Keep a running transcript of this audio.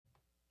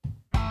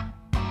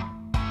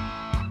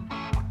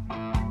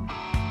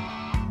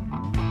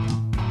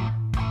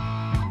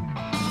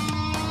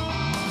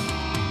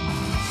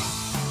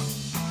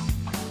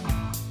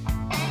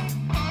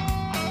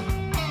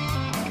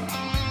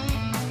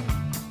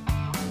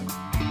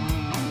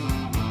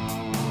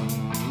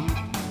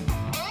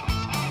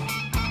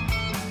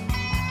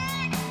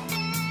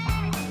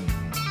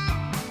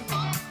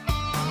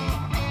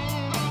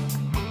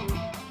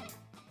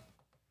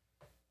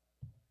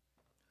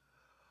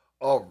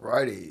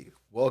Alrighty,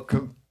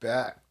 welcome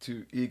back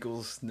to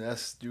Eagles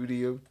Nest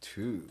Studio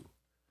 2.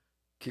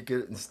 Kick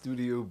it in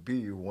Studio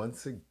B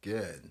once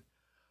again.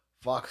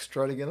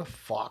 Foxtrotting in a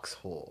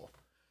Foxhole.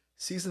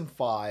 Season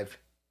 5,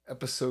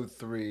 Episode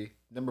 3,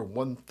 number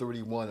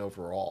 131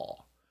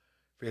 overall.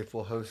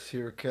 Faithful host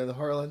here, Ken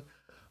Harlan,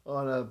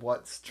 on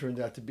what's turned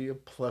out to be a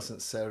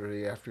pleasant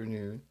Saturday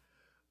afternoon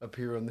up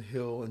here on the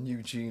hill in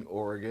Eugene,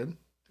 Oregon.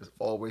 As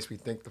always, we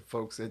thank the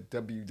folks at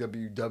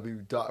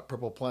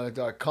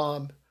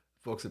www.purpleplanet.com,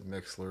 folks at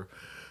Mixler,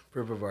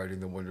 for providing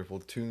the wonderful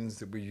tunes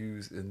that we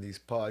use in these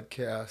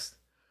podcasts.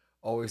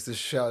 Always the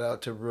shout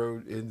out to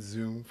Rode and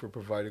Zoom for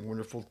providing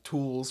wonderful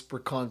tools for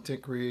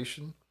content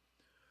creation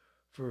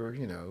for,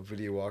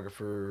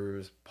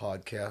 videographers,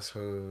 podcast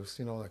hosts,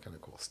 all that kind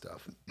of cool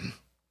stuff.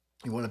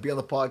 You want to be on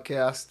the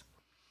podcast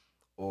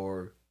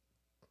or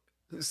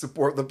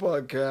support the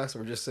podcast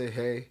or just say,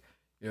 hey,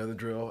 you know the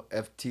drill,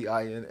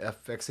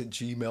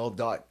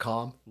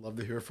 ftinfx@gmail.com. Love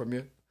to hear from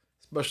you,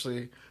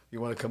 especially if you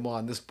want to come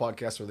on this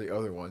podcast or the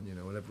other one,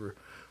 whenever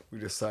we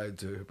decide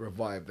to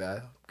revive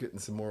that, getting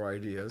some more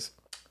ideas.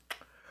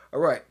 All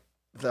right,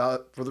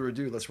 without further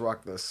ado, let's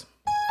rock this.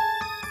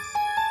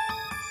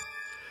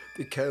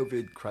 The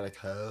COVID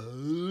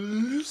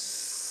Chronicles.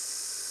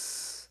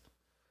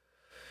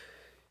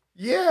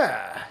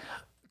 Yeah,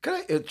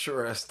 kind of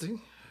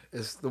interesting.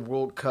 Is the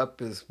World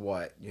Cup is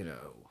what,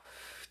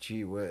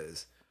 gee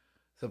whiz,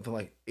 something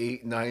like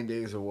 8-9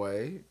 days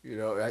away.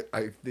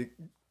 I think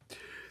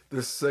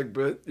this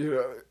segment,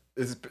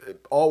 is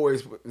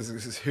always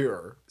is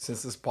here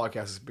since this podcast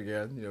has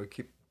began.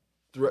 Keep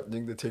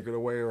threatening to take it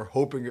away or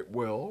hoping it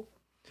will.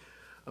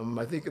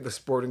 I think at the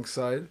sporting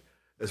side,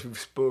 as we've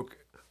spoke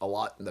a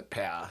lot in the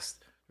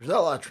past, there's not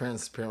a lot of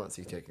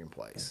transparency taking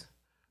place.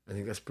 I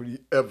think that's pretty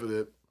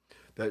evident.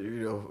 That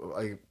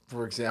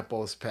for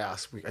example, this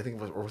past week, I think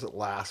it was, or was it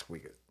last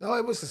week? No,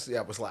 it was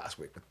last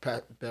week with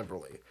Pat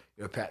Beverly,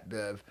 Pat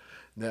Bev.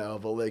 Now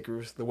the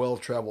Lakers, the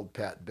well-traveled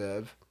Pat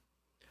Bev,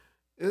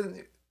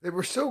 and they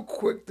were so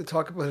quick to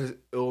talk about his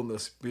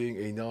illness being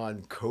a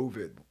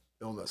non-COVID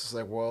illness. It's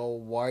like, well,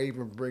 why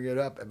even bring it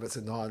up if it's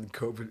a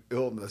non-COVID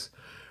illness,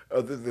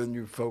 other than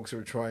you folks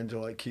are trying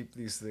to keep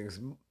these things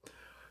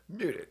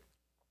muted.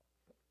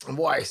 And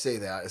why I say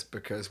that is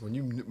because when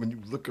you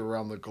look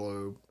around the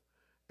globe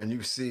and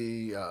you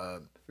see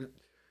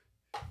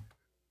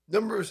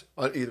numbers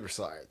on either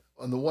side.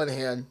 On the one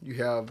hand, you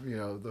have,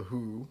 the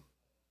WHO,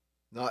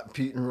 not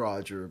Pete and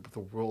Roger, but the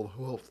World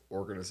Health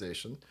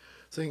Organization,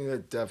 saying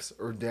that deaths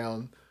are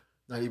down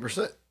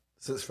 90%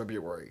 since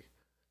February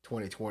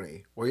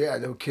 2020. Well, yeah,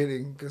 no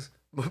kidding, because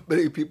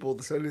many people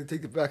decided to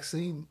take the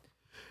vaccine,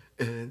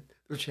 and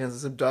their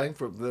chances of dying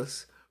from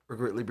this are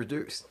greatly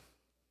reduced.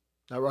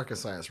 Not rocket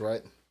science,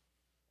 right?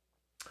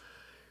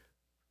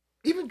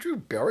 Even Drew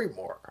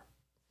Barrymore,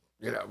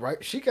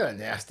 right? She got a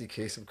nasty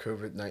case of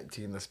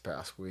COVID-19 this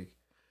past week,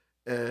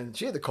 and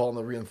she had to call in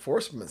the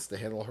reinforcements to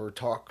handle her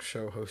talk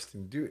show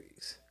hosting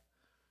duties.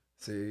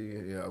 See,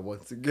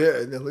 once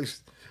again, at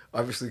least,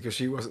 obviously because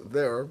she wasn't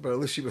there, but at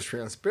least she was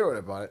transparent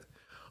about it.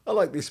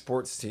 Unlike these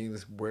sports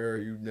teams where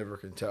you never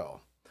can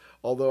tell.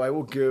 Although I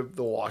will give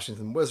the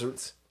Washington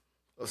Wizards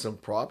some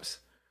props,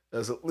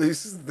 as at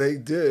least they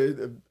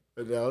did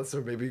announce,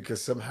 or maybe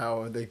because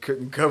somehow they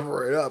couldn't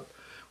cover it up,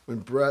 when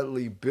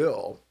Bradley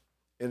Beal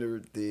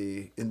entered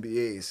the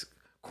NBA's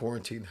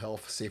quarantine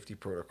health safety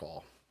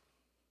protocol.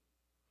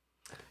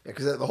 Yeah,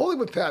 because the whole thing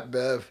with Pat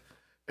Bev,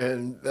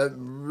 and that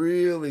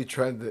really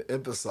trying to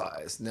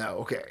emphasize. Now,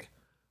 okay,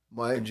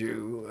 mind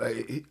you,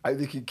 I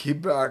think he came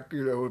back,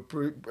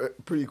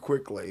 pretty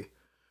quickly.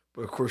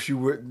 But of course, you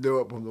wouldn't know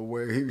it from the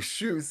way he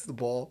shoots the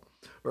ball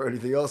or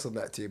anything else on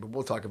that team. But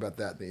we'll talk about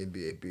that in the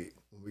NBA beat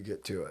when we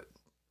get to it.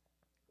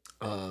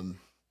 The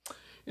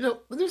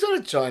news out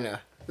of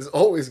China is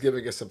always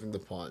giving us something to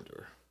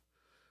ponder.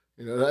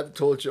 I've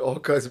told you all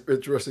kinds of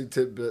interesting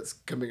tidbits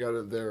coming out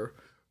of there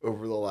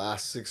over the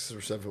last 6 or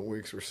 7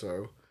 weeks or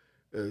so.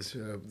 As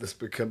this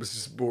becomes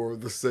just more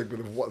of the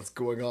segment of what's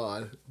going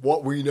on,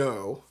 what we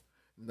know,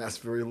 and that's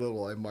very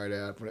little, I might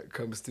add, when it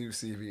comes to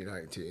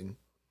CV-19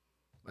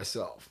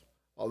 myself.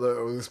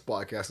 Although this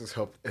podcast has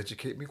helped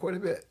educate me quite a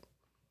bit.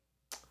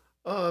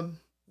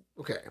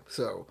 Okay,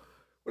 so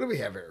what do we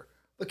have here?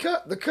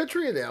 The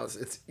country announced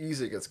it's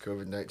easing against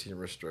COVID-19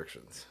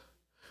 restrictions,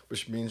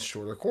 which means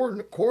shorter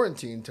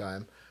quarantine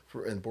time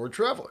for inboard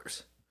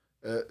travelers,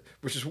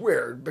 which is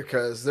weird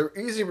because they're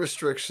easy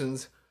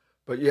restrictions,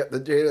 but yet the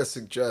data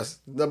suggests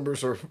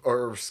numbers are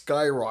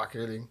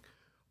skyrocketing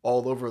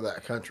all over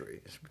that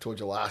country. As we told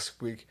you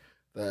last week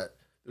that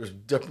there's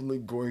definitely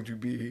going to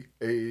be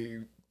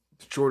a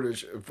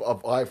shortage of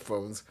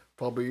iPhones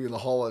probably in the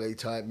holiday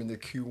time into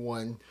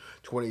Q1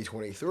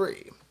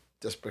 2023,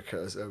 just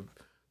because of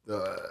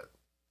the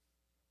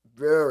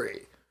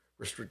very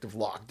restrictive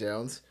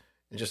lockdowns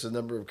and just a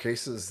number of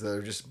cases that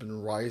have just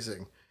been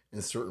rising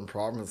in certain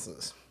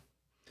provinces.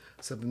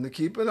 Something to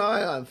keep an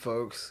eye on,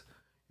 folks.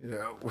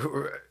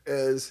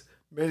 As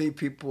many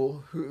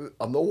people who,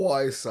 on the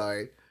wise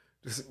side,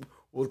 just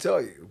will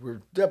tell you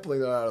we're definitely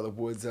not out of the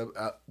woods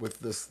with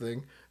this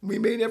thing. We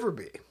may never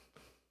be.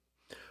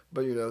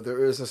 But,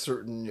 there is a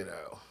certain,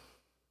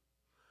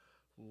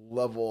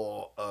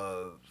 level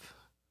of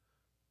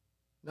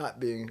not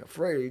being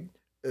afraid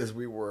as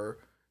we were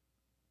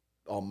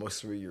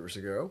almost 3 years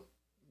ago.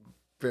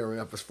 Fair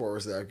enough as far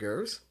as that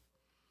goes.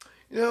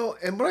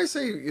 And when I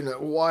say,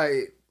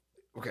 why,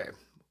 okay,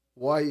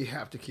 why you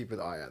have to keep an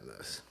eye on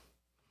this.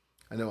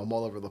 I know I'm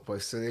all over the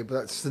place today, but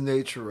that's the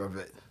nature of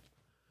it.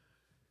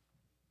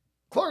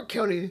 Clark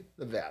County,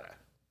 Nevada,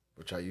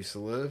 which I used to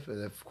live,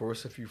 and of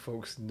course, if you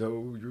folks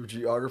know your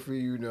geography,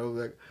 you know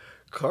that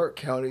Clark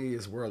County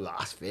is where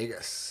Las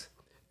Vegas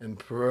and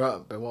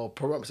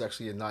Pahrump,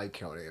 actually in Nye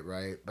County,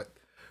 right? But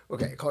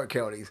okay, Clark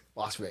County,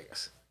 Las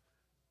Vegas.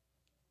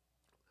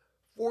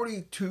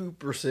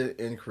 42%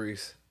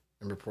 increase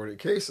in reported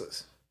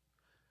cases.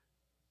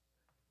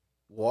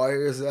 Why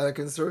is that a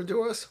concern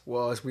to us?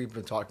 Well, as we've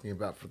been talking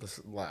about for this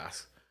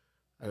last,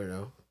 I don't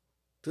know,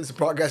 since the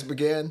podcast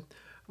began,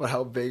 about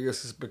how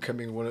Vegas is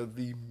becoming one of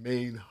the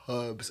main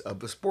hubs of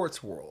the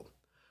sports world.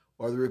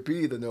 Whether it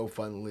be the No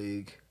Fun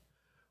League,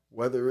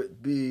 whether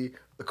it be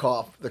the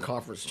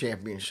conference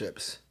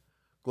championships,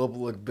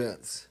 global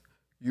events,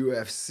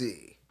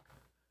 UFC.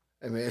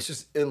 I mean, it's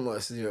just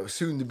endless,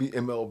 soon to be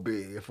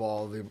MLB if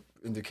all the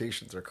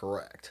indications are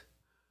correct.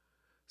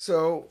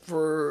 So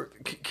for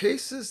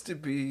cases to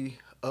be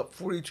up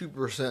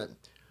 42%,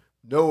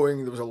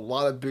 knowing there was a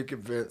lot of big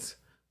events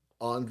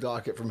on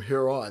docket from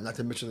here on, not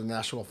to mention the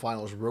National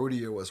Finals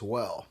Rodeo as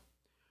well.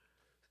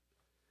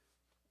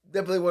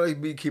 Definitely want to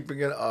be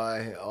keeping an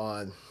eye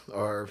on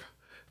our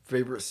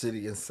favorite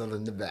city in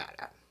southern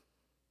Nevada.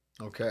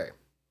 Okay.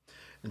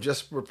 And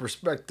just for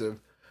perspective,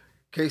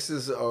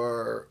 cases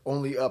are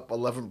only up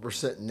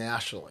 11%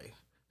 nationally.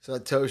 So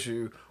that tells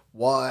you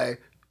why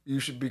you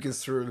should be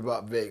concerned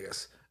about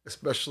Vegas,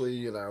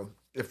 especially,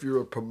 if you're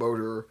a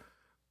promoter,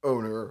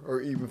 owner, or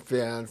even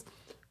fans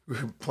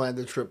who plan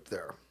the trip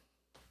there.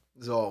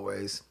 As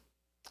always.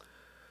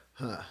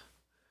 Huh.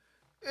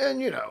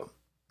 And,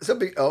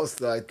 something else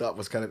that I thought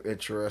was kind of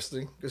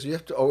interesting, because you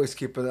have to always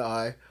keep an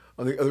eye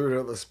on the other end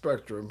of the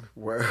spectrum,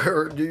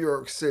 where New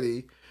York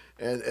City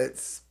and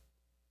its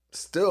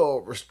still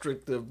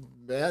restrictive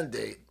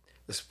mandate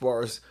as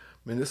far as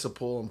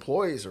municipal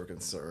employees are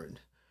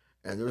concerned.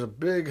 And there's a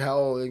big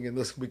howling in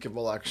this week of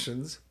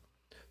elections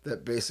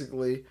that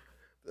basically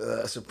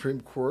the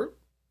Supreme Court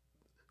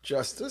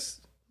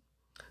Justice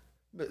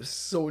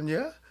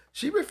Sonia,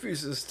 she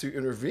refuses to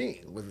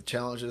intervene with the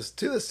challenges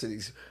to the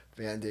city's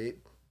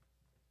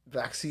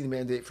vaccine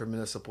mandate for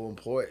municipal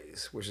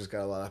employees, which has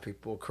got a lot of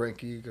people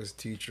cranky because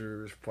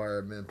teachers,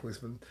 firemen,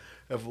 policemen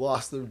have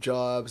lost their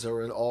jobs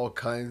or in all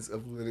kinds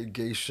of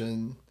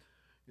litigation,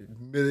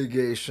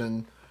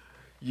 mitigation.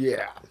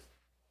 Yeah.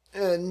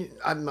 And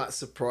I'm not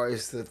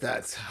surprised that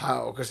that's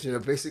how, because,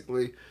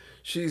 basically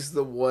she's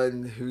the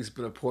one who's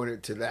been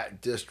appointed to that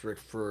district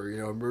for,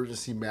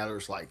 emergency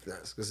matters like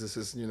this, because this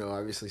is,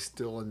 obviously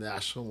still a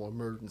national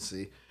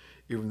emergency,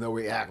 even though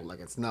we act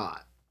like it's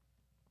not.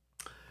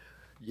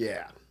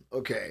 Yeah.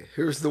 Okay,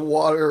 here's the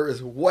water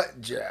is wet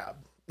jab.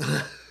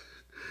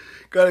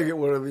 Gotta get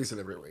one of these in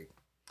every week.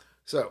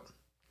 So,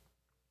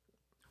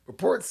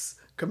 reports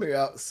coming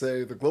out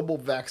say the global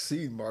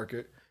vaccine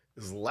market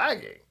is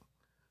lagging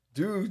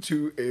due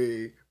to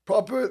a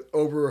profit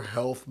over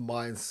health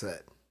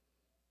mindset.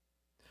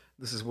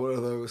 This is one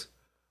of those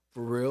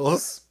for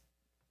reals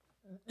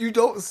you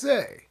don't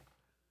say.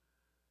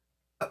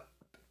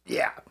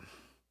 Yeah.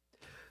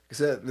 Like I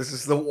said, this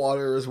is the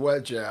water is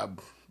wet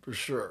jab for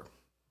sure.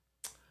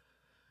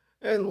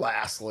 And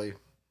lastly,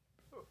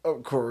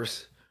 of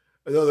course,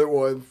 another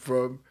one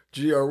from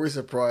gee, are we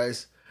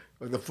surprised,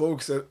 with the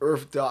folks at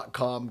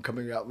Earth.com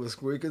coming out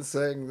this week and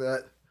saying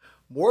that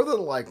more than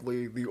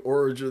likely the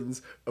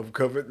origins of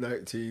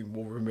COVID-19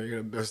 will remain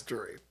a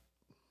mystery.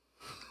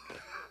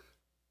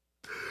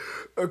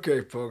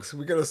 Okay, folks,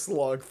 we gotta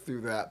slog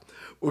through that.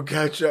 We'll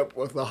catch up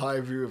with the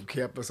high view of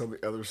campus on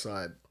the other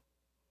side.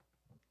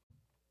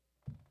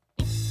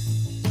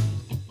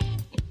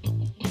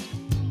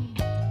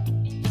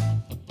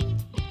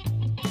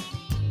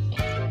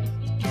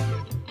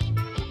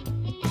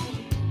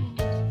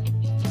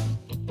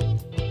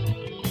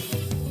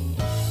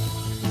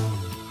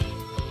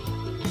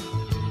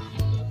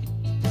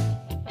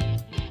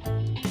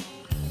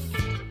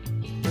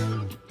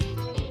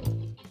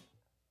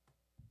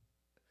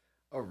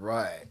 All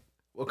right.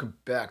 Welcome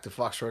back to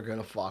Foxtrotting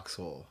and a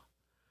Foxhole.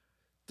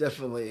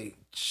 Definitely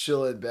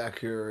chilling back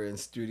here in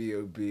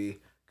Studio B.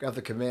 Got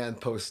the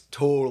command post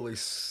totally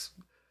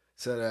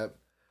set up.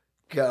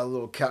 Got a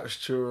little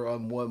couch tour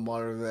on one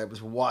monitor that I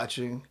was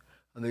watching.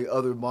 On the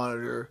other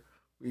monitor,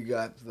 we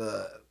got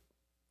the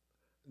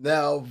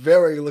now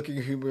very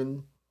looking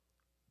human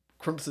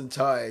Crimson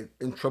Tide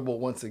in trouble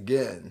once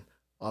again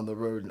on the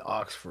road in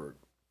Oxford.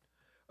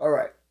 All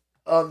right.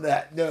 On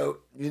that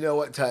note, you know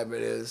what time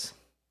it is.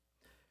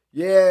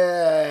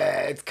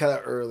 Yeah, it's kind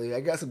of early. I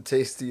got some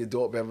tasty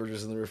adult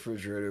beverages in the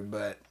refrigerator,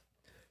 but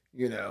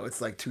it's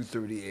like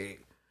 2:38.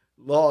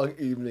 long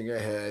evening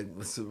ahead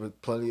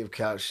with plenty of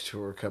couch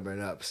tour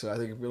coming up. So I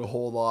think I'm going to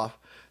hold off.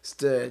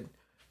 Instead,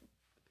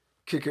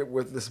 kick it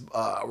with this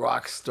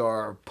rock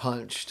star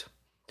punched.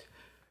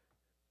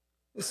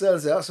 The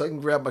sun's out, so I can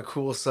grab my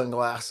cool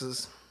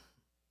sunglasses.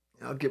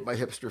 I'll get my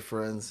hipster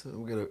friends.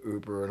 We'll get an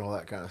Uber and all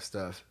that kind of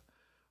stuff.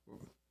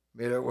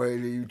 Made our way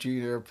to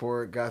Eugene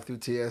Airport, got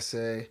through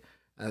TSA.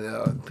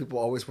 And people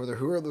always wonder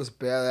who are those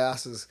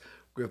badasses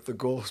with the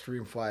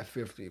Gulfstream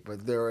 550.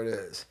 But there it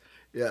is.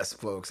 Yes,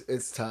 folks,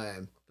 it's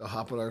time to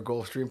hop on our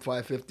Gulfstream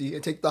 550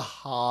 and take the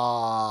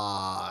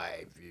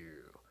high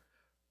view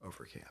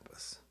over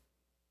campus.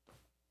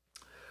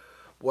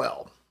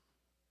 Well,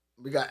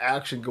 we got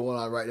action going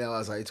on right now,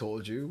 as I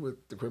told you,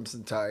 with the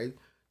Crimson Tide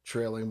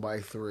trailing by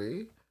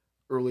 3,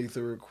 early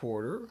third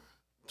quarter.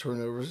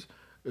 Turnovers,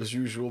 as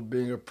usual,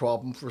 being a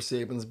problem for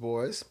Saban's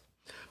boys.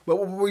 But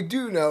what we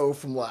do know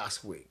from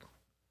last week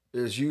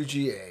is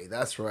UGA,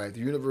 that's right, the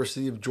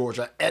University of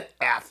Georgia at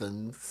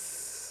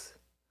Athens,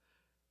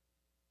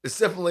 is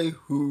definitely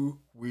who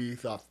we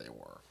thought they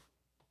were.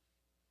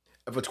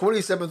 If a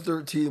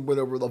 27-13 win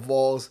over the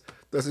Vols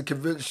doesn't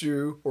convince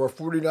you, or a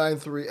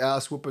 49-3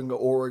 ass whooping to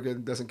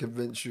Oregon doesn't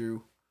convince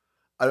you,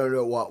 I don't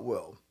know what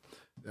will.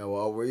 Now, I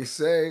always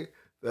say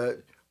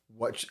that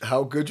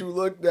how good you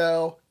look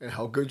now and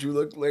how good you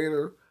look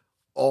later,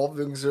 all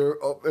things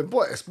are up in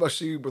play,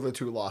 especially with a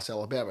 2-loss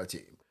Alabama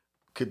team.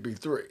 Could be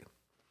 3.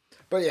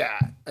 But yeah,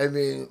 I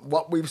mean,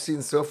 what we've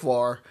seen so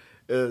far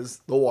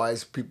is the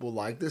wise people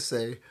like to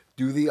say,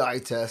 do the eye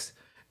test.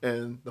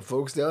 And the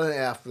folks down in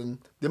Athens,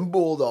 them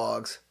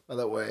Bulldogs, by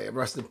the way,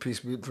 rest in peace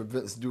for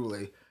Vince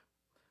Dooley.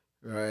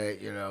 Right,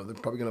 they're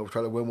probably going to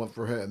try to win one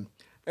for him.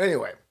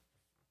 Anyway,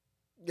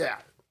 yeah.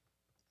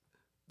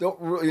 Don't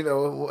really,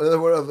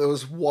 one of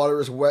those water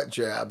is wet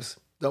jabs.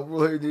 Don't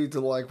really need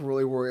to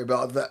really worry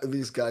about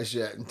these guys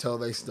yet until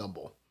they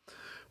stumble.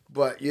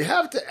 But you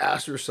have to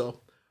ask yourself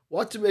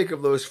what to make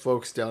of those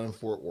folks down in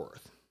Fort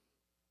Worth.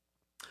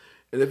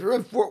 And if you're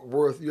in Fort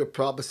Worth, you're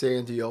probably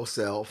saying to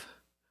yourself,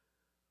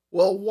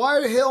 well, why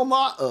the hell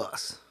not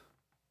us?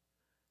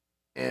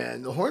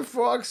 And the Horned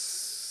Frogs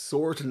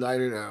soared to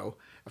 9-0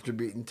 after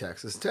beating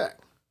Texas Tech.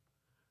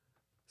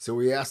 So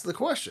we asked the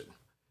question,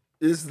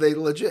 is they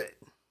legit?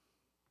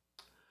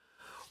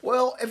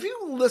 Well, if you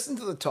listen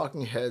to the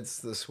talking heads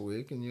this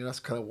week, and that's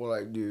kind of what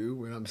I do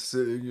when I'm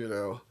sitting,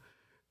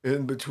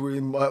 in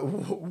between my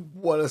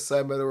one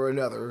assignment or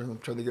another, and I'm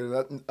trying to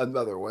get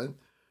another one,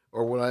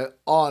 or when I'm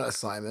on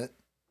assignment,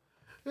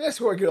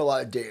 that's where I get a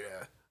lot of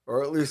data.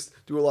 Or at least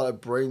do a lot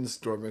of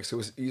brainstorming, so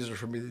it's easier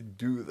for me to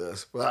do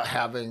this without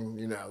having,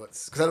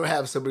 because I don't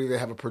have somebody that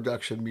have a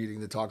production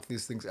meeting to talk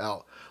these things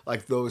out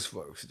like those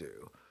folks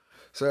do.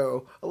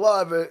 So a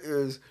lot of it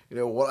is,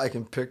 what I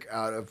can pick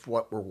out of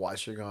what we're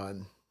watching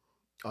on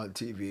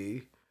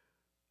TV,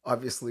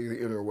 obviously the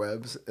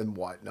interwebs and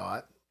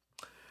whatnot.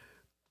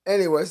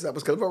 Anyways, that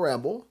was kind of a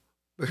ramble,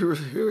 but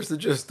here's the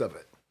gist of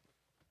it.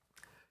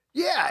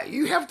 Yeah,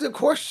 you have to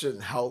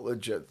question how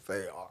legit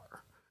they are.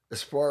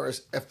 As far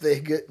as if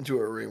they get into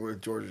a ring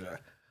with Georgia,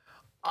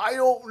 I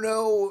don't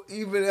know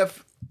even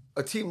if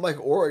a team like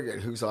Oregon,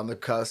 who's on the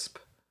cusp,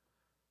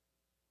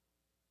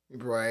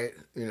 right?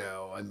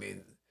 I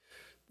mean,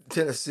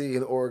 Tennessee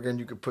and Oregon,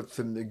 you could put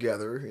them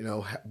together,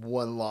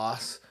 one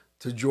loss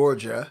to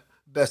Georgia,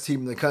 best team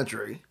in the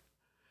country.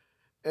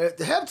 And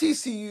to have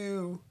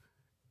TCU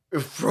in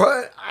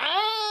front,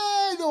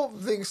 I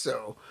don't think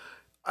so.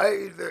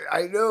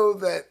 I know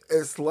that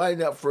it's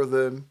lined up for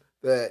them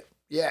that,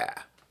 yeah.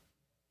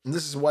 And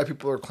this is why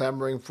people are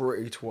clamoring for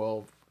a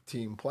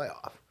 12-team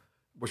playoff,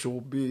 which will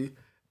be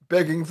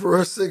begging for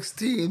a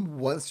 16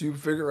 once you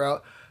figure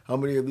out how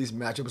many of these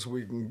matchups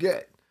we can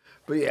get.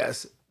 But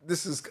yes,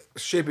 this is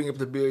shaping up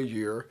to be a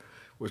year,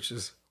 which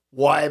is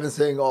why I've been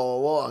saying all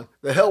along,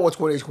 the hell with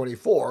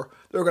 2024,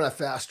 they're going to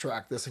fast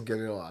track this and get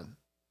it on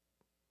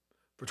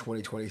for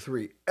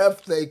 2023,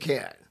 if they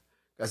can.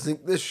 I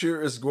think this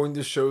year is going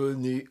to show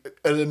an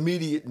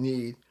immediate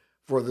need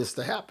for this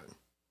to happen,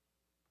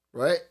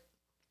 right?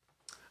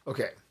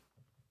 Okay,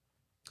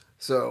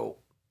 so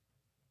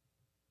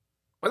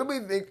what do we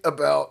think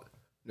about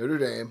Notre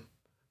Dame?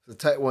 The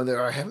tight one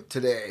there I haven't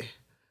today.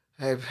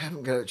 I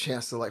haven't got a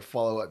chance to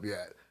follow up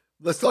yet.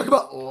 Let's talk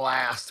about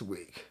last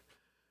week.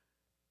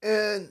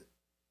 And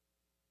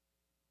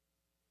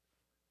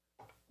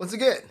once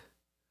again,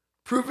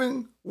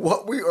 proving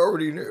what we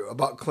already knew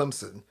about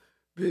Clemson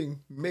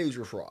being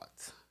major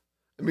frauds.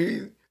 I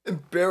mean,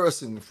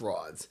 embarrassing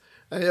frauds.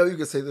 I know you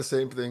could say the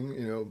same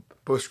thing,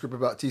 postscript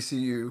about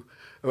TCU,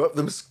 about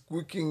them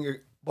squeaking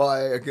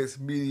by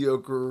against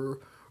mediocre,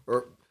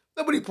 or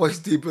nobody plays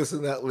deepest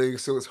in that league,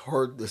 so it's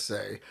hard to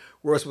say.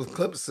 Whereas with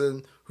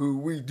Clemson, who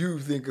we do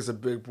think is a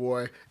big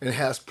boy and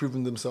has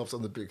proven themselves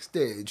on the big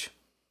stage,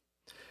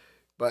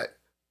 but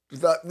we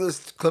thought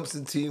this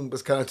Clemson team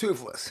was kind of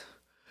toothless.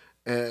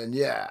 And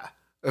yeah,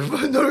 if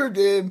Notre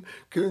Dame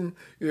can,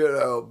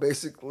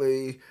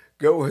 basically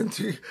go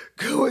into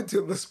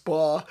the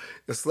spa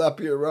and slap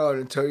you around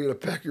and tell you to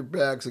pack your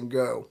bags and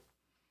go.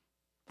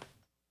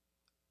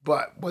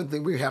 But one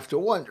thing we have to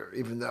wonder,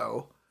 even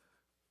though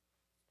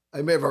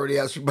I may have already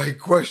answered my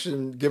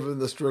question given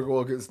the struggle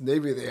against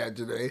Navy they had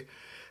today.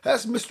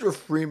 Has Mr.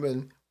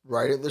 Freeman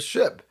righted the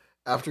ship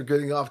after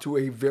getting off to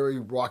a very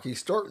rocky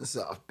start in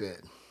South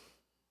Bend?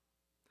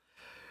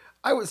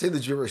 I would say the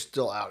jury's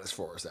still out as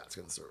far as that's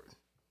concerned.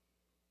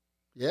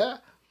 Yeah?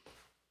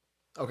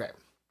 Okay.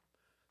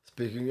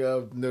 Speaking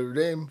of Notre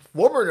Dame,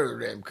 former Notre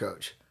Dame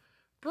coach,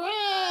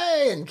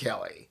 Brian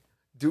Kelly,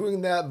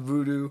 doing that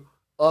voodoo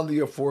on the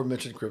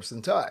aforementioned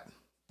Crimson Tide.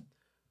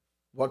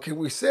 What can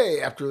we say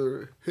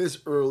after his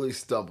early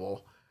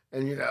stumble?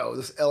 And,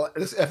 this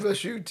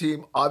FSU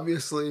team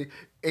obviously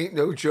ain't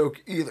no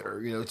joke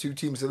either. Two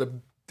teams that have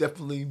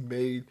definitely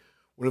made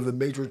one of the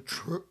major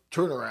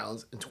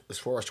turnarounds as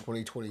far as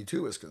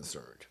 2022 is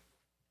concerned.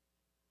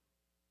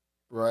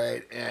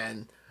 Right?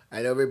 And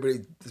I know everybody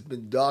has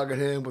been dogging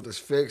him with his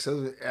fake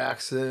Southern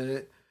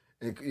accent.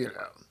 And,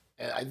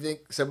 and I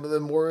think some of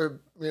them were,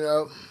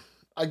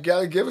 I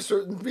got to give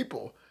certain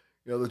people,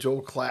 the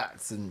Joel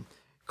Klatz and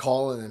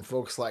Colin and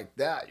folks like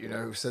that,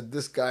 who said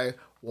this guy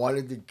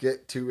wanted to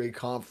get to a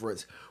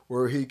conference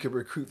where he could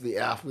recruit the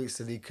athletes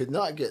that he could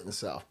not get in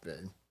South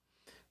Bend.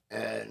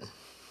 And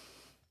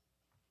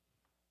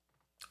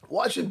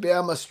watching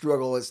Bama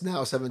struggle, it's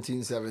now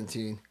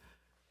 17-17.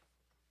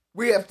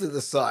 We have to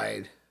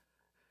decide,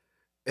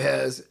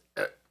 has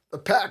the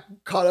Pack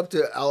caught up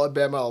to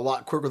Alabama a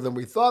lot quicker than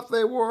we thought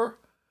they were?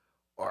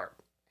 Or,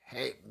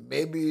 hey,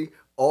 maybe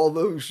all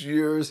those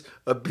years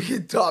of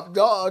being top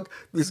dog,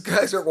 these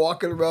guys are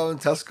walking around in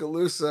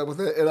Tuscaloosa with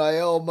the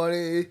NIL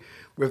money,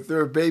 with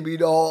their baby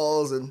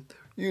dolls, and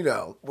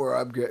where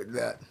I'm getting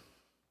at.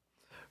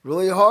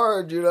 Really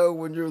hard,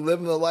 when you're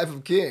living the life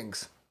of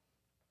kings.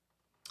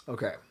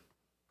 Okay.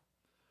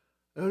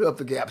 I don't know if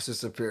the gaps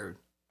disappeared.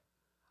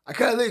 I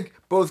kind of think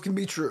both can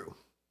be true.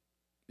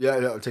 Yeah, I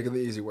know, taking the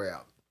easy way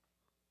out.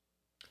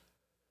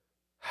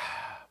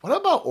 What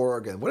about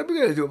Oregon? What are we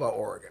going to do about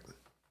Oregon?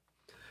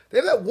 They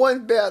have that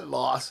one bad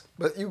loss,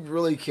 but you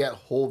really can't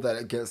hold that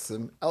against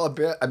them.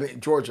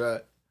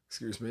 Georgia,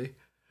 the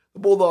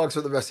Bulldogs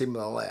are the best team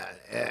in the land.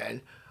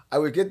 And I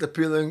would get the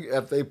feeling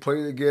if they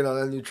played again on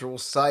a neutral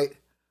site,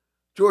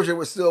 Georgia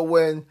would still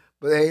win,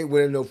 but they ain't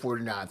winning no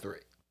 49-3.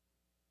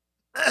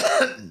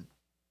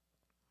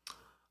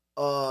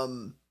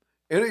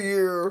 In a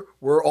year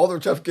where all their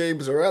tough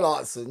games are at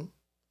Autzen,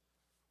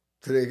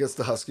 today against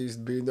the Huskies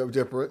being no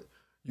different,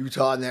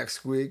 Utah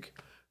next week,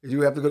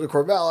 you have to go to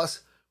Corvallis,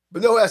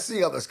 but no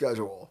SC on the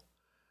schedule.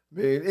 I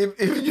mean,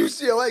 even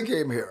UCLA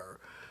came here.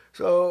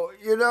 So,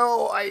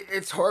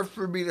 it's hard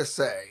for me to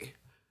say.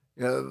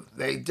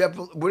 They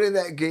definitely winning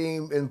that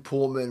game in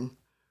Pullman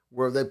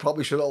where they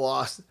probably should have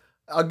lost.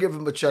 I'll give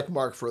them a check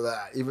mark for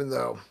that, even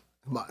though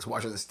it's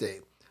Washington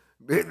State.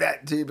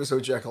 That team is so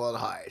Jekyll and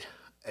Hyde.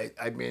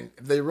 I mean,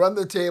 if they run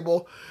the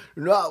table,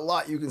 there's not a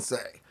lot you can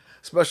say,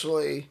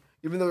 especially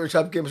even though their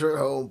tough games are at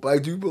home. But I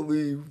do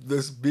believe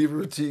this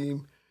Beaver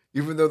team,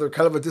 even though they're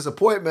kind of a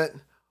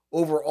disappointment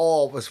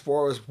overall as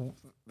far as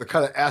the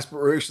kind of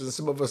aspirations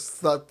some of us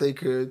thought they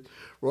could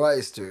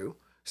rise to,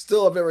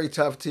 still a very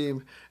tough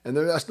team, and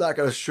they're just not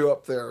going to show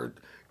up there,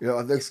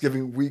 on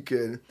Thanksgiving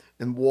weekend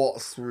and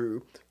waltz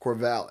through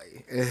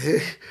Corvallis.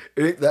 It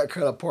ain't that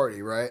kind of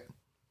party, right?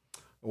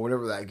 Or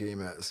whatever that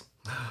game is.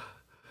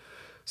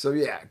 So,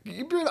 yeah,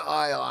 keep an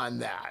eye on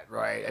that,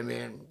 right? I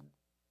mean,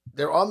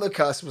 they're on the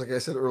cusp, like I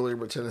said earlier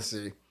with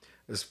Tennessee,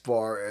 as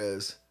far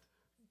as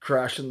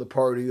crashing the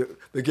party,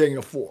 the gang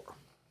of four.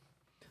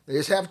 They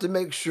just have to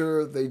make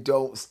sure they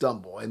don't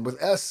stumble. And with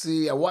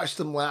SC, I watched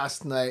them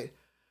last night.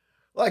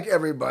 Like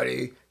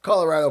everybody,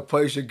 Colorado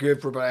plays you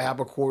good for about a half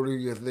a quarter.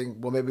 You think,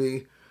 well,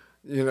 maybe,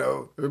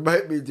 there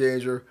might be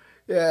danger.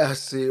 Yeah,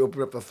 SC,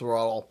 open up the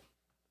throttle.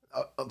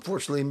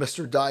 Unfortunately,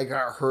 Mr. Dye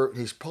got hurt.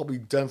 He's probably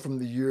done from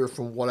the year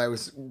from what I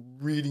was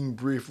reading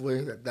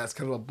briefly. That's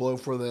kind of a blow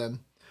for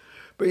them.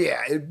 But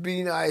yeah, it'd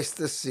be nice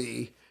to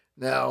see.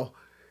 Now,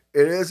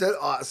 it is at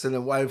Autzen,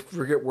 and I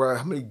forget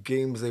how many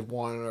games they've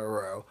won in a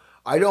row.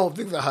 I don't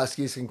think the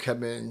Huskies can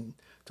come in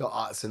to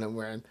Autzen and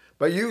win.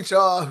 But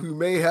Utah, who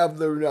may have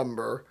their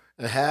number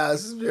and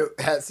has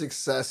had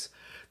success,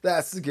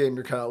 that's the game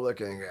you're kind of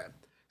looking at.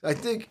 I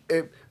think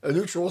if a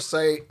neutral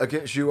site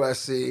against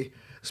USC,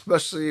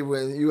 especially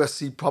when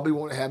USC probably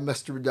won't have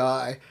Mr.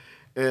 Dye,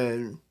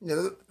 and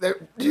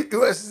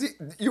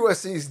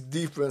USC's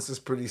defense is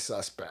pretty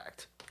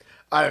suspect.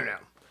 I don't know.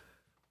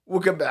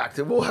 We'll get back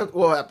to it.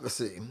 We'll have to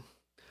see.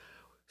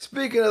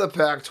 Speaking of the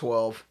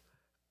Pac-12,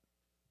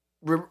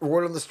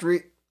 word on the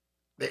street,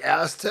 the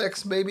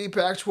Aztecs may be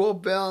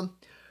Pac-12 bound.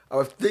 I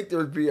would think there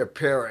would be a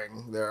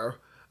pairing there.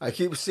 I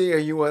keep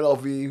seeing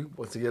UNLV,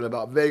 once again,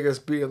 about Vegas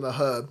being the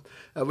hub.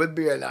 That would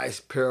be a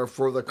nice pair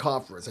for the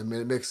conference. I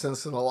mean, it makes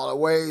sense in a lot of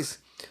ways.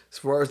 As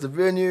far as the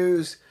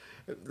venues,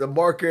 the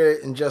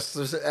market, and just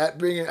at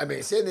being,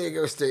 San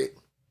Diego State,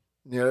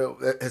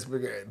 has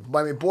been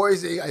good.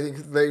 Boise, I think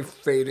they've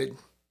faded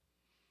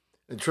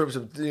in terms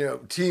of,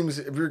 teams.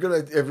 If you're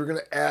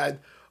gonna add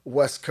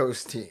West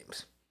Coast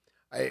teams,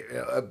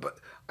 but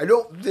I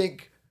don't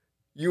think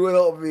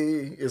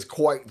UNLV is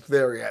quite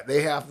there yet.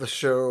 They have to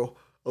show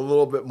a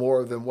little bit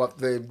more than what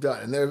they've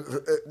done. And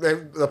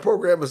the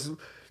program has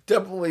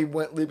definitely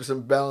went leaps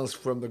and bounds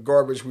from the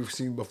garbage we've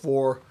seen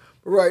before.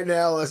 But right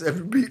now, let's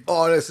be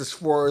honest, as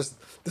far as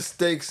the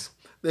stakes,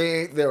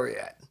 they ain't there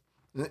yet.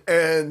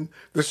 And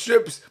the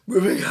ship's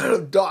moving out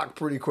of dock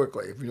pretty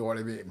quickly, if you know what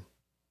I mean.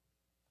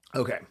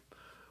 Okay.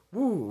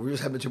 Woo, we're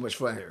just having too much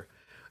fun here.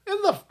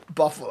 And the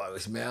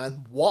Buffaloes,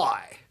 man,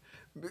 why?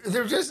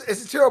 They're just,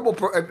 it's a terrible,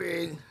 I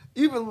mean,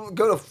 even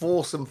go to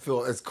Folsom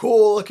Field. It's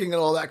cool looking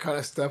and all that kind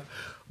of stuff.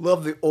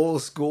 Love the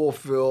old school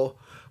feel.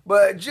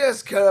 But it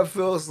just kind of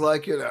feels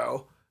like,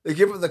 they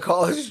give it the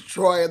college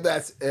try and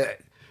that's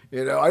it.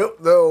 I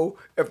don't know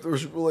if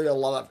there's really a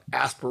lot of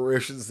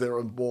aspirations there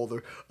in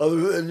Boulder,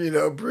 other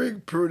than,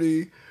 being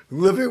pretty,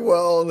 living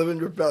well, living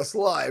your best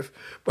life.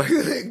 But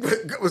I think when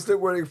it comes to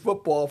winning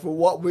football, from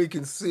what we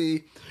can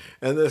see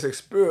in this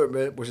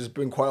experiment, which has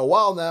been quite a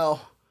while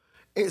now,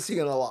 ain't seeing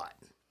a lot.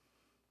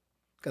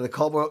 Gotta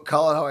call it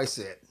how I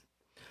see it.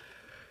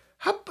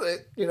 How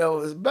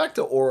about, back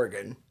to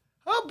Oregon.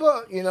 How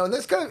about, and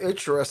that's kind of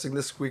interesting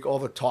this week, all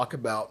the talk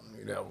about,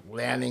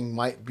 Lanning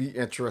might be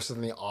interested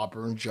in the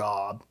Auburn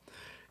job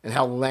and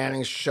how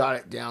Lanning shot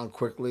it down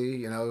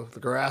quickly. The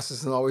grass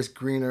isn't always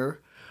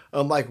greener,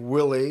 unlike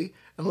Willie.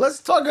 And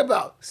let's talk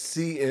about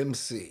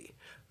CMC.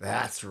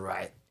 That's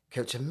right,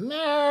 Coach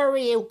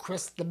Mario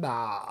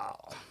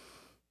Cristobal.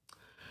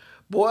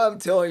 Boy, I'm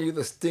telling you,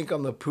 the stink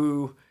on the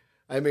poo,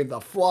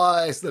 the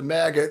flies, the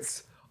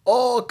maggots,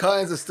 all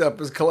kinds of stuff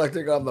is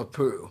collecting on the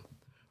poo.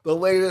 The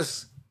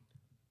latest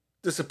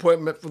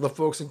disappointment for the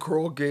folks in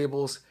Coral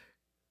Gables,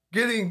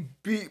 getting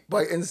beat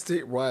by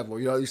in-state rival.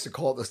 I used to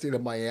call it the state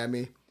of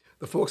Miami.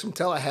 The folks from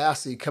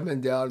Tallahassee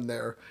coming down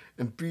there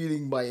and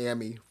beating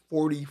Miami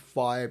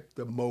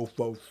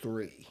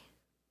 45-3.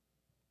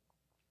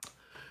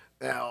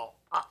 Now,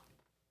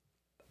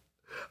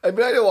 I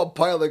know I'm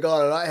piling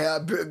on, and I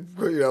have been,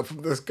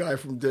 from this guy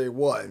from day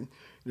one,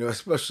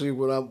 especially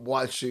when I'm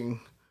watching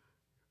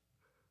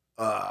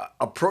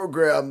a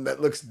program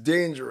that looks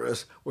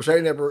dangerous, which I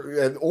never,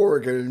 in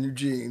Oregon and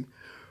Eugene,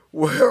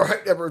 where I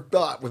never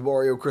thought with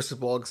Mario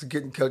Cristobal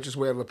getting coaches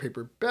way out of a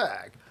paper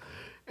bag.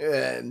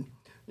 And,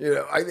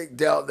 I think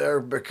down there,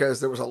 because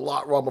there was a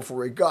lot wrong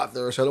before he got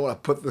there, so I don't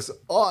want to put this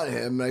on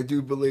him. And I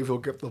do believe he'll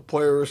get the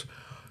players,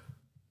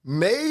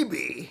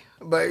 maybe.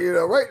 But,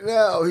 right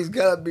now, he's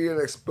got to be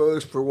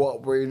exposed for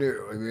what we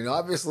knew.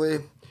 Obviously,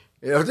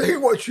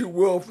 take what you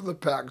will from the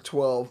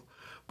Pac-12.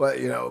 But,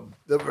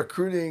 the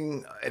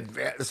recruiting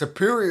advantage, the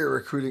superior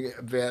recruiting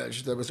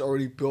advantage that was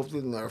already built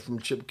in there from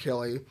Chip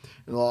Kelly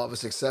and all of his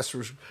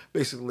successors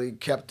basically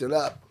kept it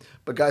up.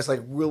 But guys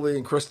like Willie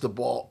and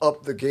Cristobal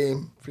upped the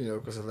game,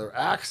 because of their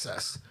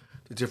access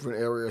to different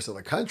areas of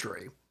the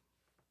country.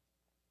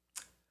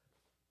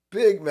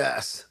 Big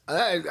mess.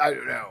 I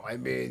don't know.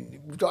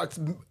 We've talked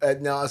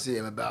ad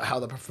nauseum about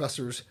how the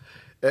professors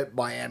at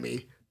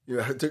Miami,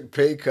 took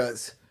pay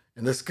cuts.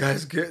 And this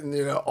guy's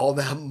getting, all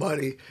that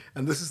money,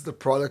 and this is the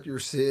product you're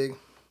seeing.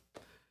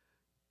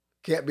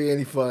 Can't be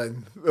any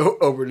fun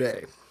over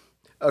day.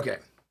 Okay.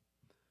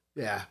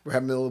 Yeah, we're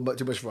having a little bit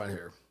too much fun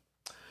here.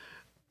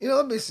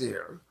 Let me see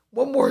here.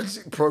 One more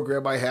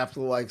program I have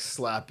to,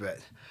 slap at.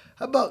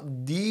 How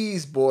about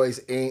these boys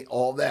ain't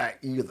all that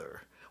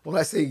either? When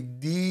I say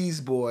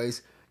these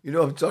boys,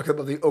 I'm talking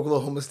about the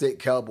Oklahoma State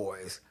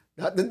Cowboys.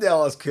 Not the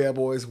Dallas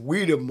Cowboys,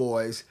 Weedham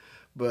boys,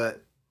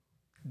 but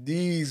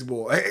these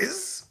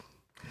boys.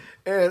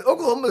 And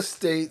Oklahoma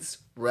State's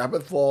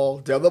rapid fall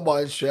down the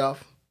mine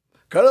shaft,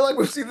 kind of like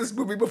we've seen this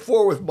movie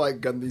before with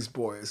Mike Gundy's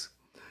boys.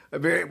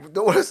 Don't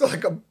want to sound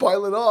like I'm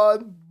piling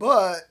on,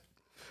 but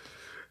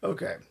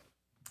okay.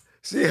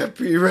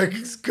 CFP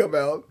rankings come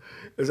out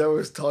as I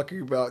was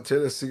talking about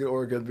Tennessee and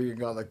Oregon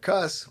being on the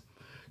cusp.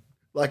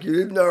 Like you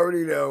didn't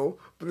already know,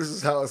 but this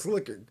is how it's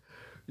looking.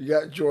 You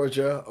got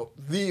Georgia,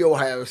 the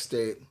Ohio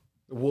State,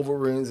 the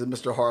Wolverines and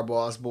Mr.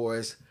 Harbaugh's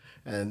boys,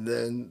 and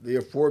then the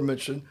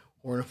aforementioned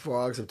Horned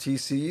Frogs of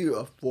TCU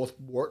of Fort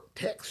Worth,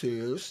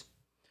 Texas.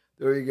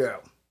 There you go.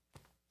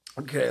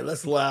 Okay,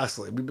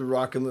 lastly, we've been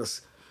rocking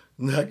this.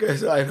 Like I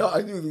said,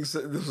 I knew this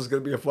was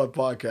going to be a fun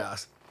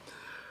podcast.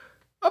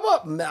 How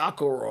about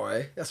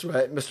McElroy? That's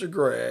right, Mr.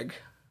 Greg.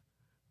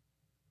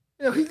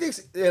 He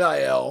thinks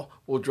NIL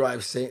will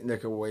drive St.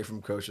 Nick away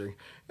from coaching.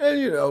 And,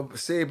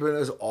 Saban,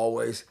 as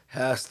always,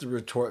 has to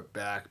retort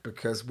back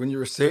because when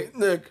you're St.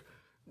 Nick,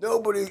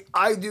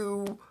 I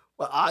do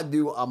what I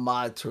do on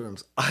my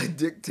terms. I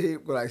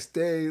dictate when I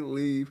stay,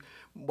 leave,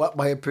 what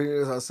my opinion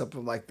is on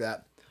something like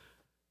that.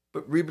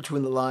 But read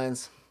between the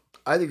lines.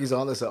 I think he's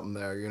onto something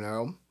there,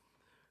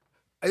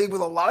 I think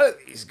with a lot of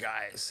these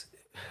guys,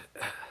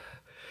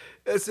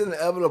 it's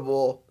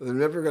inevitable they're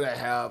never going to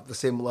have the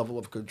same level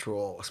of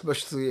control,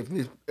 especially if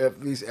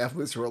these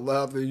athletes are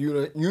allowed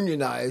to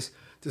unionize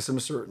to some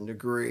certain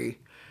degree.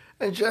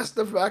 And just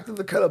the fact of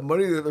the kind of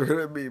money that they're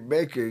going to be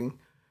making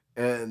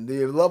and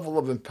the level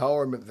of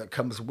empowerment that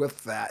comes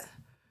with that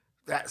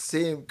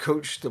same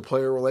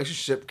coach-to-player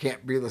relationship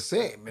can't be the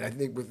same. And I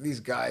think with these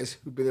guys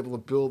who've been able to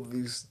build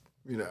these,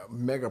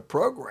 mega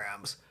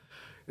programs,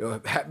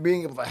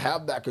 Being able to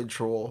have that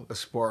control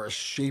as far as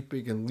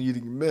shaping and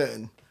leading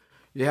men,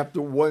 you have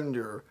to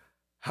wonder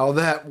how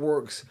that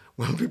works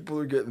when people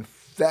are getting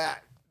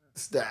fat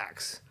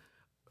stacks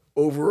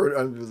over and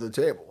under the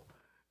table.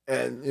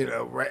 And,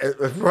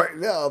 right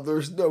now,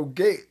 there's no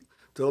gate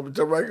to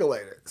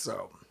regulate it.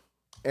 So,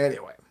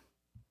 anyway,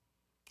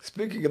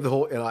 speaking of the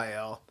whole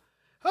NIL,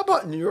 how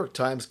about New York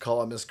Times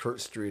columnist Kurt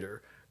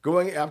Streeter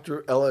going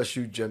after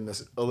LSU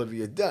gymnast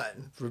Olivia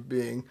Dunn for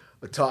being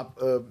the top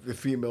of the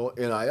female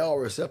NIL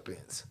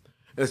recipients?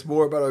 And it's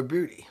more about her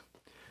beauty.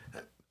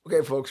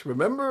 Okay, folks,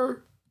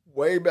 remember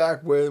way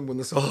back when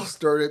this all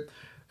started,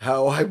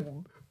 how I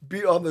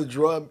beat on the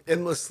drum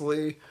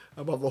endlessly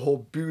about the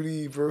whole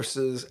beauty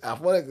versus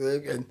athletic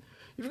thing? And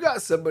you've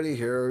got somebody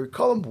here,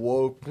 call them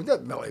woke, it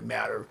doesn't really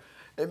matter.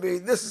 I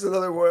mean, this is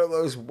another one of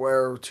those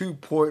where 2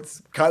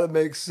 points kind of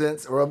makes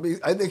sense, or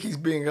I think he's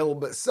being a little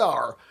bit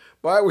sour.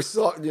 But I always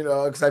thought,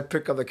 because I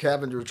pick on the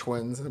Cavender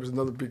twins, and there was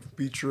another big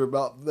feature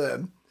about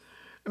them.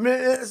 I mean,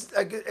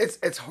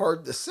 it's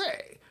hard to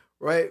say,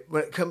 right?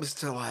 When it comes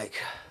to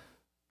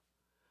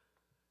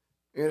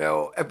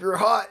if you're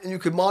hot and you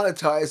can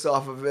monetize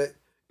off of it,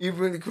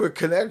 even with a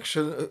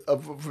connection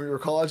from your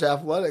college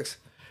athletics,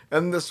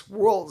 and this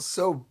world,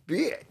 so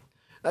be it.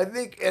 I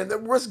think, and there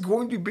was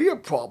going to be a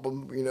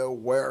problem,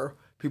 where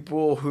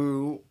people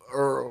who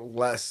are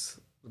less,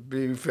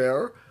 being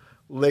fair,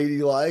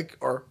 ladylike,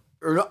 are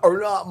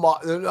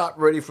not they're not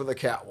ready for the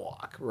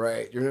catwalk,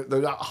 right?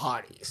 They're not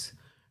hotties,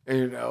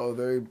 and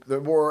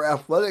they're more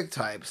athletic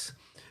types,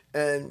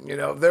 and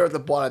they're at the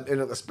bottom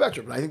end of the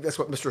spectrum. And I think that's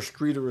what Mr.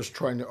 Streeter is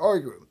trying to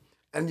argue.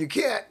 And you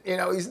can't,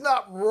 he's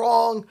not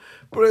wrong,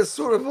 but it's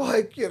sort of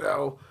like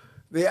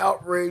the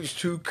outrage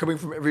too coming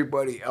from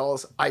everybody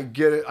else. I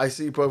get it. I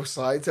see both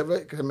sides of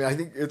it. Because I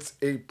think it's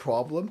a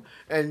problem,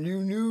 and you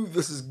knew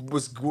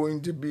was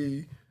going to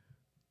be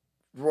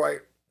right.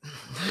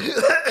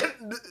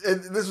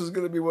 And this was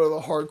going to be one of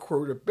the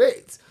hardcore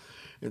debates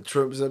in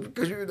terms of,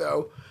 because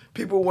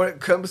people, when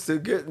it comes to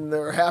getting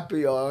their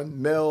happy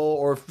on male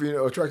or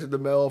attracted to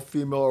male,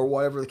 female, or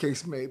whatever the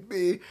case may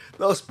be,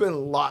 they'll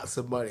spend lots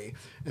of money.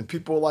 And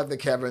people like the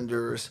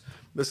Cavenders,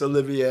 Miss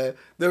Olivia,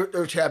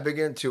 they're tapping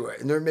into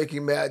it, and they're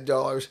making mad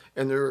dollars,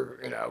 and they're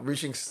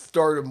reaching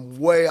stardom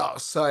way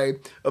outside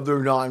of their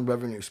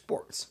non-revenue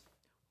sports.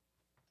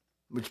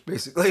 Which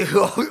basically, if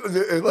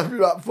you're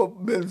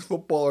not men's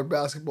football or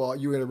basketball,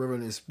 you ain't a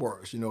revenue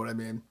sports. You know what I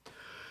mean?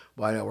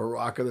 Well, I know we're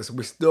rocking this, and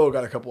we still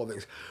got a couple of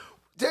things.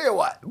 Tell you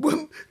what,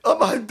 I'm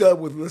not done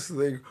with this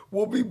thing.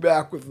 We'll be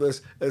back with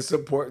this at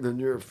some point in the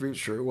near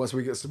future once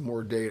we get some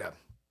more data.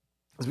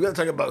 So we got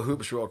to talk about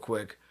hoops real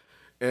quick.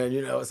 And,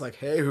 it's like,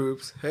 hey,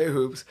 hoops,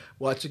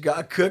 what you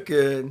got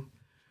cooking?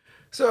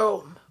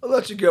 So I'll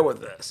let you go with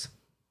this.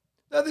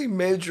 Nothing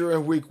major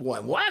in week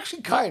one. Well,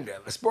 actually, kind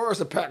of. As far as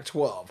the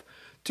Pac-12,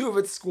 2 of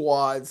its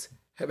squads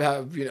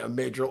have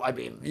major. I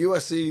mean,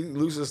 USC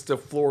loses to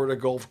Florida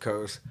Gulf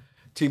Coast,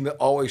 team that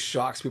always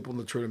shocks people in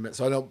the tournament.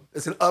 So I know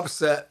it's an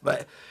upset,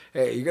 but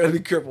hey, you got to be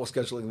careful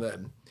scheduling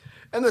them.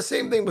 And the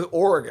same thing with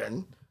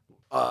Oregon.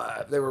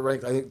 They were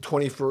ranked, I think,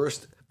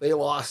 21st. They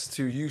lost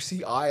to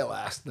UCI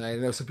last night. I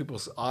know some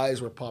people's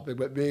eyes were popping,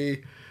 but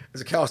me,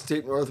 as a Cal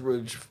State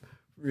Northridge,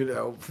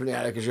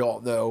 fanatic, as you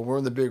all know, we're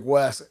in the Big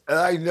West, and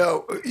I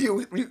know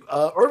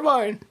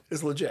Irvine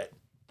is legit.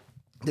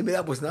 I mean,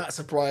 I was not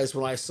surprised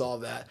when I saw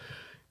that,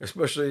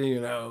 especially,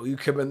 you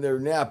come in there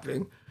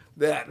napping,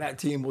 that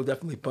team will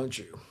definitely punch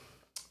you.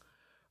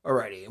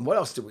 Alrighty, and what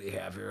else do we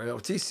have here?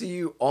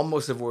 TCU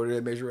almost avoided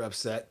a major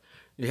upset.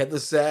 You had the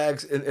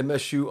Zags and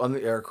MSU on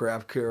the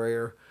aircraft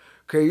carrier.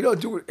 Okay, you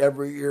don't do it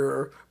every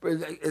year, but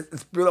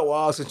it's been a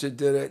while since you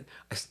did it.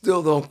 I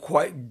still don't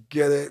quite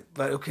get it,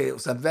 but okay, it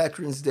was on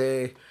Veterans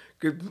Day.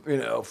 Good,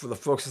 for the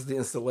folks at the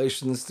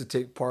installations to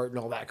take part and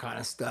all that kind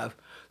of stuff.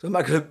 So I'm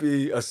not going to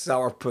be a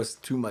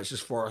sourpuss too much as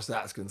far as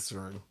that's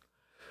concerned.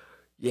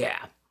 Yeah.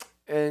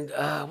 And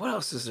what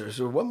else is there?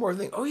 So one more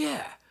thing. Oh,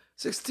 yeah.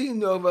 16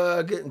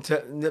 Nova getting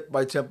nipped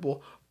by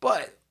Temple.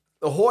 But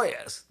the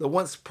Hoyas, the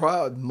once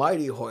proud,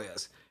 mighty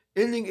Hoyas,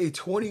 ending a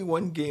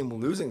 21-game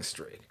losing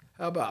streak.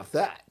 How about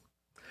that?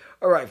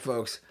 All right,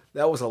 folks.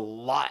 That was a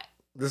lot.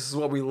 This is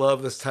what we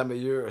love this time of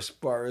year as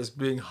far as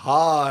being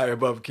high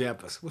above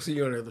campus. We'll see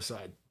you on the other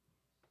side.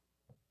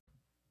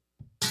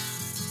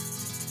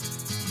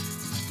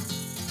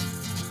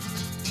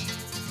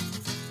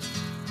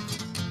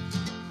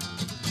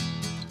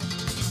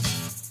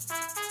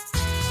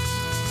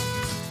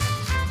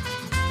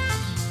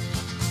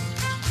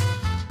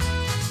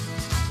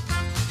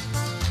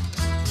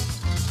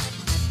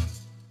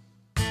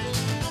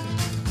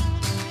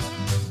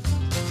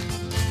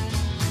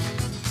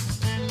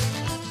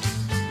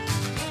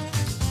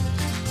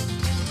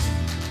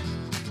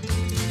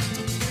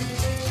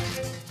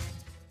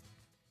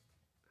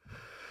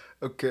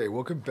 Okay,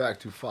 welcome back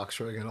to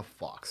Foxtrotting in a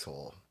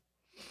Foxhole.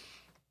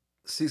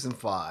 Season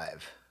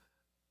 5,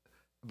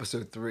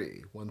 Episode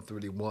 3,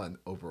 131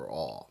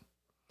 overall.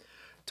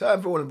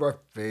 Time for one of our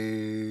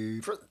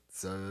favorite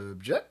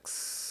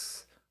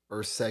subjects,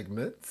 or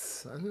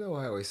segments. I don't know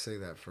why I always say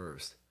that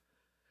first.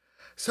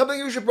 something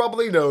you should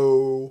probably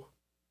know,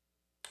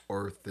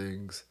 or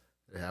things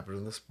that happened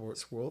in the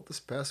sports world this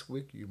past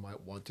week you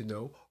might want to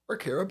know or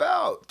care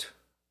about.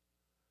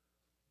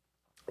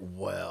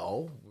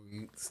 Well,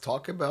 let's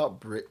talk about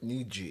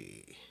Brittany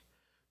G.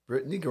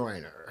 Brittany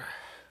Griner.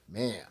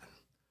 Man,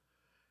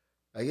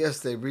 I guess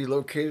they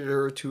relocated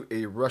her to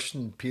a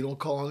Russian penal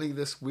colony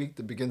this week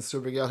to begin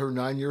serving out her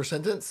 9-year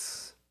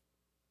sentence.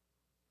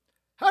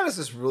 How does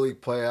this really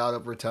play out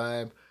over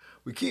time?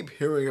 We keep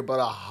hearing about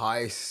a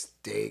high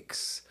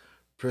stakes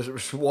prisoner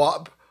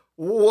swap.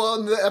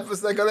 When the F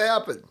is that going to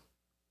happen?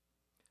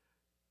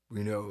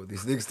 We know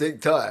these things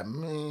take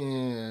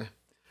time.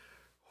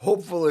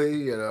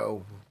 Hopefully,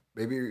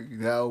 maybe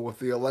now with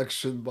the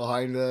election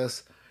behind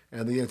us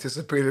and the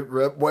anticipated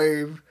red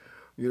wave,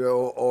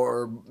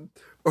 or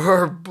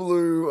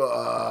blue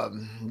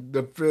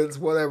defense,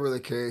 whatever the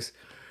case.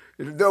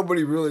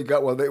 Nobody really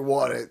got what they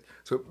wanted,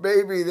 so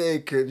maybe they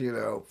could,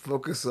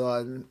 focus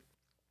on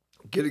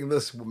getting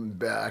this woman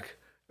back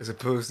as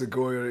opposed to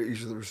going at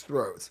each other's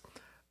throats.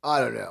 I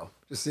don't know.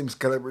 Just seems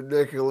kind of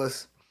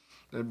ridiculous.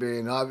 I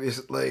mean,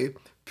 obviously,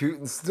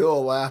 Putin's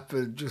still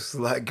laughing, just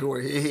like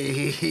going,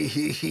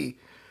 hee.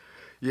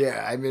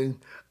 Yeah, I mean,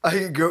 I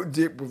can go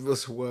deep with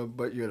this one,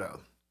 but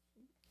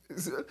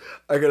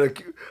I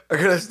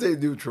gotta stay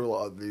neutral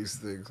on these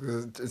things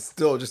because it's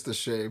still just a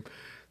shame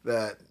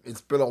that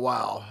it's been a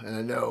while,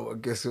 and I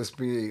guess this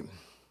be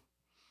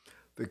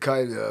the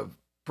kind of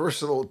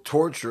personal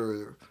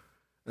torture,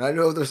 and I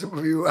know there's some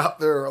of you out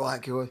there are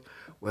like,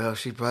 well,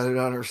 she brought it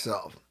on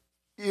herself.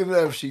 Even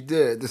if she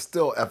did, this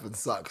still effing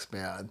sucks,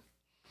 man.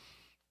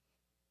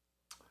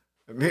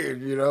 I mean,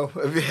 if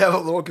you have a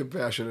little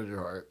compassion in your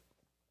heart.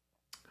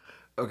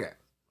 Okay.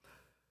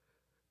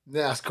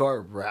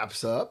 NASCAR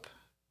wraps up,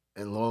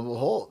 and lo and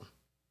behold,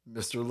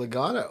 Mr.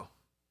 Logano.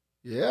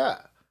 Yeah.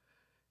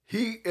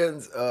 He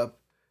ends up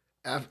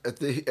at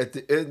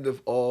the end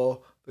of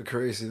all the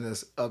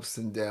craziness, ups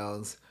and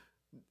downs,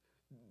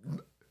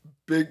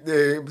 big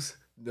names,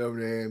 no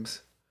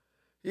names.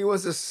 He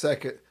wins his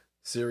second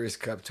Series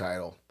Cup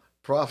title.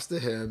 Props to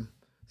him.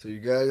 So you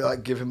gotta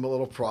give him a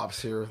little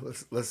props here.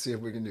 Let's see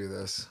if we can do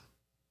this.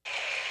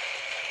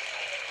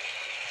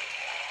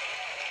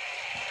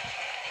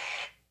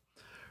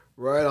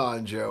 Right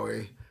on,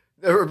 Joey.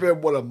 Never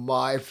been one of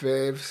my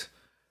faves,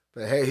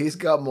 but hey, he's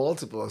got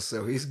multiple,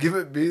 so he's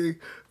giving me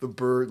the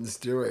bird in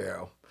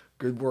stereo.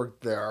 Good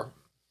work there.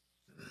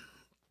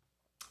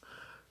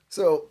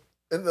 So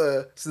in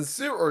the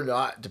sincere or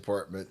not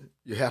department,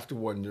 you have to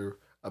wonder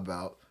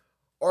about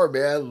our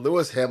man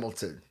Lewis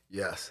Hamilton.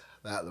 Yes,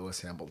 that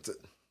Lewis Hamilton.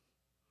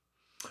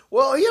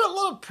 Well, he had a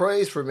lot of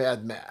praise for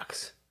Mad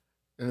Max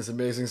in his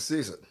amazing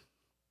season.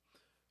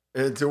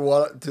 And to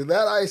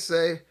that I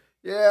say,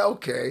 yeah,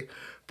 okay.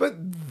 But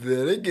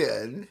then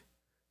again,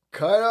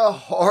 kind of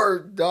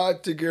hard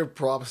not to give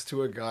props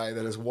to a guy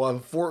that has won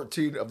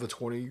 14 of the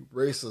 20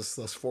 races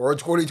thus far in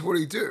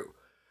 2022.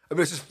 I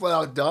mean, it's just flat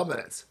out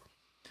dominance.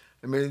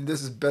 I mean,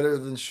 this is better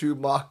than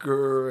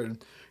Schumacher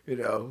and,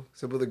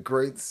 some of the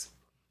greats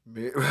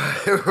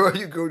when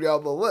you go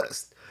down the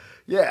list.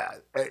 Yeah,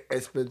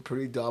 it's been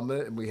pretty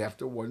dominant, and we have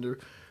to wonder,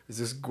 is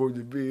this going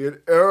to be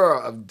an era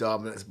of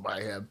dominance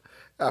by him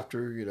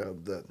after,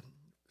 the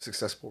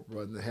successful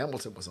run that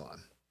Hamilton was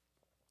on?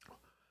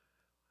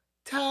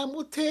 Time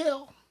will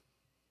tell.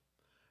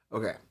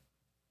 Okay.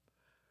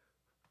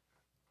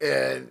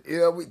 And,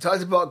 we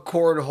talked about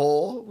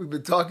Cornhole. We've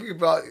been talking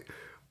about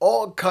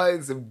all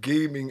kinds of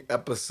gaming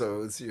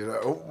episodes,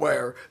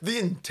 where the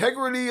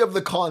integrity of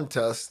the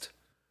contest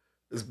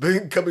is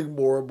becoming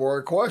more and more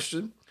a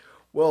question.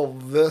 Well,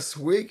 this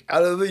week,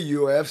 out of the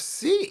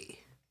UFC.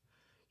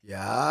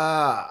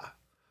 Yeah.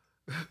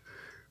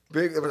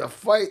 There was a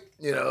fight,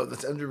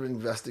 that's under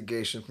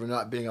investigation for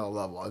not being on a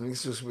level. I think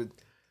this was with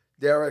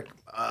Derek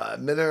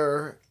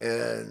Minner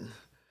and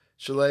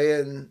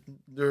Chilean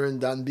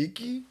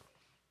Durandambiki.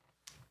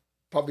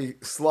 Probably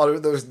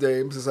slaughtered those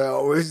names, as I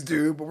always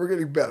do, but we're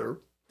getting better.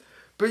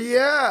 But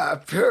yeah,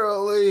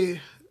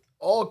 apparently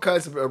all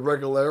kinds of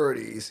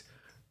irregularities,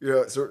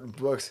 at certain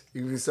books,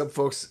 even some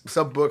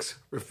books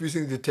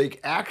refusing to take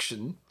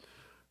action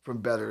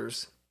from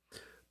bettors.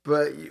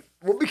 But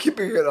we'll be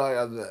keeping an eye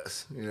on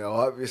this.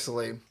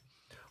 Obviously,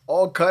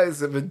 all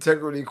kinds of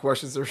integrity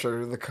questions are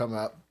starting to come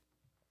up.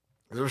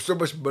 There's so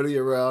much money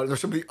around. There's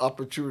so many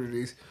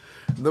opportunities.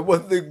 And the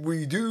one thing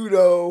we do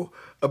know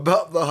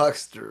about the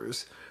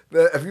hucksters,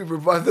 that if you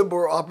provide them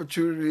more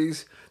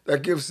opportunities,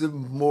 that gives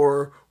them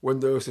more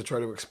windows to try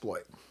to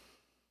exploit.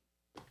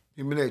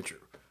 Human nature.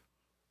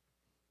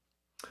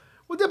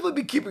 We'll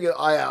definitely be keeping an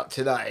eye out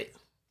tonight.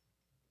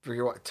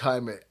 Figure what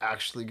time it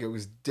actually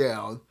goes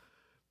down.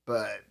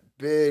 But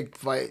big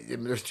fight. I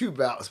mean, there's two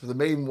bouts, but the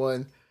main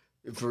one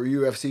for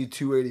UFC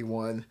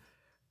 281,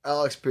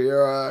 Alex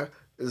Pereira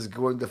is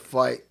going to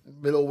fight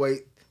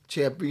middleweight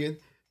champion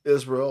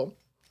Israel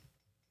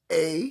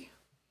A.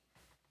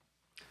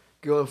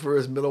 Going for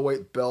his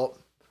middleweight belt.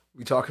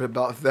 We talking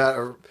about that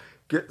or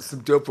get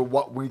some dope for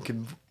what we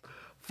can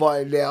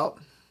find out.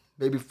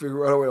 Maybe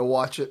figure out a way to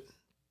watch it.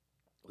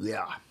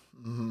 Yeah.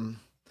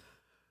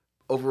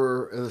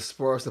 over as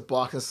far as the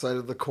boxing side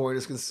of the coin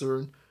is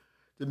concerned.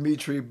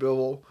 Dimitri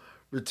Bivol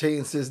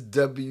retains his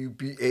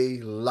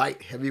WBA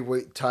light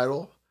heavyweight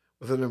title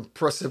with an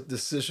impressive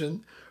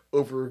decision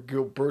over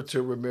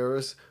Gilberto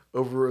Ramirez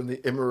over in the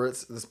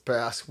Emirates this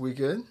past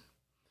weekend.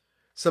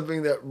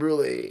 Something that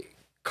really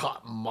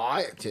caught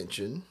my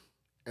attention,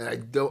 and I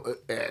don't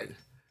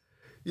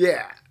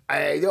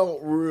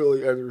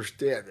really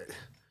understand it,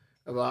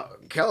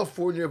 about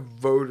California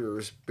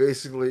voters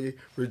basically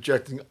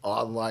rejecting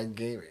online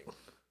gaming.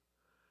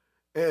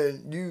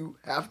 And you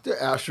have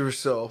to ask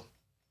yourself,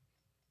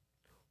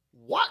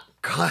 what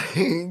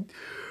kind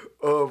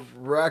of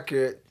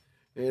racket?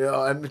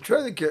 I'm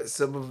trying to get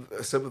some of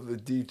the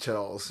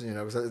details,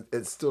 because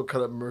it's still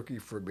kind of murky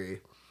for me.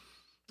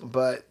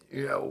 But,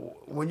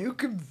 when you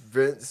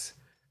convince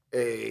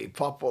a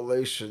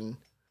population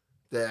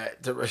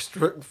that to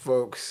restrict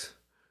folks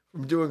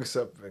from doing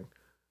something,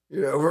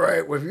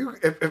 right?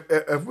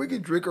 If we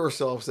can drink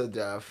ourselves to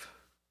death,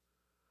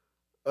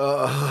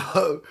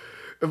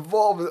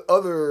 involved in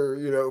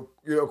other,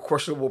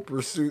 questionable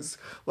pursuits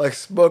like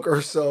smoke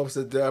ourselves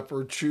to death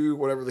or chew,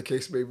 whatever the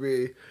case may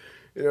be,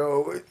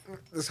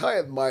 it's high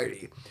and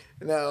mighty.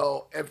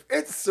 Now, if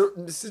it's a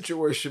certain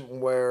situation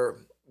where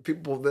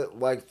people that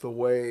like the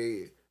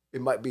way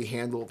it might be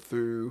handled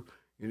through,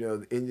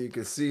 the Indian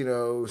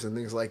casinos and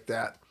things like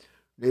that,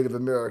 Native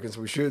Americans,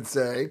 we should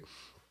say,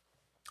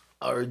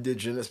 are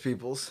indigenous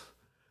peoples.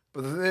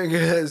 But the thing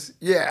is,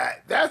 yeah,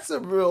 that's a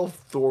real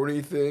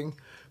thorny thing.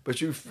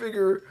 But you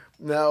figure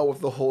now with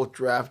the whole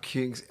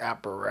DraftKings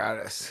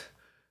apparatus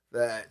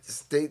that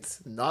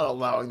states not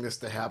allowing this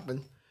to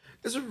happen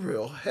is a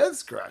real head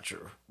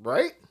scratcher,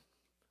 right?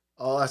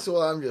 Oh, that's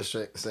what I'm just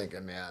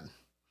thinking, man.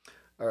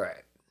 All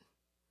right.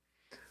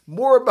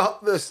 More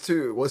about this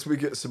too once we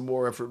get some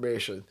more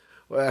information.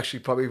 We'll actually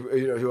probably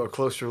do a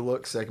closer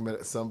look segment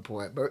at some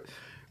point. But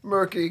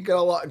Murky, got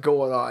a lot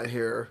going on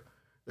here,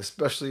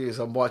 especially as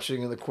I'm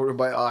watching in the corner of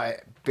my eye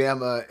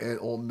Bama and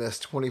Ole Miss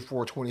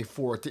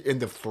 24-24 at the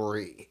end of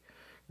 3.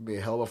 It'll be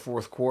a hell of a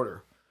fourth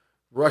quarter.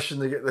 Rushing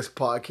to get this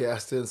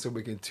podcast in so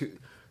we can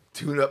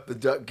tune up the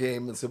Duck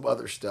game and some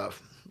other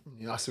stuff.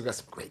 I still got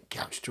some great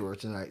couch tour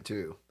tonight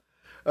too.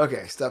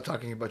 Okay, stop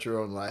talking about your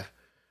own life.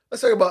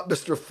 Let's talk about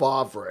Mr.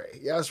 Favre.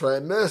 Yeah, that's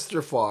right,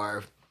 Mr.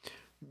 Favre.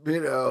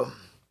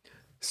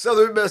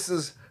 Southern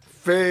Miss's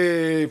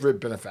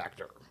favorite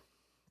benefactor.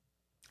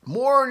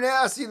 More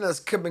nastiness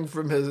coming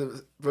from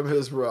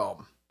his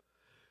realm.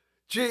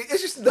 Gee,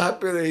 it's just not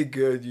been a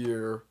good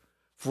year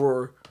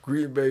for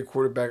Green Bay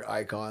quarterback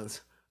icons.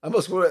 I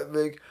almost want to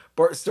think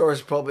Bart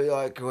Starr's probably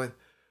like going,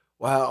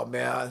 wow,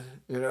 man,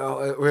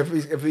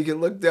 if he can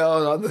look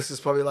down on this,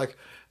 it's probably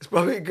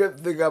a good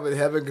thing I'm in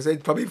heaven because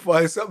they'd probably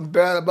find something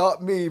bad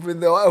about me, even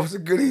though I was a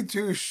goody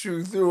two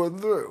shoe through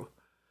and through.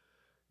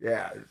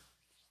 Yeah.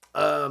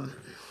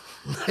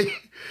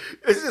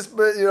 It's just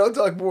been, I'll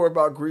talk more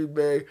about Green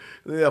Bay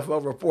in the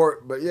NFL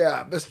report, but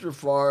yeah, Mr.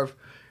 Favre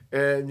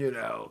and,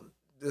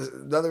 there's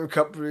another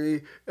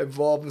company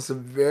involved in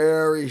some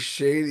very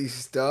shady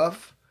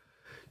stuff.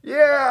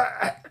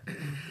 Yeah.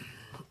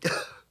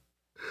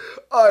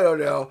 I don't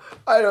know.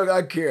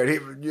 I can't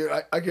even.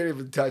 I can't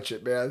even touch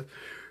it, man.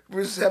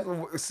 We just have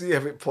to see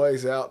if it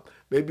plays out.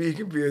 Maybe he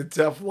can be a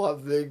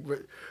Teflon thing, but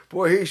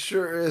boy, he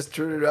sure is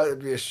turning out to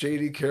be a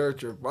shady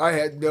character. I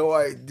had no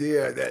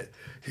idea that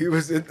he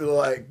was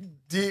into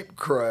deep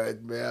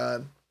crud,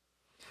 man.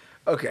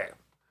 Okay,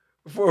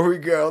 before we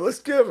go, let's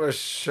give a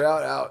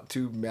shout out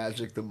to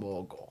Magic the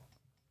Mogul.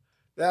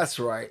 That's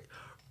right,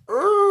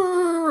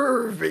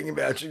 Irving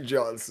Magic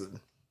Johnson.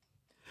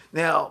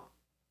 Now,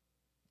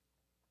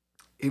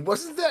 he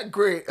wasn't that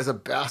great as a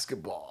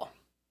basketball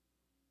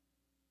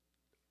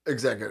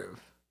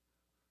executive,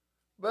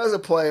 but as a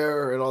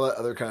player and all that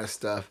other kind of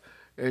stuff,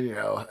 and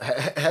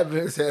having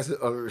his hands in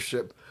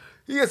ownership,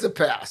 he gets a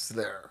pass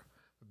there.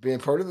 Being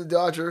part of the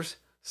Dodgers,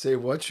 say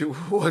what you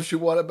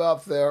want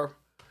about there.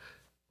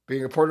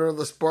 Being a partner of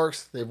the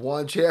Sparks, they've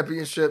won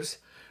championships,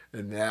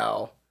 and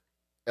now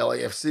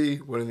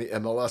LAFC winning the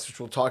MLS, which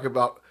we'll talk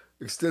about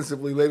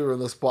extensively later in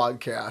this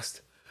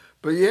podcast.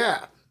 But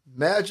yeah,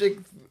 Magic,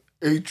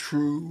 a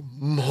true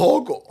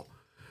mogul.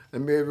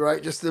 And maybe,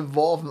 right, just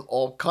involved in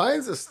all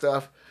kinds of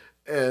stuff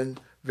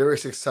and very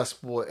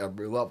successful at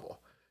every level.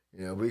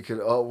 We could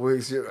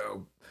always,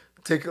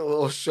 take a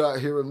little shot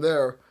here and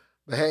there.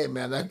 But hey,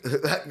 man,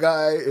 that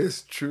guy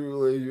is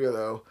truly,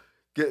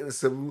 getting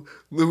some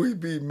Louis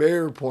B.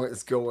 Mayer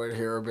points going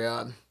here,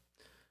 man.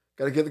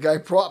 Got to give the guy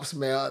props,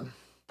 man.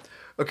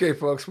 Okay,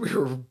 folks, we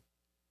were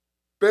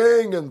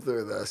banging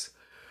through this.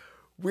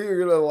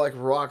 We're going to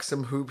rock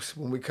some hoops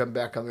when we come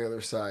back on the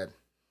other side.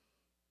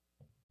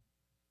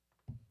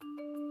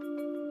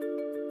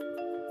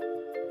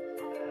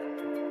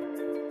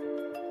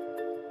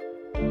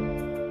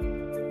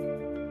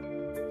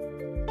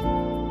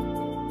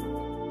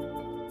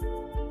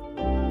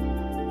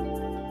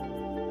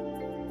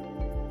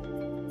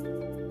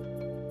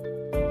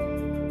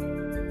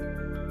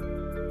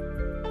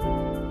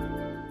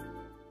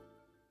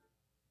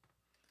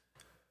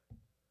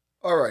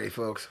 Alrighty,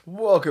 folks,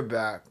 welcome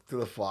back to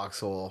the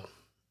Foxhole.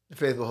 The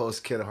faithful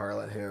host Ken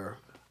Harlan here.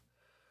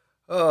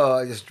 Oh,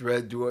 I just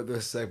dread doing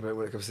this segment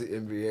when it comes to the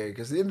NBA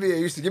because the NBA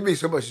used to give me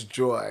so much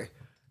joy.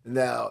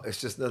 Now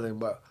it's just nothing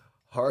but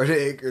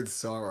heartache and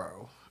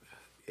sorrow.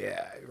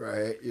 Yeah,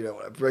 right. You know,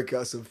 when I break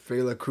out some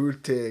Fela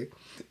Kuti,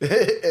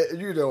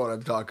 you know what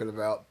I'm talking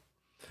about.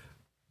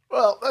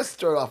 Well, let's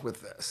start off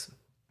with this.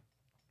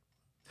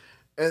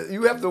 And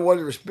you have to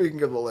wonder,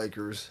 speaking of the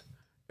Lakers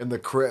and the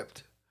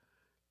crypt,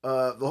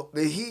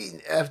 the Heat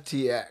and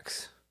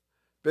FTX,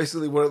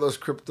 basically one of those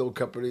crypto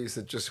companies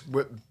that just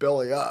went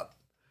belly up.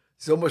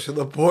 So much to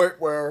the point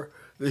where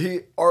the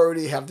Heat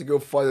already have to go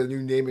find a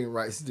new naming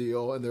rights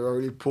deal, and they're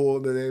already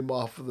pulling the name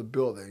off of the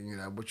building, you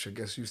know, which I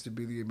guess used to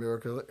be the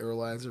American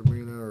Airlines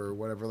Arena or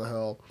whatever the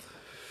hell.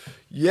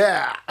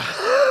 Yeah.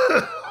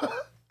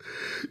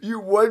 You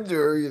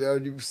wonder, you know,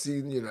 you've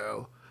seen, you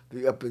know,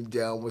 the up and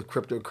down with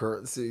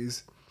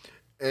cryptocurrencies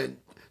and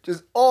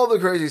just all the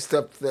crazy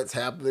stuff that's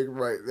happening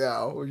right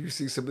now. When you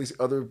see some of these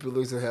other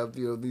buildings that have,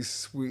 you know, these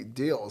sweet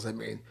deals. I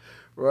mean,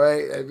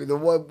 right? I mean, the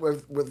one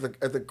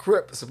at the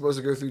crypt is supposed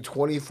to go through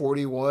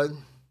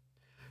 2041.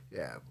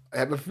 Yeah, I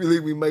have a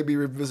feeling we might be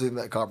revisiting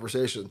that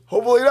conversation.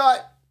 Hopefully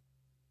not.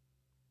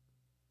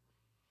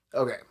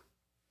 Okay,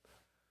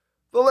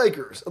 the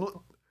Lakers.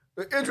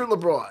 Injured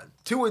LeBron,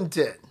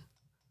 2-10.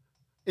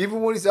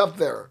 Even when he's up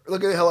there,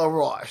 look at how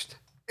washed.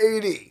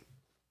 80.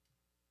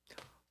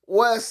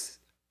 West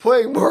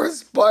playing more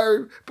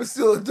inspired, but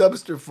still a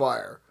dumpster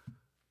fire.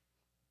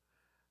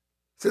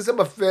 Since I'm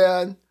a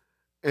fan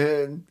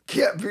and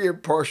can't be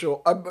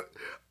impartial, I'm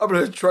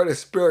going to try to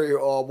spare you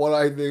all what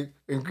I think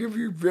and give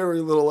you very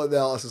little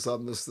analysis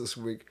on this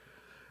week.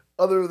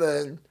 Other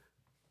than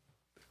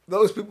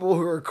those people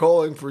who are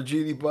calling for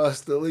Jeannie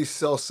Buss to at least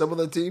sell some of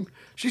the team,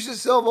 she should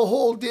sell the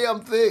whole damn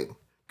thing.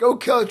 Go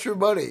count your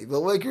money. The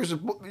Lakers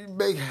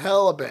make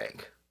hella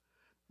bank.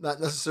 Not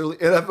necessarily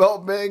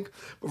NFL bank,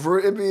 but for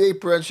an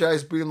NBA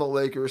franchise being the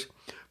Lakers,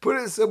 put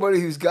in somebody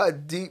who's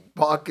got deep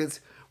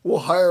pockets, will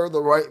hire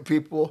the right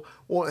people,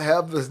 won't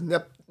have this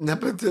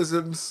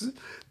nepotism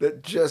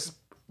that just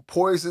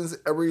poisons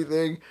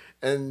everything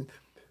and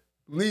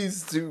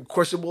leads to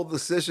questionable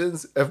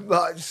decisions, if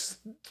not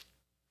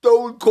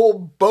stone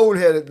cold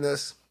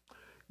boneheadedness.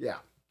 Yeah,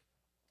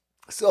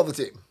 sell the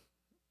team.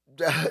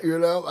 You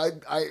know,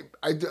 I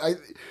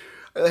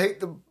hate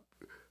to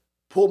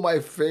pull my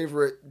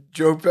favorite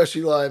Joe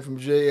Pesci line from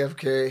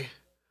JFK,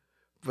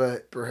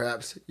 but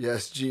perhaps,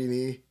 yes,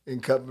 Jeannie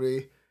and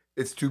company,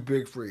 it's too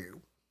big for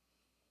you.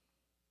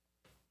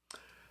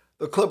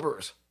 The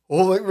Clippers,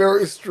 holding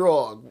very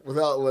strong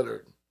without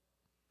Leonard.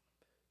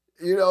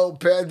 You know,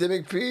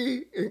 Pandemic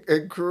P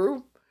and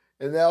crew.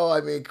 And now, I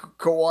mean,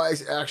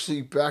 Kawhi's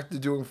actually back to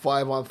doing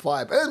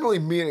 5-on-5. That doesn't really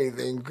mean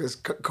anything because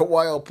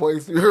Kawhi will play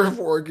 3 or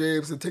 4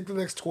 games and take the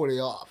next 20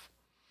 off.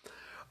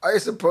 I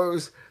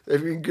suppose that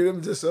if you can get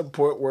him to some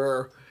point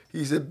where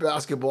he's in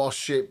basketball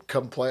shape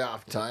come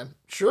playoff time,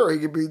 sure, he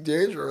can be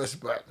dangerous,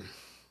 but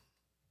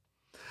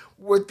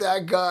with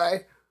that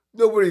guy,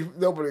 nobody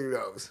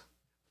knows.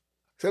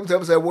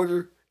 Sometimes I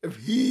wonder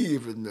if he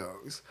even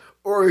knows.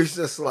 Or he's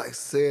just like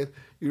saying,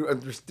 you don't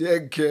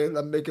understand, kid,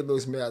 I'm making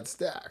those mad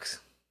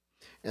stacks.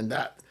 And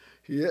that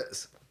he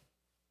is.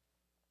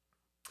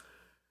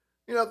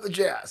 You know, the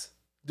Jazz,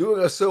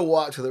 doing a so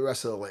what to the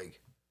rest of the league.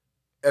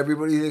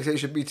 Everybody thinks they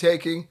should be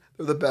taking.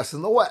 They're the best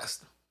in the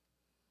West.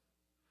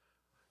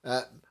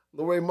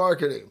 Lorraine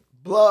marketing,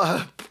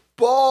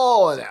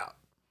 balling out.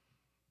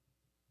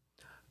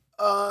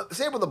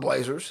 Same with the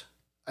Blazers.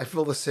 I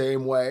feel the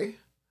same way.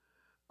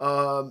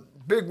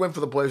 Big win for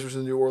the Blazers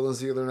in New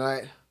Orleans the other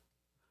night.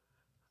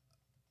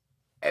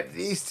 If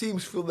these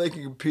teams feel they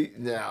can compete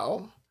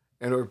now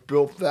and are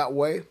built that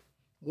way,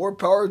 more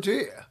power to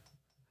you.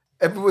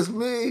 If it was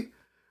me,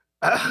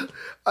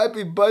 I'd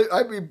be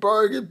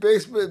borrowing a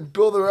basement and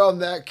build around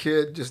that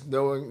kid, just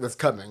knowing that's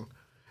coming,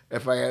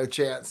 if I had a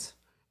chance.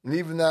 And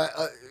even that,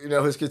 you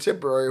know, his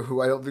contemporary,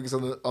 who I don't think is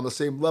on the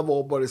same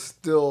level, but is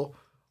still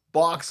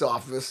box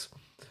office.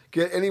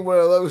 Get any one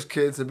of those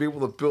kids and be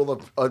able to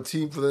build a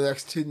team for the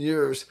next 10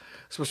 years,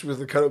 especially with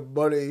the kind of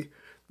money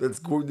that's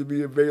going to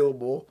be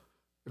available.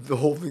 If the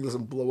whole thing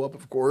doesn't blow up,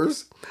 of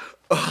course.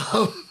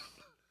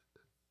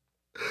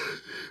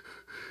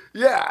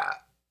 Yeah,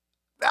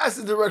 that's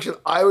the direction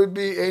I would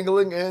be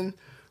angling in.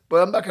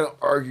 But I'm not going to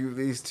argue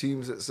these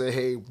teams that say,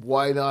 hey,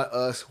 why not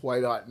us? Why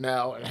not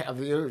now? And have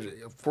the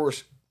energy. Of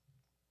course,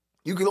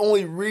 you can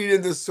only read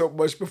into so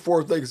much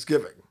before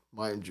Thanksgiving,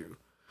 mind you.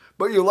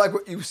 But you like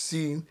what you've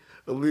seen,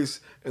 at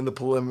least in the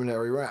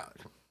preliminary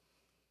round.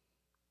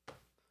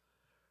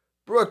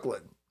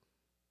 Brooklyn.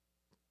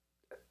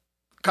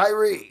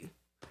 Kyrie.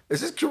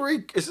 Is his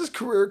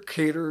career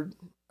catered?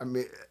 I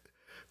mean,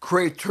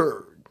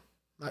 cratered,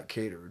 not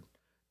catered.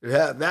 It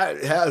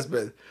has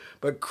been,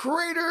 but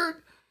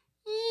cratered.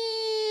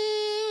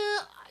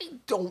 I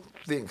don't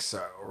think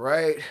so.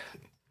 Right?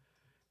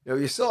 You know,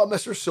 you saw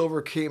Mr.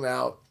 Silver came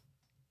out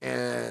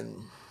and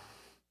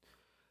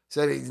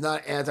said he's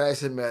not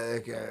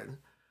anti-Semitic, and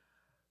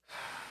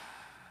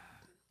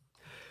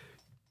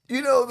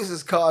this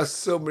has caused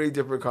so many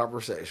different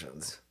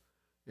conversations,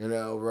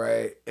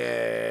 right?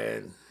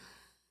 And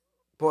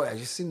boy, I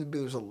just seem to be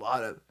there's a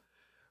lot of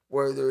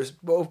where there's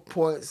both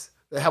points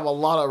that have a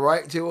lot of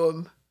right to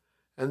them,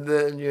 and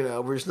then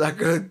we're just not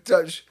going to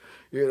touch,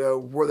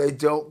 where they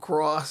don't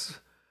cross.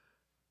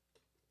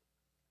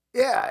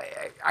 Yeah,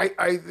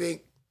 I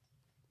think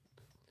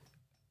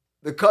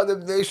the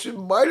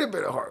condemnation might have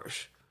been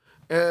harsh,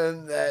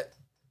 and that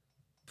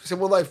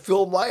someone like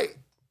Phil Knight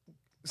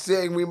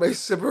saying we may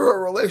sever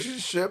our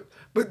relationship,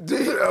 but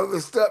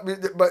the stuff,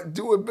 but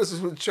doing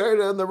business with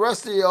China and the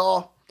rest of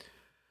y'all,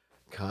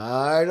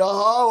 kind of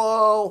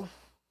hollow.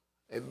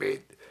 I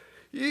mean,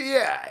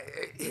 yeah,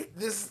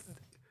 this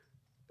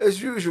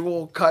as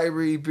usual,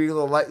 Kyrie being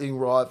the lightning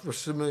rod for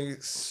so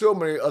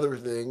many other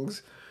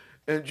things,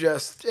 and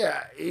just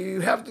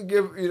you have to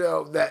give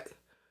that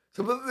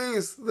some of the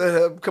things that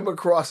have come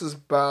across his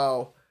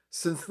bow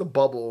since the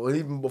bubble and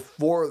even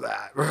before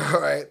that,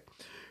 right?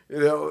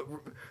 There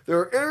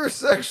are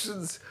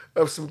intersections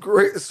of some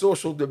great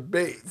social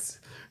debates,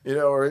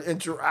 or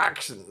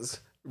interactions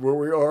where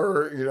we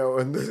are,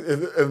 in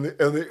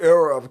the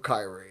era of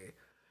Kyrie,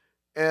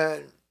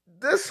 and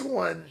this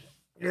one,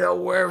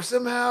 where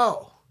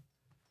somehow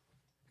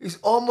he's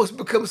almost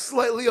become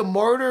slightly a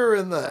martyr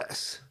in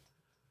this.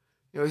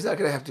 He's not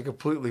going to have to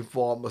completely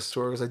fall on the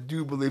sword because I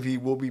do believe he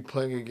will be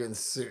playing again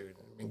soon.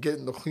 And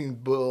getting the clean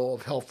bill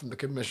of health from the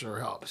commissioner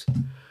helps.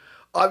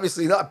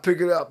 Obviously, not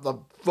picking up the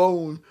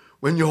phone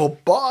when your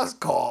boss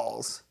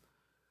calls.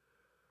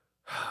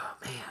 Oh,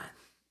 man.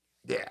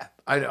 Yeah,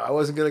 I know. I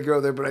wasn't going to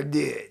go there, but I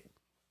did.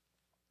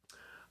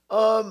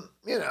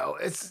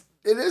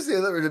 It is the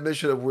other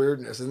dimension of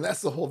weirdness, and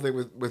that's the whole thing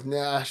with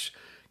Nash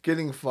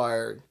getting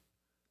fired.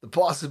 The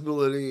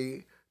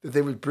possibility that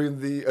they would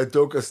bring the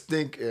Adoka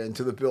stink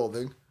into the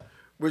building,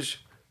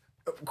 which,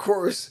 of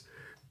course,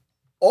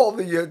 all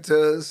the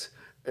Yentas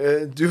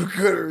and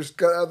do-gooders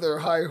got out their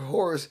high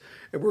horse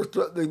and were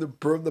threatening to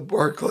burn the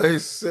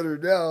Barclays Center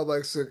down,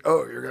 like saying,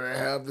 "Oh, you're gonna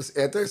have this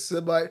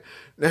anti-Semite,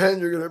 and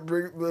you're gonna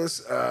bring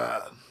this,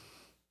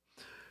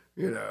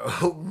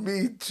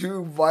 Me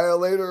Too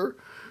violator,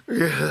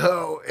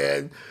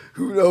 and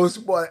who knows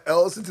what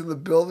else into the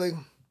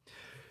building."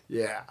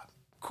 Yeah,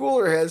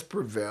 cooler heads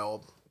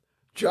prevailed.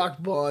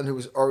 Jock Bond, who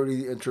was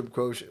already the interim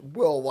coach,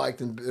 well liked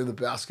in the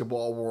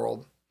basketball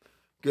world,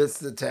 gets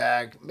the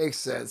tag. Makes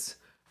sense.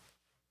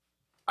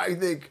 I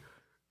think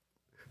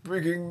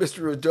bringing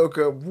Mr.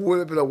 Udoka would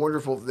have been a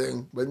wonderful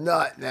thing, but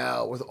not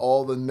now with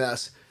all the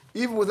mess.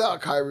 Even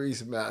without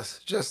Kyrie's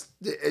mess,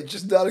 it's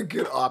just not a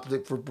good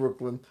optic for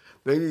Brooklyn.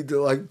 They need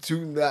to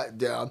tune that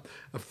down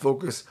and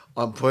focus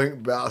on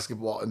playing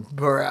basketball and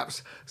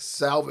perhaps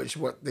salvage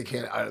what they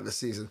can out of the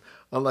season,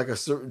 unlike a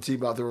certain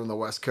team out there on the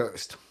West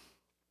Coast.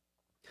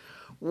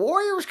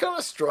 Warriors kind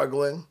of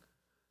struggling.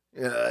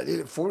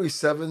 Needed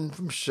 47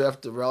 from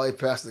Chef to rally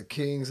past the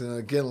Kings, and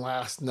again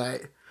last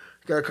night.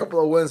 Got a couple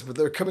of wins, but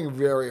they're coming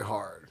very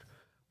hard.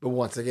 But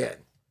once again,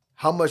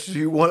 how much do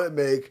you want to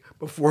make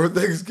before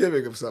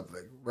Thanksgiving of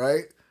something,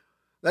 right?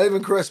 Not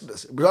even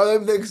Christmas. Not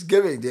even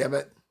Thanksgiving, damn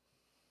it.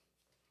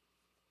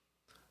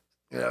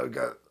 We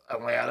got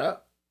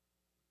Atlanta.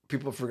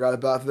 People forgot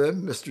about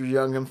them. Mr.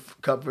 Young and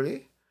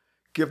company.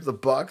 Give the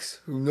Bucks,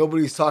 who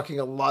nobody's talking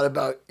a lot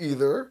about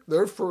either,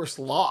 their first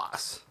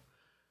loss.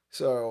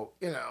 So,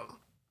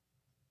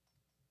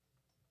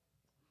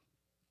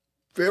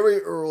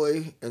 very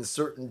early in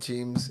certain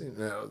teams,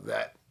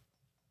 that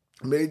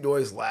made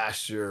noise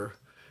last year,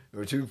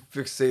 were too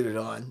fixated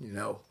on,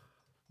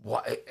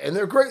 why. And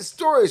they're great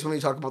stories when you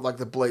talk about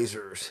the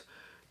Blazers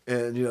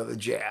and, the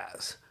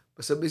Jazz.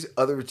 But some of these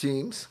other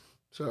teams,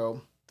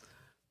 so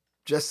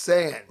just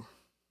saying.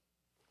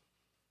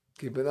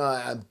 Keep an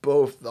eye on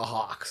both the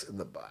Hawks and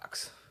the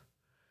Bucks.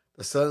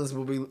 The Suns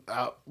will be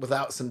out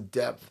without some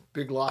depth.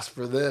 Big loss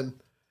for them.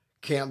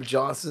 Cam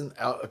Johnson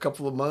out a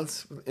couple of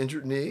months with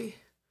injured knee.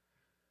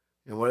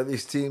 And one of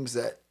these teams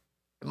that,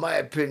 in my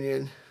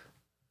opinion,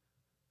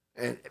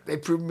 and they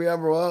proved me I'm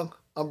wrong.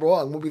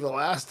 Won't be the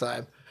last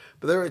time.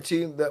 But they're a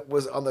team that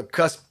was on the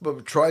cusp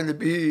of trying to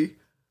be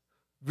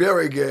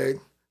very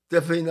good.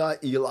 Definitely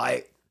not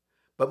elite.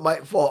 But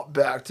might fall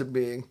back to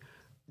being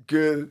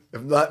good,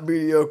 if not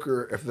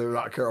mediocre, if they're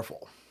not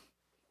careful.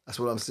 That's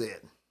what I'm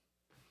seeing.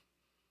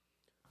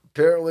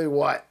 Apparently,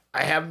 what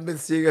I haven't been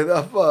seeing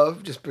enough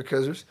of, just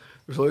because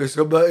there's only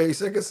so many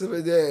seconds of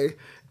a day,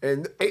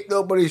 and ain't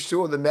nobody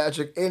showing the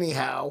magic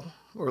anyhow,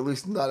 or at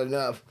least not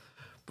enough.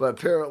 But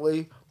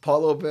apparently,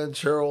 Paulo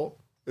Banchero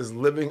is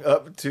living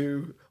up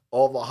to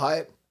all the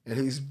hype, and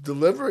he's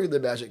delivering the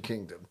Magic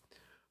Kingdom.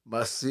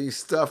 Must see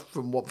stuff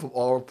from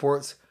all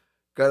reports.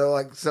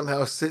 Gotta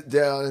somehow sit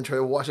down and try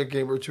to watch a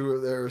game or two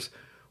of theirs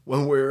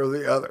one way or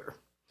the other.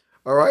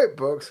 All right,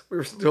 folks,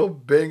 we're still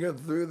banging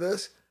through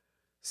this.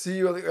 See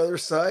you on the other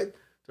side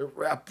to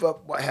wrap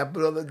up what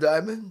happened on the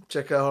diamond.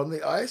 Check out on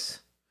the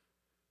ice.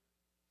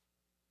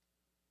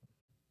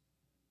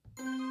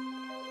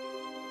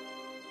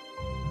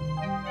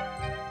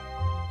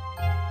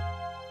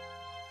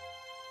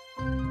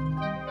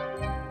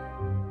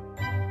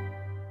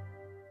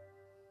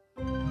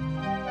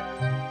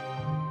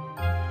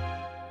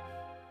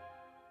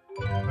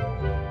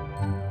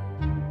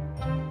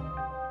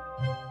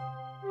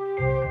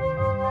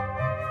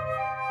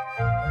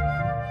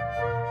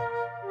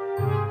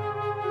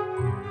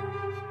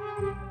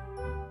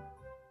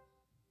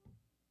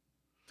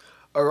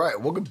 All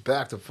right, welcome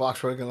back to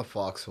Foxtrotting in the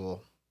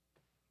Foxhole,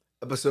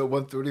 episode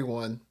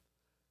 131,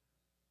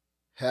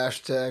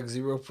 hashtag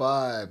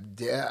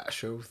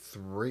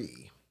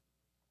 05-03.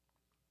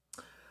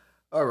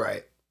 All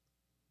right,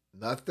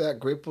 not that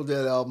Grateful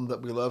Dead album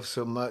that we love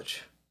so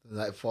much, The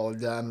Nightfall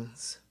of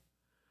Diamonds,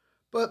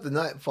 but The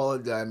Nightfall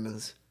of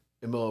Diamonds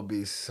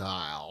MLB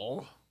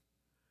style.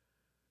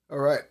 All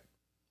right,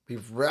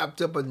 we've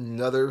wrapped up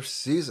another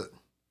season.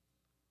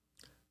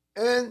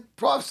 And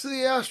props to the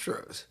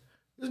Astros.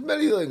 There's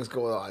many things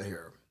going on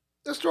here.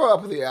 Let's start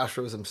off with the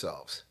Astros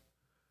themselves.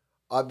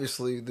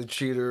 Obviously, the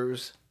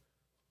cheaters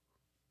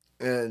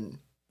and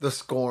the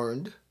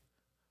scorned.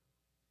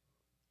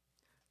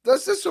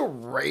 Does this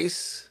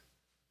erase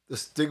the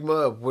stigma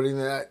of winning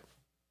that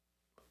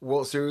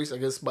World Series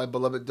against my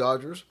beloved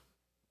Dodgers?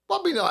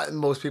 Probably not in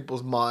most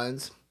people's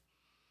minds.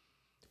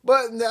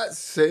 But in that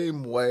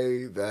same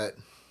way that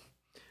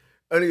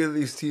any of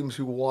these teams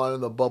who won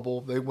in the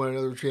bubble, they win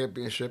another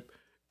championship,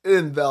 it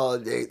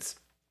invalidates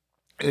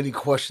any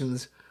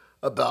questions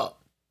about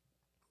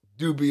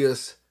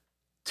dubious,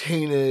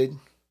 tainted,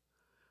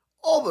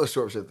 all those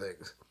sorts of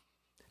things.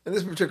 In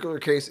this particular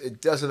case,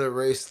 it doesn't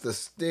erase the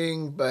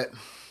sting, but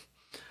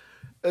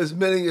as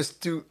many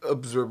astute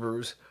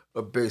observers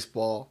of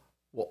baseball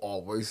will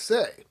always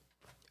say,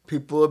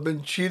 people have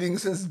been cheating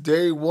since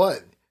day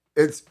one.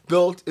 It's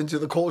built into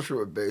the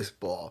culture of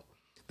baseball.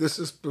 This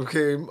just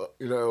became,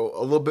 a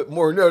little bit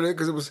more noted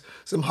because it was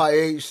some high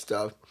age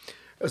stuff,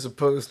 as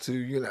opposed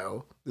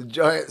to, the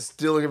Giants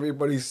stealing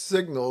everybody's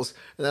signals,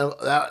 and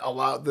that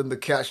allowed them to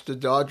catch the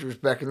Dodgers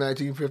back in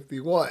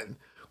 1951,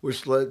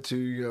 which led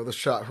to, the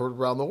shot heard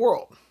around the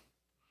world.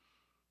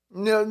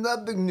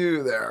 Nothing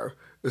new there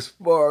as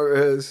far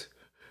as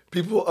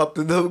people up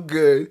to no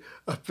good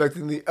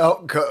affecting the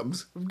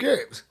outcomes of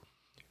games.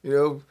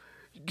 Getting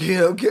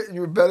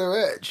your better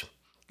edge,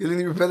 getting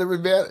your better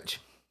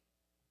advantage.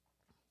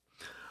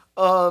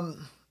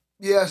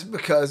 Yes,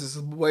 because it's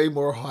way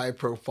more high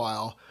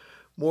profile,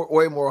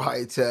 way more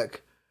high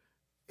tech.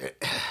 It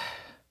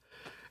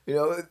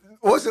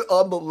wasn't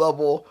on the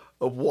level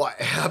of what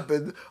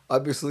happened,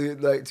 obviously,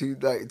 in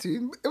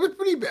 1919. It was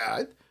pretty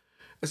bad.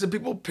 And some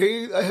people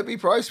paid a heavy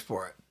price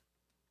for it.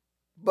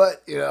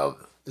 But,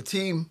 the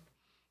team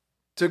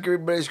took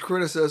everybody's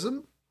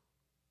criticism,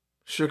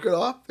 shook it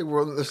off. They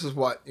were in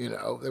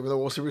the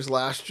World Series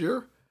last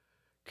year,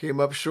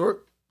 came up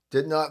short,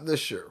 did not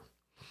this year.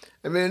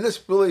 I mean, this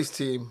Phillies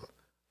team,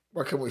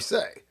 what can we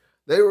say?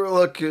 They were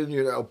looking,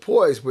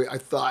 poised. I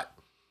thought,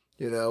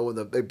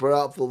 when they brought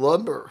out the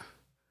lumber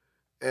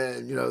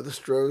and, the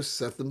Stros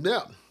set them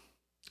down.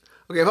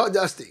 Okay, about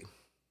Dusty?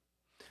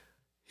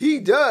 He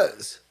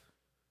does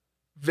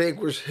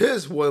vanquish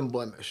his one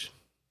blemish.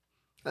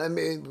 I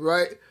mean,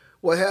 right?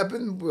 What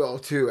happened? Well,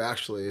 two,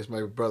 actually, as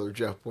my brother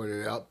Jeff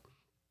pointed out.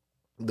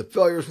 The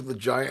failures with the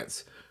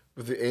Giants,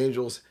 with the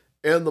Angels,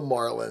 and the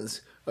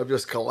Marlins of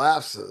just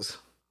collapses.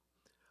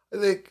 I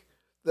think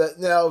that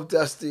now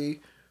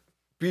Dusty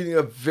beating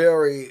a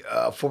very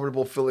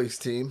formidable Phillies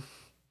team.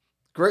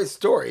 Great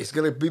story. He's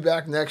going to be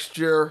back next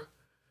year,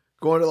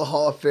 going to the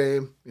Hall of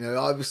Fame.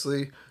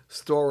 Obviously,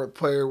 stalwart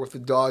player with the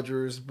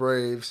Dodgers,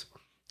 Braves,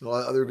 and a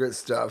lot of other good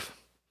stuff.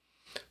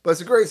 But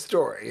it's a great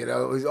story.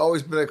 He's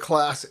always been a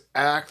class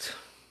act.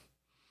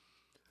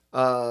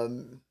 As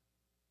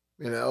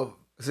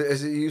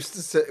he used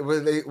to say,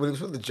 when he was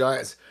with the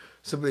Giants,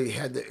 somebody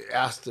had to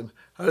ask him,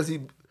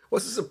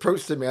 what's his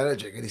approach to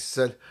managing? And he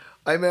said,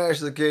 I manage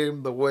the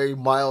game the way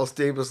Miles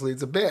Davis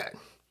leads a band.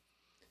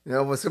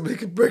 When somebody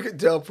can break it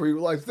down for you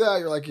like that,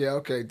 you're like, yeah,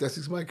 okay,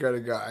 Dusty's my kind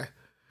of guy.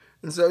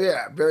 And so,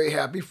 yeah, very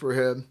happy for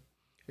him.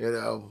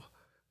 A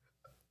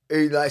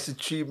nice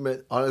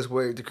achievement on his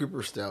way to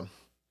Cooperstown.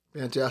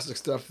 Fantastic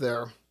stuff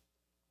there.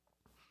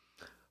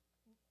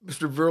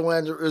 Mr.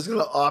 Verlander is going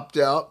to opt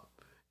out.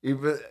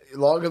 Even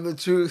long in the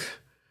tooth,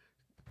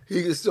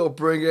 he can still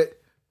bring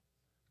it.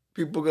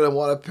 People are going to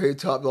want to pay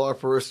top dollar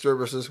for his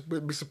services.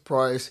 Wouldn't be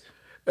surprised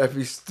if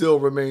he still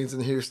remains in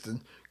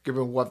Houston,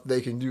 given what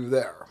they can do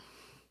there.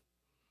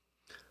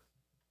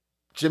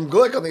 Jim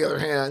Glick, on the other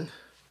hand,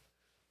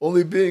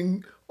 only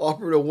being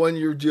offered a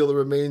one-year deal to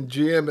remain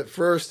GM at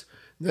first,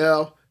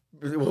 now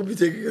will be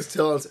taking his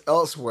talents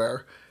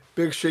elsewhere.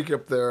 Big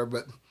shake-up there,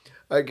 but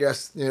I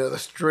guess, the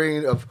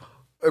strain of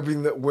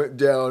everything that went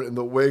down in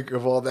the wake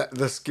of all that,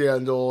 the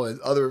scandal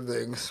and other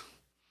things.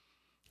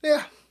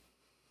 Yeah.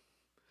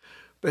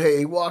 But hey,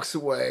 he walks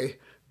away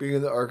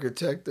being the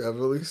architect of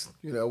at least,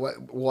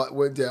 what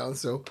went down.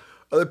 So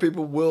other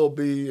people will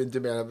be in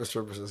demand of his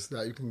services.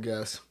 That you can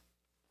guess.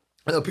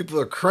 I know people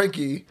are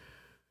cranky,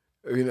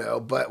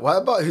 but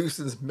what about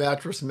Houston's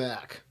Mattress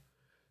Mac?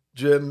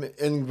 Jim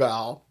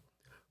Engvall,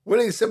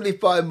 winning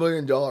 $75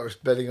 million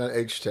betting on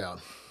H-Town.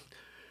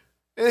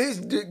 And he's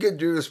a good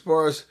dude as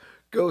far as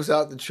goes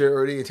out to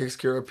charity and takes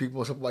care of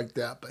people and stuff like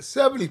that. But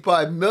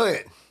 $75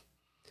 million.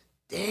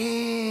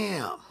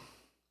 Damn.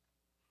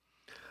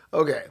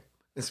 Okay.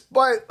 In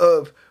spite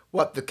of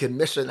what the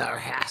commissioner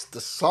has to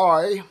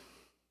say,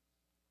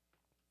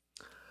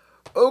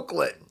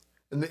 Oakland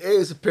and the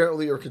A's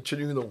apparently are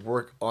continuing to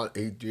work on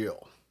a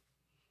deal.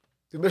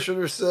 The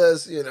commissioner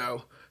says,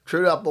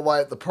 turn out the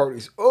light, the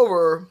party's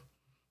over,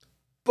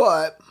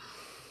 but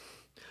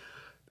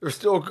there's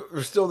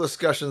still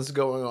discussions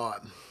going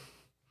on,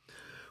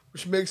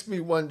 which makes me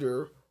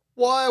wonder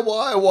why.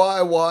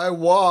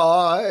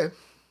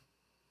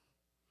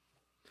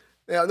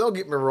 Now, don't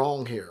get me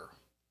wrong here.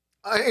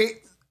 I ain't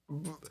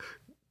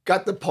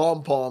got the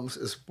pom-poms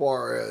as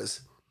far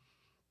as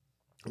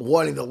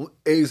wanting the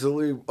A's to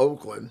leave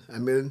Oakland. I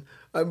mean,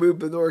 I moved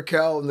to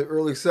NorCal in the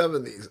early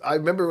 70s. I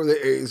remember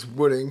the A's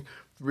winning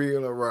 3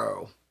 in a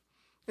row.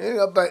 And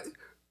but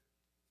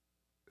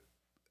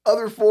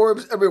other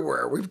forums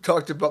everywhere, we've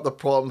talked about the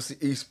problems the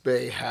East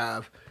Bay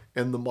have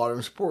in the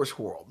modern sports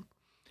world.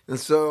 And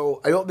so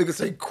I don't think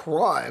it's a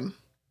crime.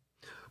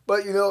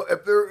 But,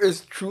 if there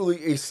is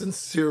truly a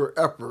sincere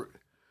effort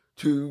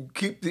to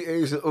keep the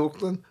A's in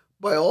Oakland,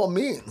 by all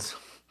means.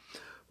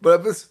 But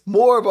if it's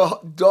more of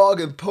a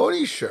dog and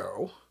pony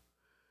show,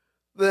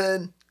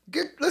 then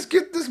let's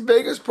get this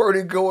Vegas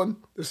party going.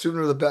 The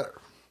sooner the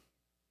better.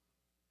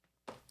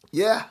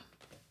 Yeah.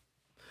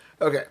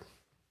 Okay.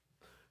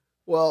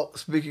 Well,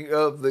 speaking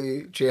of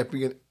the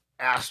champion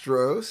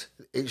Astros,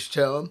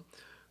 H-Town,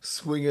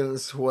 swinging and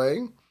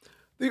swaying,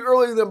 the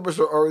early numbers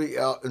are already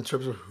out in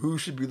terms of who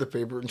should be the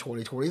favorite in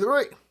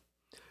 2023.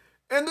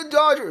 And the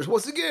Dodgers,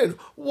 once again,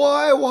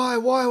 why?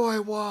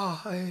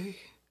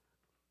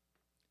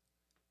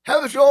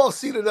 Haven't you all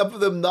seen enough of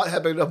them not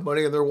having enough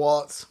money in their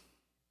wallets?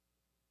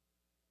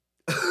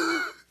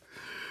 I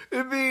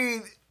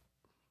mean,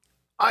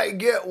 I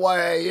get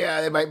why,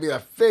 they might be a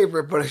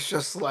favorite, but it's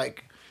just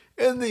like,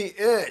 in the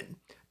end,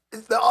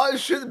 the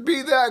odds shouldn't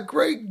be that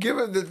great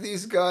given that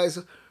these guys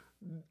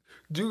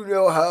do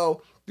know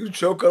how to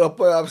choke on a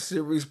playoff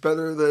series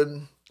better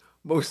than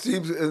most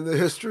teams in the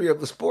history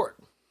of the sport.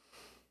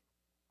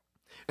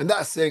 And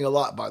that's saying a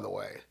lot, by the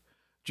way.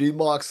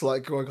 G-Mock's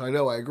like going, I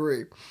know, I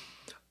agree.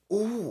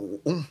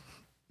 Ooh.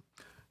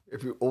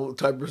 If you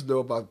old-timers know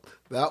about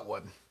that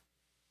one.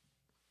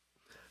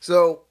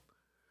 So,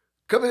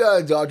 coming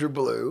out of Dodger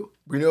Blue,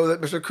 we know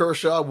that Mr.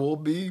 Kershaw will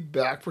be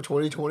back for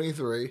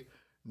 2023.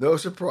 No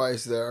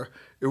surprise there.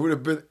 It would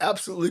have been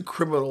absolutely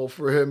criminal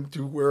for him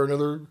to wear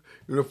another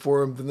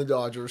uniform than the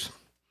Dodgers.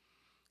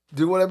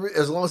 Do whatever,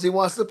 as long as he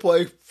wants to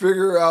play,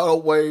 figure out a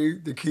way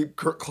to keep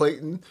Kurt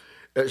Clayton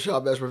at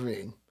Chavez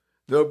Ravine.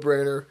 No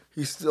brainer.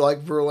 He's still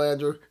like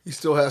Verlander. He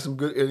still has some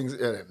good innings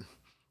in him.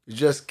 You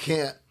just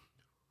can't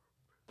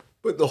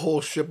put the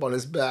whole ship on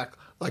his back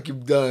like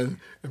you've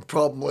done and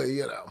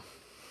probably,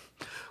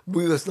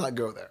 let's not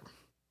go there.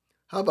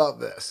 How about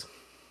this?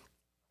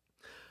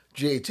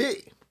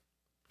 JT,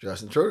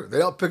 Justin Turner, they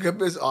don't pick up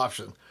his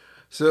option.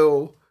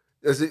 So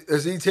does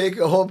he take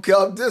a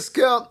hometown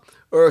discount,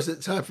 or is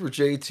it time for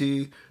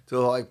JT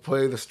to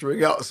play the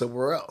string out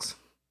somewhere else?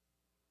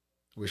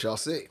 We shall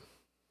see.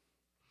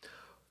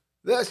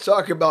 Let's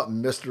talk about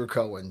Mr.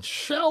 Cohen,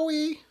 shall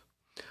we?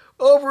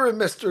 Over in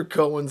Mr.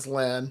 Cohen's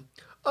land,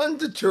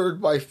 undeterred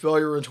by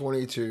failure in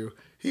 22,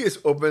 he is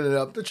opening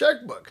up the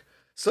checkbook.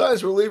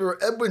 Signs reliever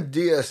Edwin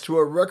Diaz to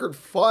a record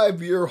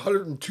 5-year,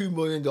 $102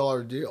 million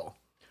deal.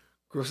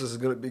 Of course, this is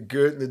going to be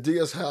good in the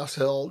Diaz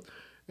household,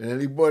 and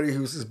anybody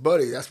who's his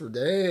buddy, that's for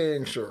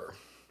dang sure.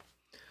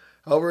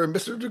 However,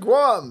 Mr.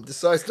 DeGrom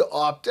decides to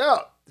opt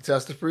out to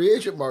test the free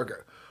agent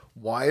market.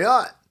 Why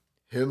not?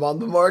 Him on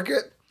the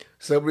market,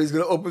 somebody's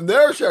going to open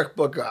their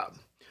checkbook up.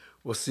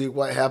 We'll see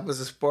what happens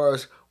as far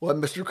as what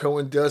Mr.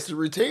 Cohen does to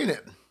retain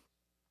him.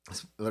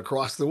 And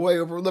across the way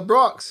over in the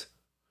Bronx,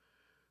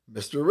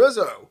 Mr.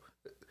 Rizzo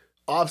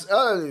opts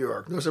out of New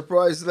York. No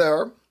surprise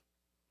there.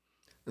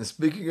 And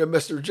speaking of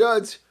Mr.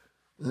 Judge,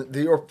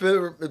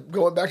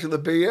 going back to the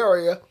Bay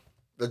Area,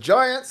 the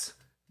Giants,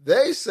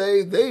 they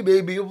say they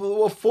may be able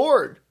to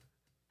afford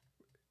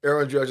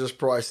Aaron Judge's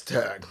price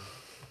tag.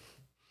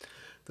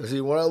 Does he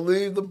want to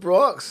leave the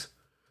Bronx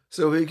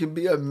so he can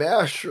be a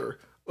master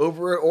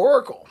over at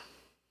Oracle?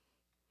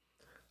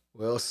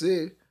 We'll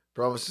see.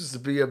 Promises to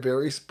be a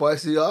very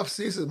spicy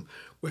offseason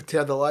with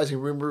tantalizing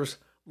rumors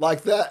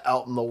like that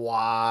out in the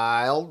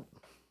wild.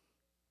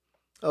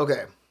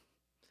 Okay.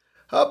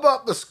 How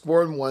about the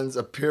sworn ones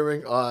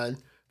appearing on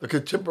the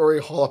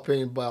Contemporary Hall of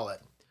Fame ballot?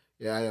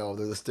 Yeah, I know,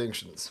 the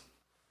distinctions.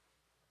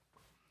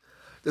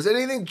 Does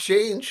anything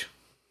change?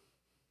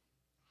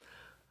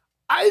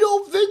 I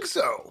don't think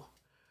so.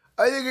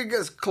 I think it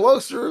gets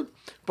closer,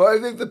 but I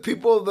think the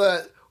people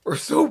that are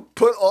so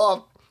put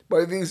off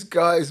by these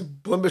guys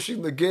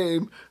blemishing the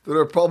game that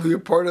are probably a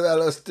part of that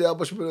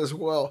establishment as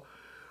well.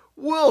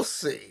 We'll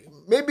see.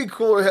 Maybe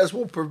cooler heads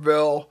will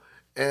prevail.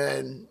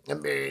 And,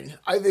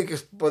 I think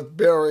it's with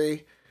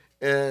Barry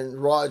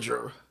and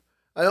Roger.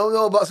 I don't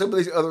know about some of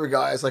these other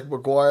guys like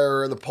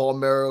McGuire and the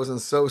Palmeros and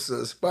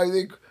Sosas, but I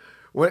think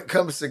when it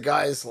comes to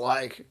guys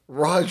like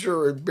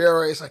Roger and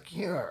Barry, it's like,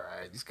 yeah, all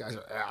right, these guys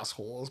are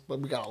assholes, but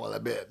we got to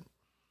let them in.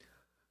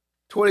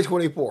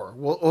 2024.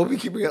 We'll be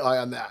keeping an eye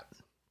on that.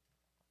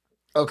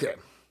 Okay.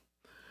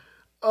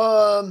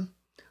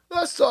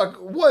 Let's talk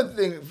one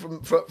thing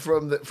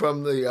from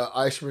the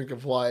ice rink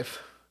of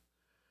life.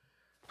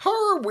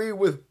 How are we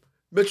with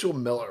Mitchell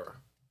Miller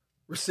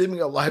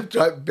receiving a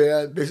lifetime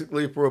ban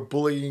basically for a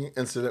bullying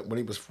incident when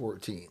he was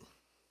 14.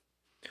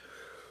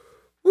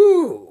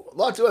 Woo! A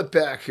lot to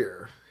unpack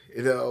here.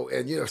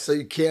 And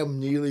say Cam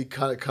Neely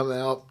kind of come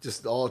out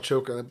just all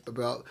choking up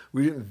about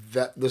we didn't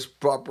vet this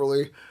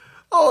properly.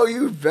 Oh,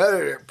 you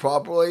vetted it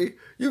properly.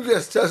 You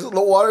just tested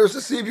the waters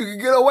to see if you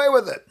could get away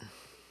with it.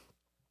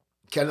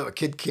 Kind of a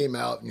kid came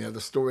out,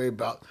 the story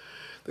about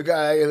the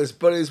guy and his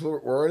buddies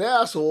were an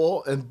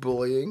asshole and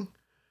bullying.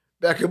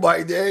 Back in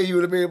my day, you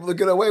would have been able to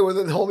get away with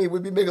it and homie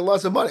would be making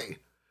lots of money.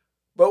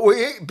 But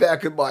we ain't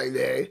back in my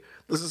day.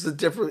 This is a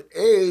different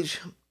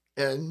age.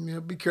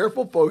 And, be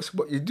careful, folks,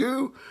 what you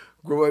do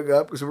growing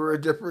up because we're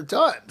at different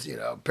times.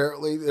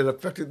 Apparently it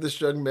affected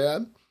this young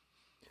man.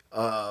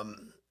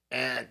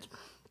 And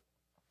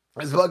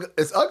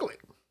it's ugly.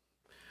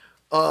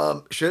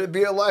 Should it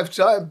be a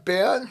lifetime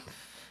ban?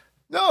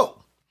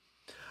 No.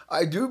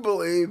 I do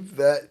believe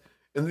that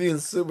in the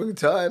ensuing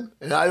time,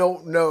 and I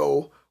don't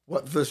know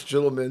what this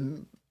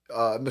gentleman,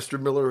 Mr.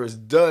 Miller, has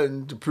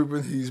done to prove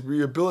that he's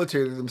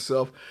rehabilitated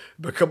himself,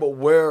 become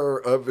aware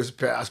of his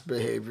past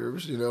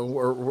behaviors,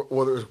 or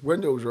whether it's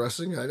window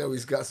dressing. I know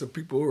he's got some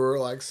people who are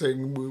like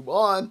saying move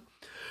on,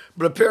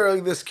 but apparently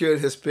this kid,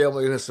 his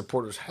family, and his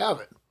supporters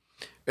haven't.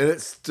 And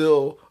it's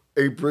still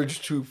a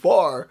bridge too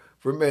far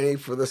for many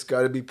for this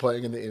guy to be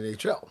playing in the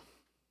NHL.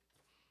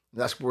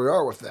 And that's where we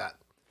are with that.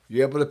 If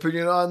you have an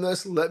opinion on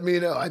this, let me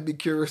know. I'd be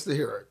curious to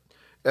hear it.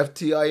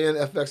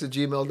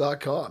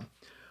 FTINFX@gmail.com.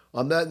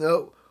 On that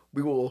note,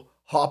 we will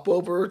hop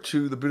over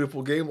to the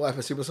beautiful game life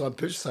and see what's on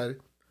pitch side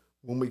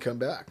when we come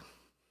back.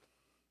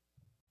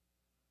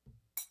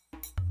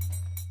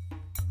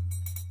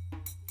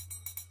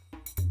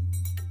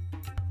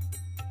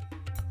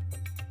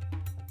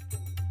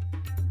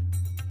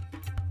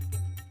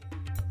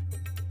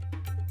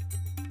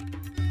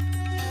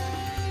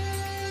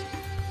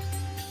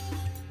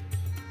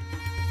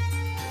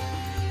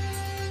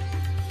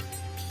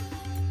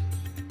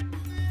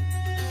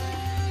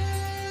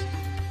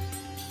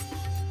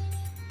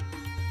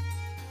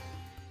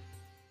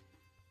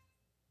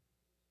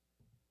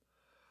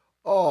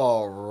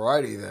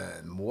 Alrighty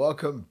then,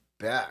 welcome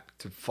back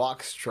to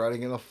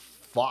Foxtrotting in a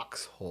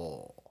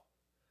Foxhole.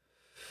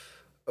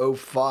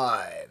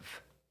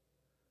 05,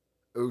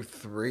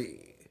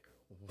 03,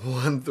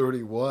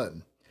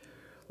 131.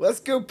 Let's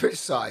go pitch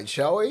side,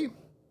 shall we?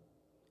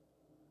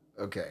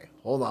 Okay,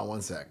 hold on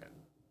one second.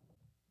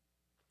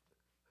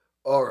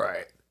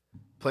 Alright,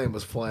 plane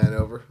was flying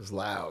over, it was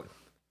loud.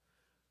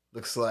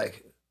 Looks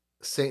like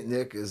St.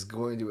 Nick is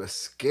going to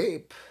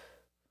escape.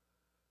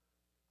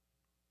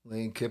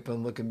 Lane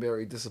Kiffin looking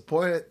very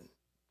disappointed.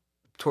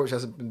 Torch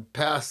hasn't been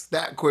passed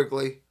that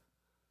quickly.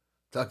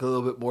 Talk a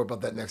little bit more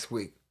about that next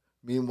week.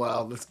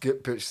 Meanwhile, let's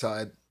get pitch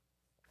side.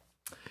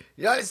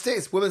 United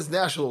States women's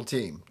national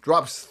team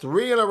drops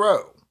 3 in a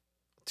row.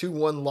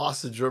 2-1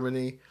 loss to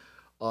Germany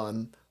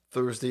on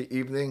Thursday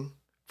evening.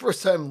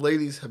 First time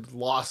ladies have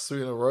lost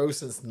 3 in a row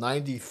since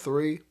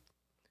 '93.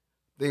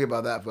 Think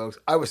about that, folks.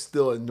 I was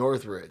still in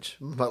Northridge,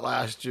 my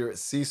last year at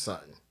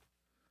CSUN.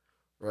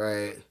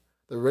 Right?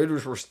 The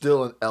Raiders were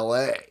still in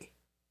L.A.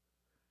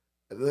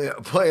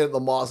 Playing at the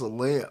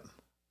Mausoleum.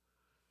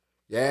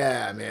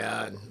 Yeah,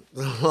 man.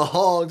 A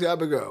long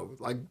time ago.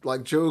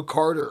 Like Joe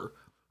Carter.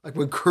 Like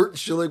when Kurt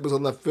Schilling was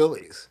on the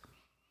Phillies.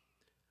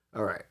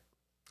 All right.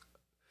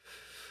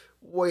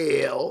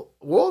 Well,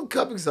 World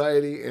Cup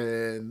anxiety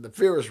and the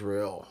fear is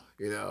real.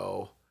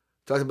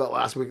 Talked about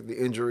last week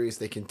the injuries.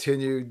 They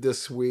continued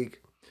this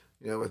week.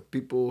 With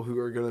people who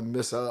are going to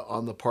miss out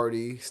on the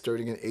party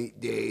starting in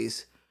 8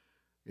 days.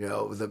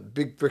 With the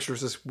big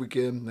fixtures this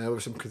weekend, there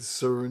was some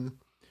concern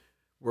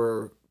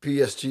where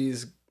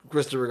PSG's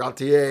Christopher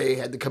Gauthier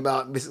had to come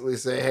out and basically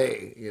say,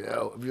 hey,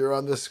 if you're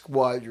on this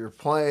squad, you're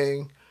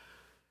playing.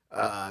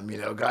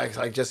 Guys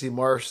like Jesse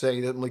Marsh saying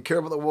he doesn't really care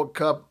about the World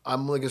Cup.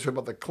 I'm only concerned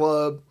about the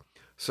club.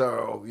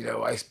 So,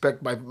 I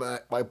expect my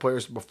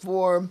players to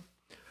perform.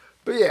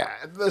 But yeah,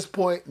 at this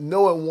point,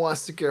 no one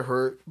wants to get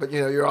hurt. But,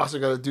 you're also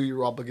going to do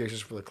your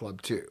obligations for the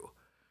club too.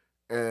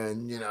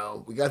 And,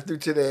 we got through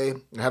today.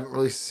 I haven't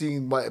really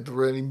seen if there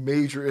were any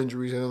major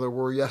injuries. I know there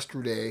were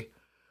yesterday.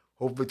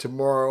 Hopefully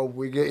tomorrow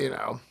we get,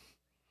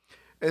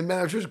 And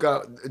managers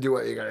got to do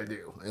what you got to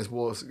do. As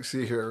we'll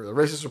see here, the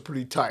races are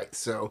pretty tight.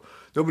 So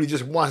nobody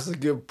just wants to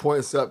give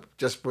points up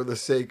just for the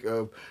sake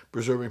of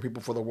preserving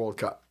people for the World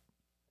Cup.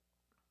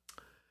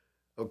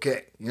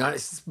 Okay,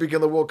 speaking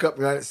of the World Cup,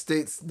 United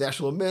States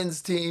national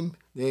men's team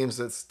names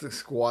that's the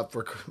squad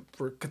for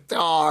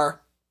Qatar.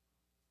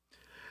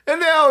 And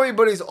now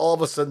everybody's all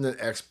of a sudden an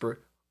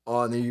expert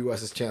on the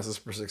U.S.'s chances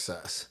for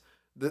success.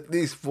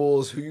 These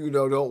fools who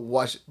don't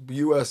watch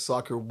U.S.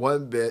 soccer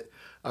one bit,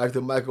 like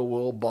the Michael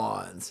Will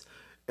Bonds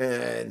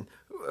and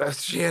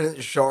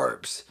Shannon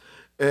Sharps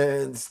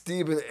and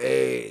Stephen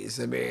A's.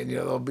 I mean,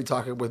 they'll be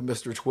talking with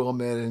Mr.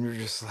 Twillman, and you're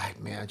just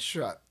like, man,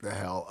 shut the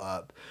hell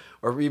up.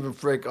 Or even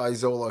Frank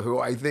Isola, who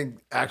I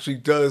think actually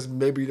does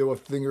maybe know a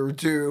thing or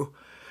two.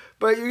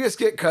 But you just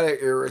get kind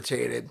of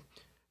irritated.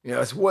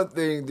 It's one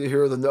thing to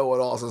hear the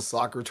know-it-alls on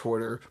soccer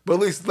Twitter, but at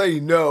least they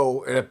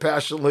know and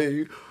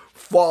passionately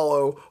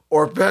follow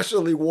or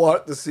especially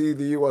want to see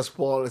the U.S.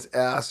 fall on its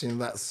ass in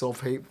that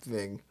self-hate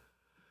thing.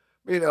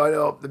 I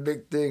know the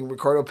big thing,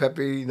 Ricardo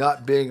Pepi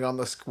not being on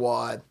the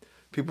squad,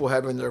 people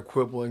having their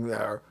quibbling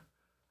there.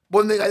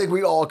 One thing I think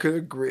we all could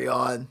agree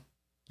on,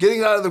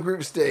 getting out of the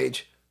group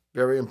stage,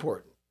 very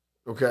important.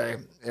 Okay?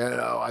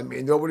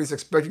 Nobody's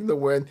expecting to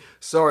win.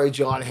 Sorry,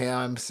 John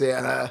Hamm,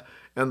 Santa,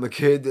 and the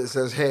kid that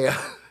says, hey,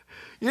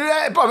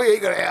 it probably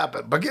ain't going to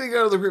happen. But getting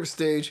out of the group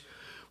stage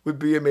would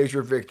be a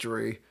major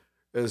victory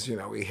as,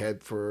 we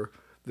head for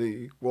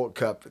the World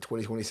Cup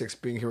 2026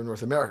 being here in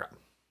North America.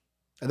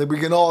 I think we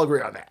can all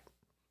agree on that.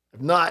 If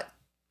not,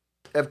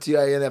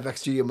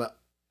 FTINFX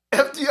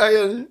at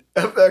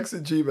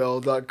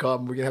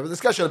gmail.com. We can have a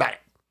discussion about it.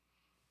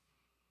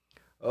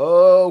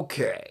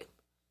 Okay,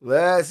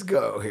 let's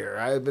go here.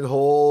 I've been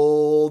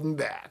holding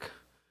back.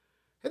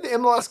 Hit the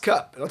MLS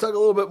Cup, and I'll talk a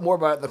little bit more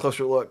about it in the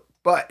closer look.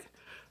 But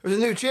there's a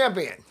new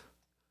champion,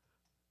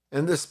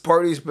 and this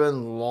party's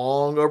been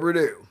long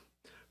overdue.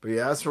 But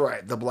yeah, that's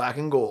right, the Black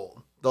and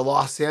Gold, the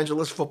Los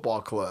Angeles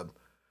Football Club,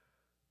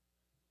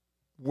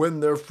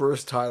 win their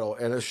first title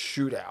in a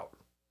shootout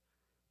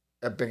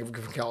at Bank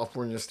of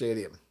California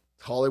Stadium.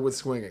 Hollywood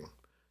swinging.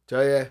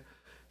 Tell you,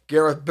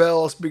 Gareth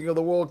Bell, speaking of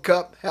the World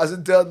Cup,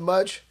 hasn't done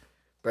much,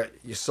 but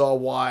you saw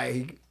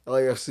why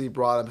LAFC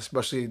brought him,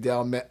 especially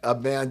a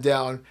man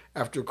down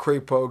after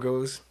Crepo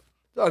goes.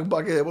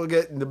 We'll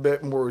get into a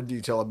bit more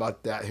detail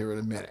about that here in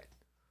a minute.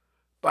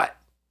 But,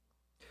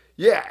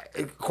 yeah,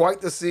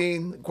 quite the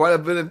scene, quite a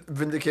bit of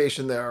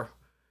vindication there.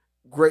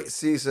 Great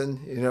season,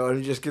 and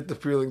you just get the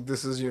feeling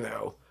this is,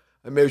 a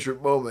major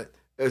moment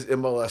as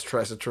MLS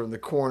tries to turn the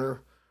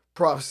corner.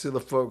 Props to the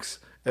folks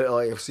at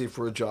LAFC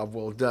for a job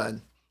well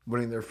done,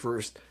 winning their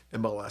first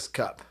MLS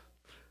Cup.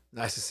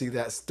 Nice to see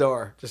that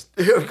star. Just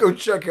go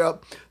check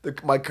out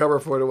my cover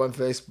photo on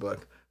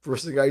Facebook.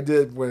 First thing I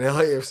did when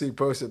LAFC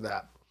posted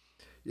that.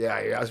 Yeah,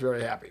 I was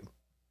very happy.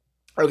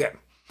 Okay,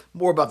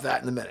 more about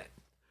that in a minute.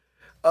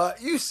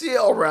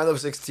 UCL round of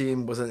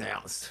 16 was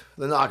announced,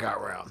 the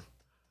knockout round.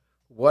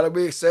 What are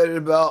we excited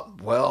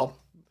about? Well,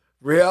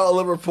 Real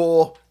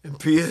Liverpool and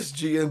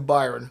PSG and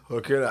Bayern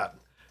hooking up.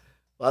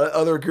 A lot of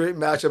other great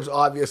matchups,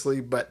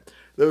 obviously, but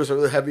those are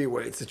the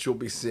heavyweights that you'll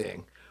be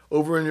seeing.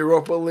 Over in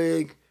Europa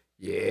League,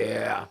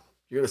 yeah,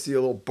 you're going to see a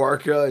little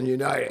Barca and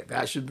United.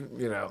 That should,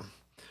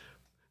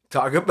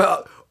 talk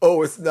about,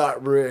 it's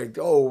not rigged.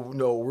 Oh,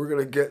 no, we're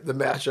going to get the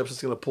matchups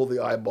that's going to pull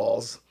the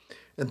eyeballs.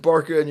 And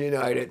Barca and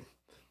United,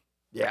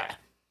 yeah,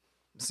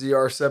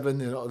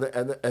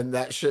 CR7 and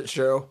that shit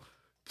show.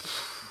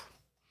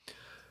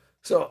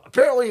 So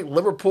apparently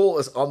Liverpool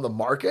is on the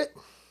market.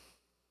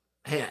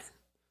 Man,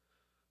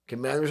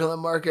 Commanders on the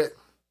market.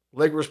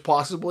 Lakers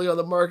possibly on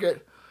the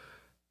market.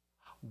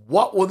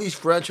 What will these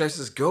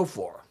franchises go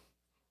for?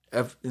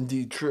 If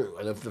indeed true.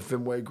 And if the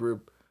Fenway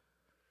Group,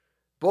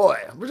 boy,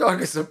 we're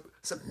talking some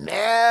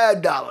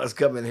mad dollars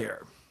coming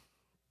here.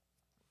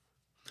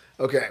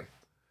 Okay,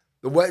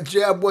 the wet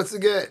jab once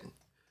again.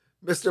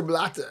 Mr.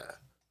 Blatter,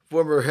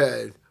 former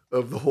head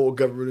of the whole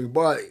governing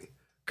body,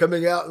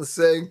 coming out and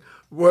saying,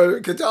 well,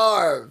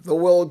 Qatar, the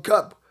World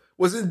Cup,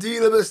 was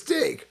indeed a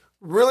mistake.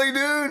 Really,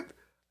 dude?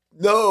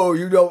 No,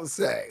 you don't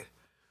say.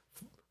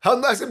 How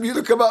nice of you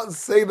to come out and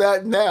say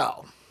that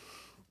now.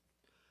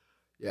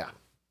 Yeah,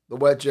 the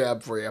wet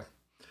jab for you.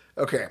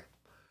 Okay,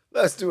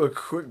 let's do a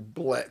quick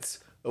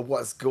blitz of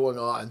what's going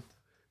on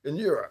in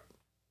Europe.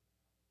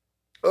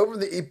 Over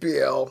the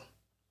EPL,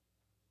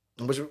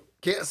 which we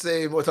can't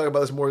say, we'll talk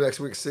about this more next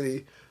week,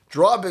 City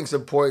dropping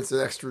some points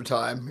in extra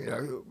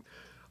time.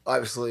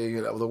 Obviously,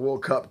 the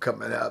World Cup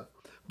coming up.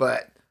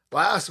 But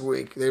last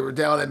week, they were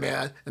down a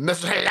man, and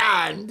Mr.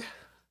 Haaland,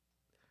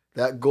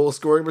 that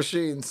goal-scoring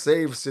machine,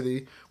 saved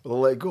City with a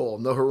late goal.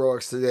 No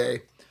heroics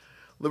today.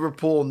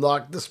 Liverpool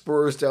knocked the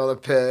Spurs down a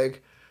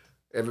peg.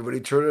 Everybody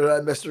turned it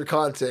on Mr.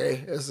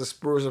 Conte, as the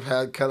Spurs have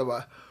had kind of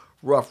a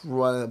rough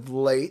run of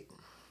late.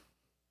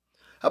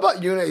 How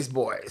about Une's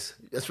boys?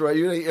 That's right,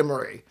 Une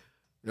Emery.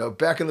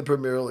 Back in the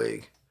Premier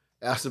League.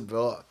 Aston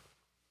Villa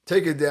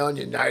taking down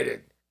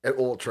United at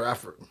Old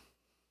Trafford.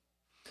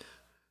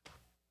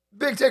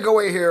 Big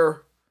takeaway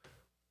here.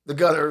 The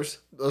Gunners,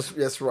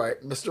 that's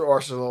right, Mr.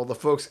 Arsenal, the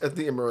folks at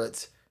the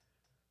Emirates,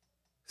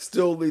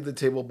 still lead the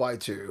table by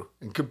 2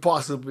 and could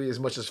possibly be as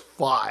much as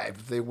 5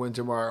 if they win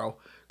tomorrow,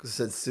 because it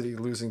said City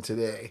losing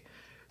today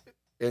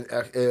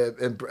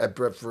at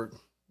Brentford.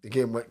 The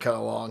game went kind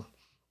of long.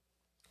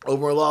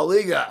 Over in La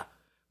Liga,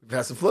 we've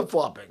had some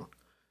flip-flopping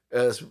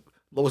as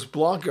Los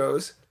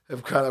Blancos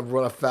have kind of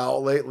run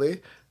afoul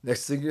lately.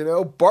 Next thing you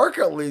know,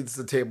 Barca leads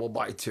the table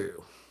by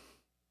 2,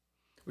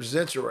 which is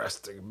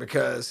interesting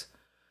because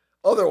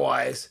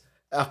otherwise,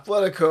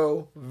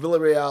 Atletico,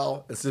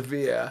 Villarreal, and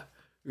Sevilla,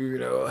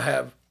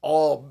 have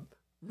all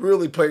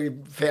really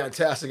played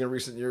fantastic in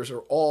recent years, are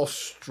all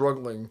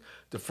struggling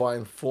to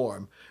find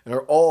form and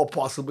are all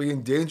possibly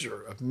in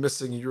danger of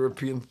missing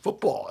European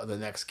football in the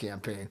next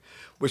campaign,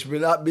 which may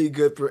not be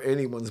good for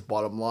anyone's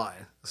bottom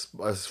line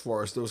as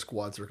far as those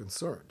squads are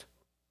concerned.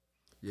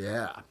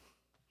 Yeah.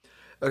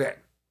 Okay.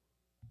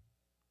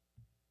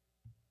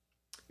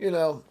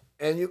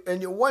 And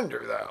you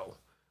wonder though,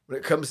 when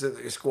it comes to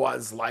these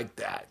squads like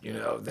that,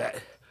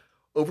 that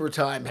over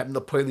time having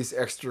to play these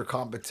extra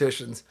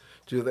competitions,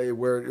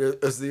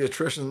 does the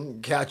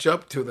attrition catch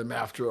up to them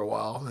after a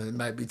while, and it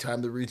might be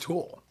time to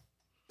retool.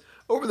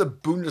 Over the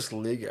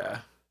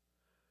Bundesliga,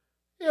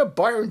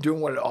 Bayern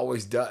doing what it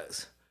always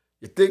does.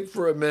 You think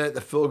for a minute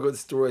the feel good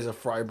stories of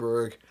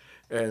Freiburg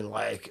and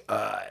like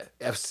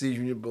FC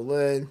Union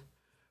Berlin,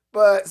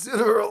 but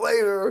sooner or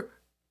later,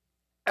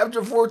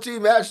 after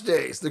 14 match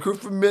days, the crew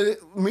from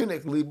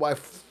Munich lead by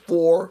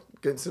 4.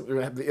 We're going to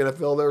have the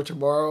NFL there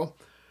tomorrow.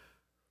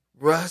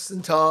 Russ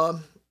and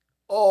Tom,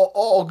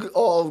 all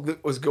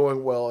was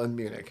going well in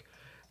Munich.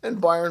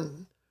 And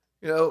Bayern,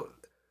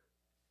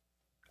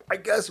 I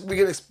guess we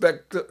can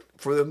expect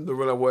for them to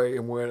run away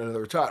and win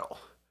another title.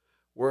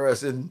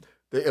 Whereas in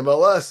the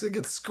MLS, it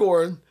gets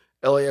scoring.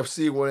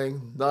 LAFC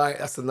winning 9.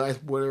 That's the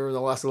 9th winner in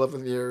the last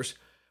 11 years.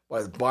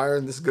 Whereas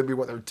Bayern, this is going to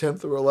be their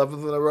 10th or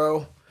 11th in a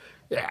row.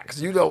 Yeah,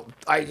 because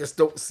I just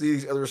don't see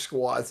these other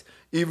squads,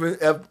 even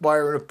if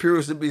Bayern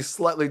appears to be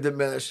slightly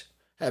diminished,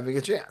 having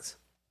a chance.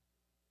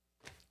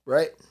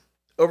 Right?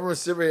 Over in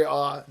Serie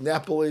A,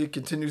 Napoli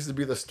continues to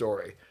be the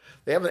story.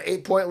 They have an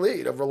 8-point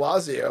lead over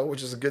Lazio,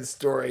 which is a good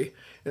story,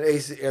 and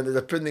the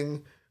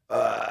defending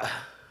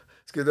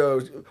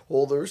Scudetto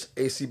holders,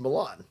 AC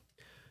Milan.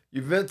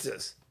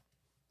 Juventus,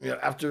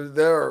 after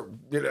their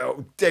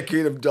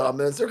decade of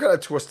dominance, they're kind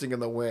of twisting in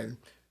the wind.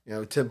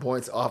 10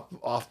 points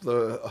off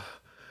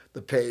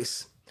the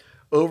pace.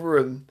 Over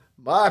in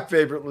my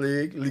favorite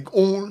league, League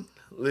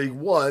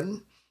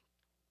One,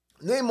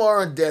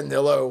 Neymar and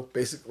Danilo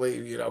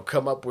basically,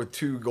 come up with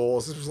 2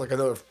 goals. This was like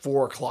another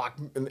 4 o'clock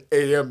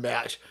a.m.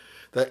 match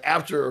that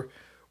after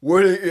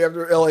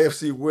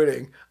LAFC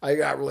winning, I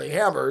got really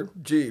hammered.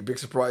 Gee, big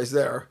surprise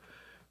there.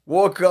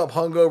 Woke up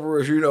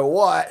hungover as you know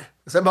what.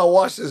 Somehow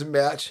watched this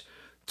match.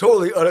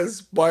 Totally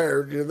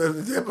uninspired.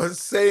 They have a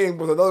saying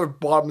with another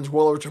bottom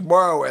dweller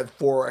tomorrow at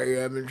 4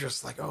 a.m. and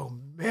just like, oh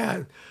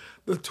man,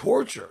 the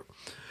torture.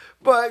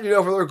 But,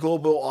 for their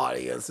global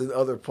audience and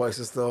other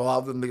places to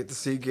allow them to get to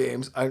see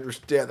games, I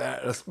understand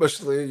that. And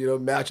especially,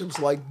 matchups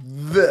like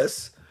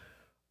this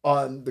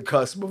on the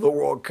cusp of the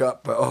World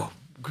Cup. But, oh,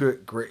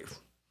 good grief.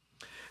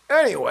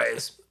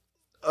 Anyways,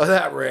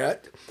 that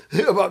rant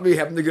about me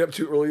having to get up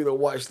too early to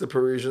watch the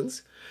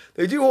Parisians.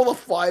 They do hold a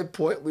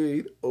 5-point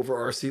lead over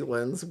RC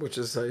Lens, which,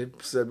 as I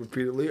said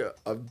repeatedly,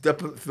 a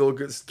definite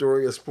feel-good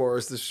story as far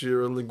as this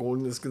year in Ligue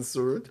 1 is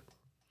concerned.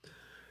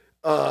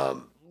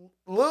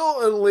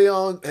 Lille and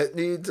Lyon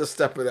need to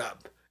step it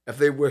up if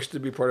they wish to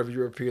be part of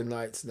European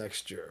nights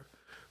next year.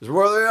 Because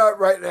where they are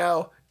right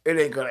now, it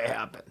ain't going to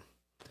happen.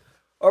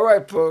 All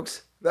right,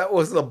 folks, that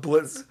was the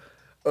blitz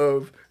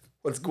of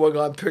what's going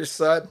on pitch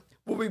side.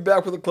 We'll be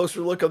back with a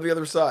closer look on the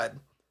other side.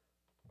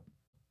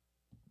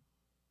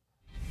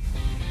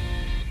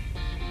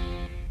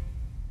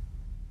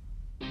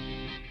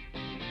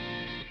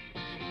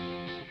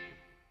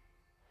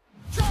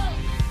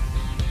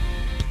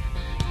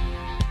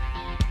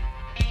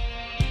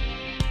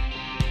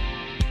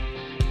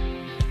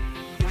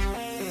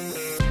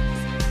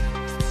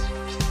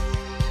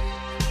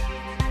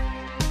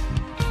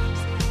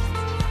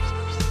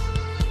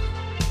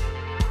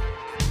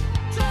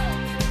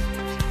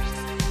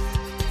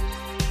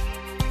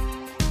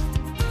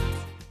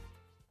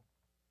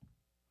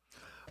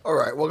 All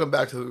right, welcome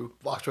back to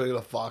Foxtrotting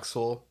the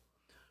Foxhole.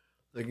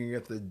 Looking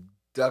at the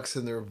Ducks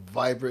in their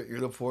vibrant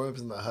uniforms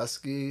and the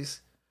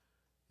Huskies.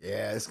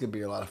 Yeah, it's going to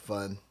be a lot of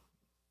fun.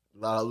 A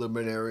lot of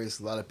luminaries,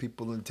 a lot of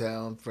people in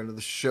town. Friend of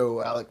the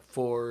show, Alec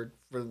Ford.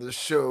 Friend of the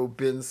show,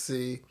 Ben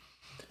C.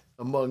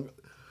 Among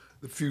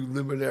the few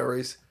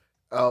luminaries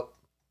out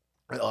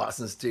at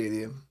Austin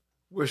Stadium.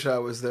 Wish I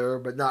was there,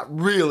 but not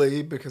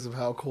really because of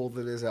how cold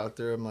it is out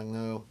there. I'm like,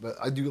 no. But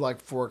I do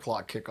like 4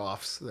 o'clock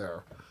kickoffs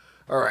there.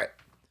 All right.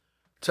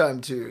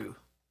 Time to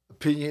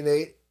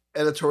opinionate,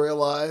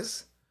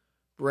 editorialize,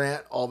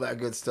 rant, all that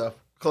good stuff.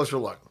 Closer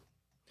look.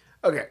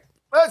 Okay,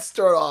 let's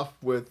start off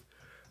with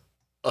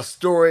a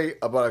story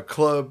about a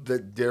club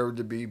that dared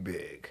to be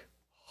big.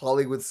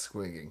 Hollywood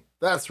Swinging.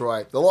 That's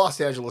right, the Los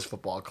Angeles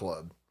Football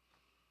Club.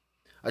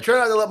 I try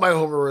not to let my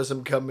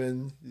homerism come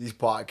in these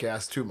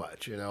podcasts too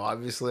much.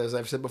 Obviously, as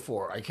I've said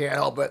before, I can't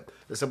help it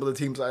that some of the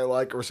teams I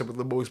like are some of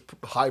the most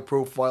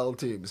high-profile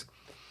teams.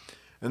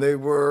 And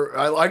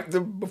I liked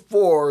them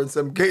before. In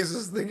some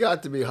cases, they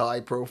got to be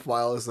high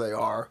profile as they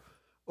are.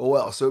 Oh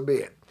well, so be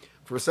it.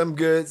 For some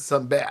good,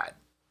 some bad.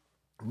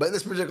 But in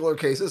this particular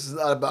case, this is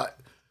not about...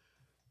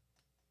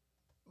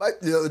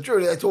 the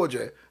truth, I told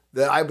you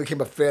that I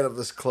became a fan of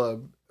this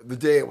club the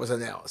day it was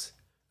announced.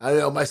 I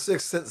know my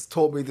sixth sense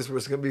told me this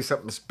was going to be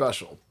something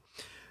special.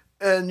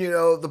 And,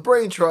 the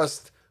brain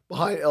trust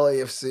behind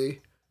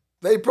LAFC,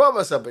 they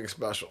promised something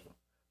special.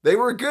 They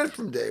were good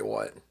from day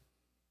one.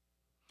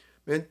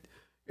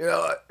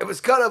 It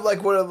was kind of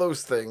like one of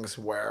those things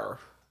where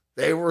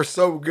they were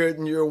so good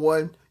in year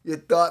one, you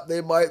thought they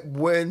might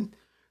win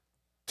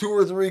 2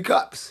 or 3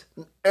 cups.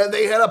 And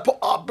they had an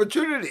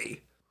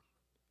opportunity.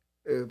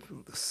 If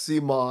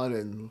Simon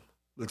and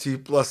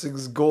Latif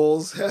Blessing's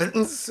goals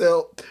hadn't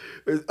sailed,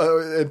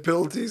 and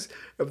penalties,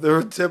 if their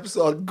attempts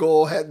on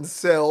goal hadn't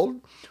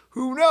sailed,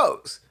 who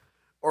knows?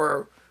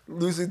 Or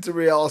losing to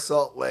Real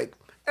Salt Lake.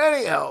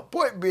 Anyhow,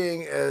 point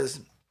being is,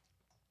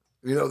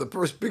 the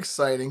first big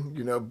sighting,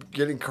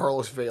 getting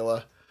Carlos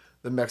Vela,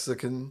 the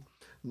Mexican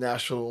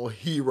national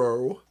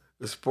hero,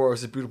 as far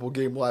as the beautiful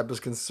game lab is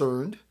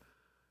concerned.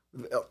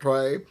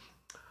 Right?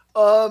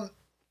 All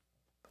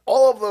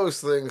of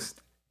those things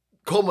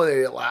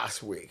culminated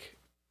last week.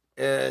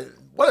 And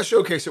what a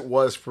showcase it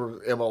was for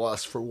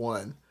MLS, for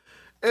one.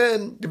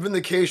 And the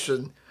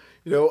vindication,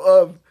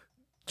 of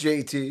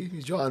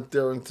JT, John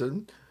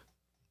Tharrington,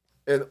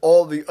 and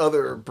all the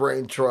other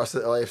brain trusts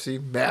at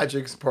LAFC.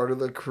 Magic's part of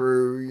the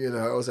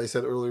crew, as I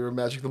said earlier,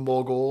 Magic the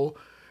Mogul,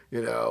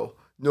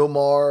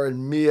 Nomar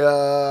and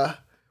Mia,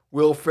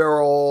 Will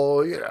Ferrell,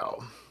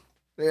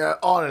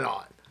 on and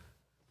on.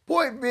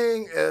 Point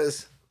being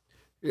is,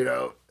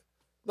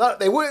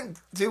 they went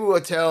to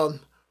a town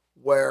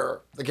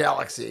where the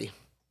Galaxy,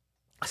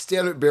 a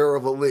standard bearer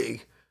of the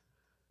league,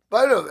 but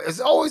I don't know,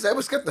 I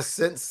always get the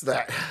sense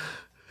that,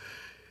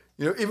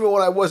 even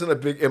when I wasn't a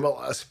big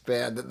MLS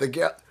fan,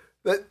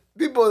 that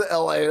people in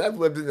LA, and I've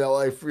lived in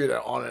LA for,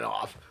 on and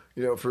off,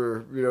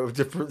 for,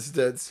 different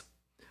stints,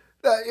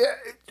 that,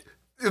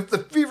 if the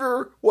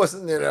fever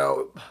wasn't,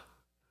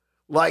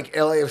 like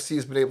LAFC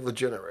has been able to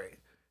generate,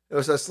 it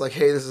was just like,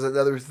 hey, this is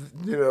another,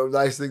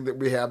 nice thing that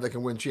we have that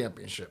can win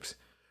championships.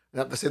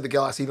 Not to say the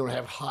Galaxy don't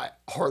have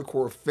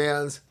hardcore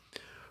fans,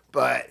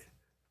 but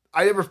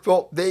I never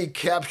felt they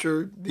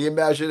captured the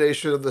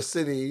imagination of the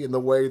city in the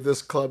way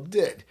this club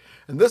did.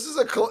 And this is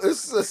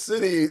a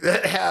city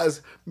that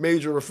has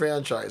major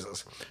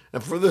franchises.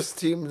 And for this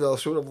team to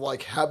sort of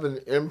like have an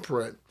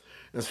imprint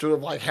and sort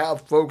of like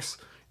have folks,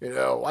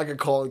 like a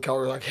Colin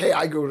Cowherd, like, hey,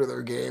 I go to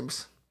their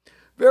games.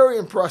 Very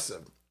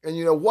impressive. And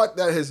what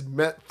that has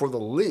meant for the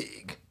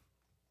league.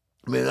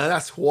 I mean,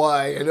 that's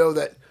why I know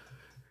that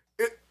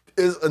it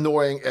is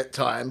annoying at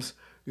times,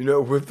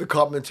 with the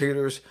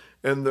commentators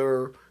and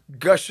their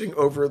gushing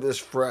over this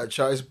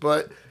franchise.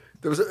 But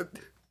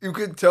you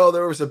could tell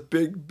there was a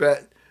big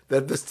bet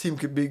that this team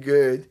could be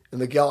good and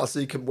the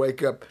Galaxy could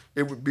wake up.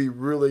 It would be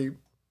really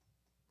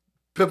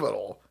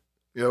pivotal,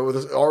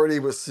 already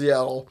with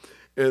Seattle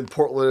and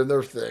Portland and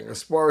their thing,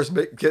 as far as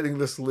getting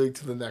this league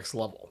to the next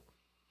level.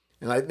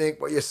 And I think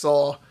what you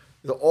saw,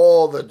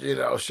 all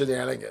the,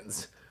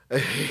 shenanigans,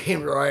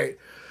 right?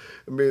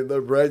 I mean,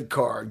 the red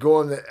card,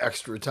 going to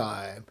extra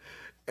time,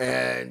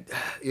 and,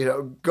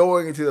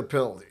 going into the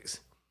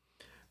penalties.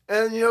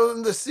 And,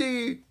 to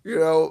see,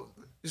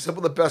 some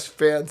of the best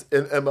fans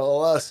in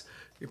MLS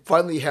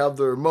finally have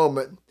their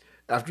moment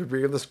after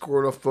being the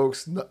scorn of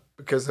folks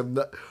because of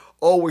not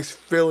always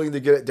failing to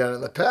get it done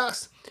in the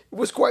past. It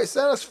was quite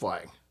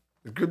satisfying.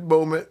 A good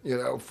moment,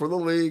 for the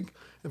league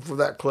and for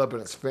that club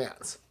and its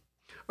fans.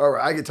 All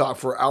right, I could talk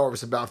for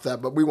hours about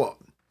that, but we won't.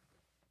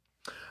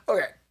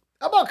 Okay,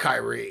 how about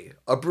Kyrie?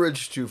 A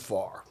bridge too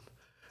far.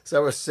 As I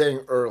was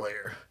saying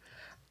earlier,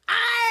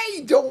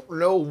 I don't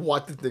know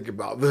what to think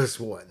about this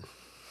one.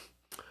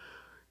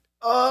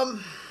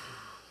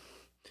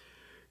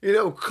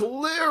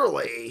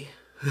 Clearly,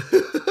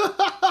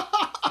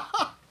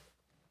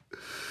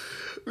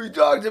 we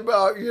talked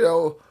about,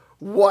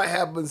 what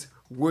happens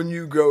when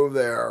you go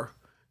there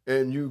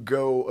and you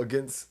go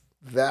against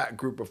that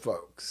group of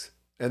folks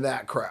and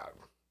that crowd.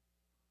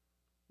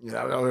 I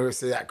don't ever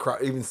say that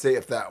crowd, even say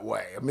it that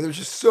way. I mean, there's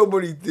just so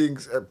many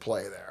things at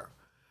play there.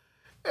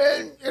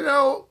 And,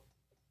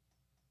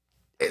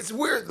 it's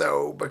weird,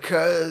 though,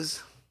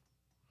 because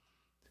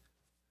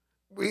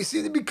we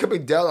seem to be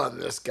coming down on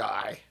this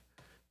guy,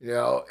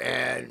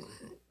 and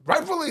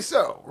rightfully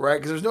so, right?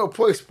 Because there's no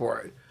place for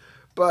it.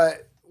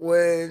 But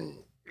when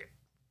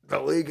the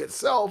league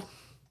itself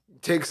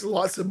takes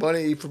lots of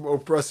money from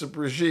oppressive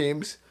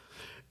regimes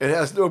and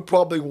has no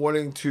problem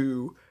wanting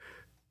to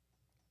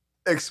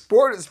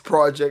export its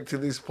project to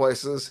these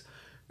places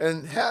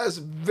and has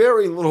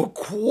very little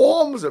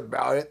qualms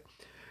about it,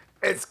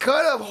 it's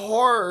kind of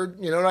hard,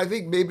 and I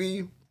think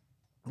maybe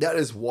that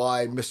is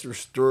why Mr.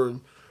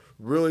 Stern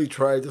really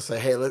tried to say,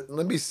 hey,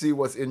 let me see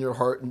what's in your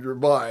heart and your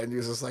mind.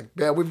 He's just like,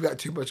 man, we've got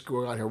too much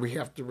going on here. We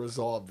have to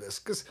resolve this.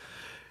 Because,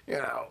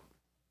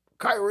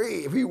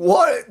 Kyrie, if he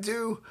wanted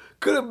to,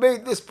 could have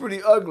made this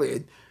pretty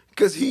ugly.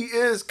 Because he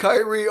is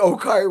Kyrie,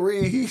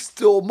 Kyrie, he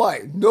still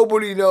might.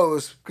 Nobody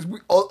knows. Because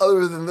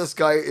other than this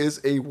guy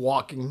is a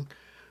walking,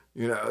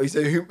 he's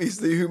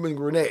the human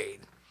grenade.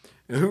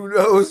 And who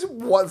knows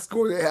what's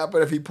going to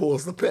happen if he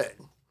pulls the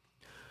pin.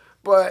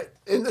 But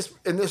in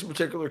this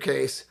particular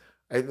case,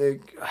 I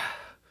think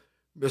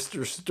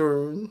Mr.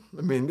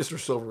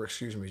 Silver,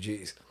 excuse me,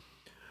 geez.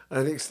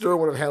 I think Stern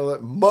would have handled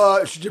it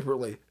much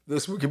differently.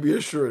 This we can be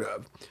assured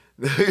of.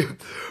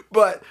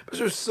 But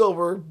Mr.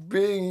 Silver,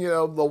 being,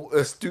 the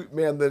astute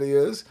man that he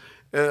is,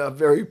 and a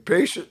very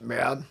patient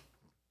man,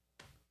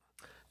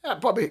 I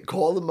probably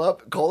called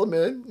him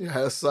in,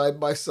 had a side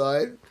by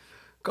side,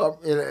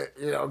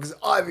 because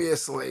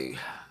obviously,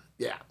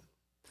 yeah.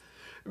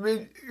 I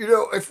mean,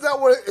 it's not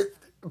what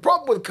the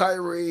problem with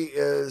Kyrie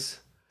is.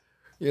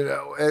 And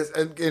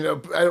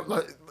I don't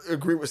not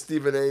agree with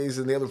Stephen A's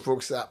and the other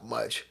folks that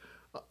much,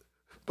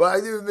 but I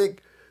do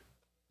think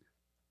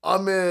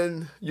I'm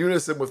in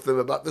unison with them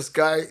about this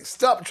guy.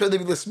 Stop trying to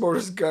be the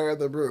smartest guy in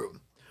the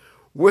room.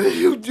 When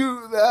you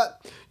do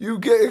that, you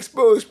get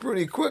exposed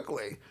pretty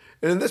quickly.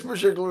 And in this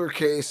particular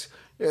case,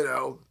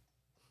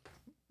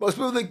 most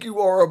people think you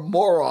are a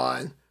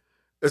moron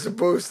as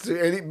opposed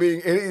to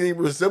being anything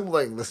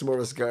resembling the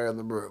smartest guy in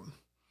the room.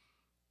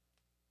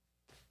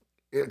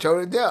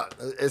 Tone it down.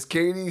 As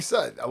Katie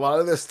said, a lot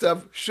of this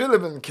stuff should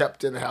have been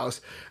kept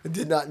in-house and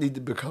did not need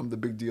to become the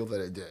big deal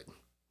that it did.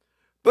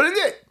 But it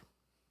did.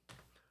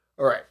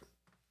 All right.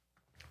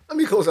 Let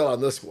me close out on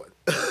this one.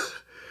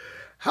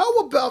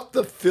 How about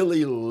the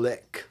Philly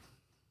lick?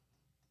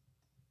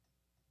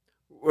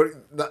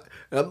 I'm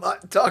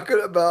not talking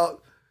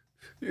about,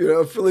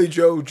 Philly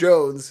Joe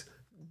Jones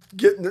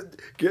getting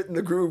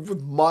the groove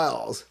with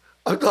Miles.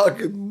 I'm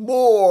talking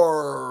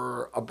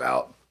more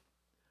about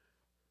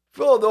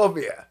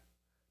Philadelphia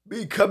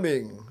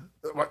becoming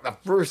the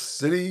first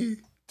city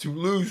to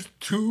lose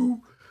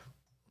 2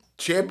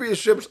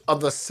 championships on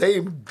the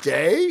same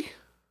day?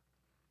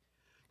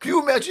 Can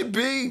you imagine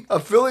being a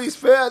Phillies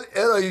fan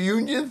and a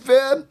Union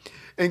fan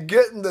and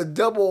getting the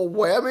double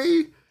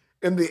whammy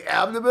in the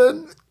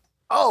abdomen?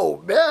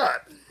 Oh, man.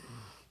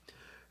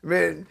 I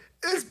mean,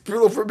 it's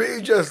brutal for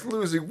me just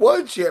losing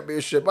 1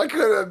 championship. I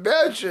couldn't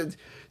imagine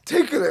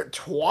taking it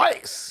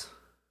twice.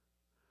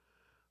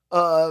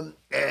 Given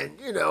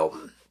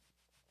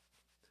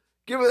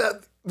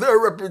that their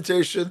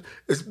reputation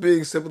as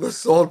being some of the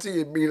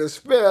salty and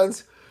meanest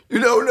fans,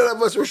 none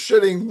of us are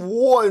shedding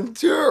 1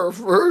 tear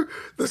for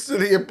the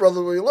city of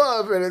brotherly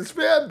love and its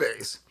fan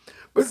base.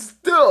 But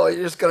still,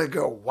 you're just going to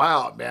go,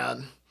 wow,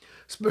 man.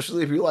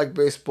 Especially if you like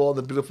baseball and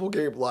the beautiful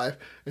game of life.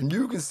 And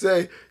you can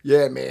say,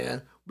 yeah,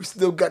 man, we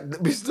still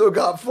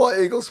got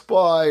Fly Eagles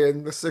Spy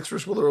and the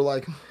Sixers where they're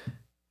like,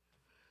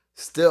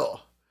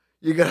 still,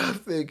 you got to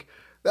think,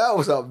 that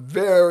was a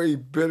very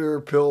bitter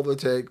pill to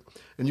take.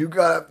 And you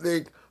got to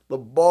think the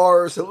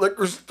bars and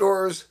liquor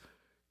stores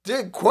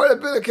did quite a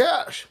bit of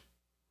cash.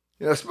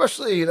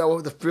 Especially,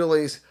 with the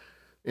Phillies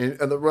and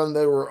the run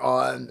they were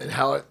on and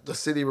how the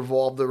city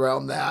revolved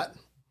around that.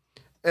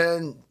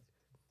 And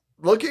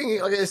looking,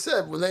 like I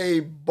said, when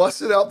they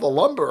busted out the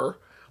lumber,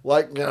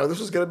 this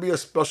was going to be a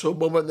special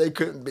moment. They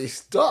couldn't be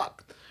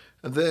stopped.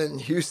 And then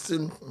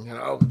Houston,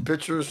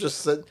 pitchers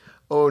just said,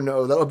 oh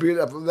no, that'll be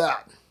enough of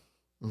that.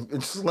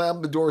 And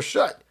slammed the door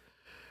shut.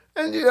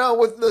 And,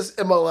 with this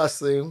MLS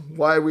thing,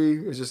 why we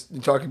were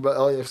just talking about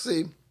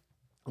LAFC,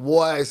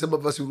 why some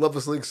of us who love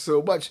this league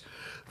so much,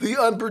 the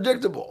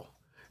unpredictable.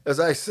 As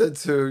I said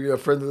to a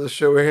friend of the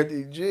show,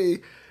 Andy G,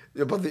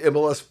 about the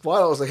MLS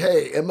final, I was like,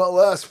 hey,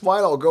 MLS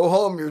final, go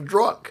home, you're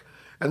drunk.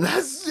 And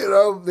that's, the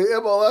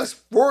MLS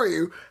for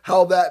you,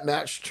 how that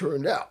match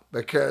turned out.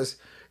 Because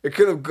it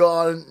could have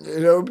gone,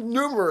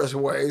 numerous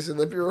ways.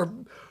 And if you're a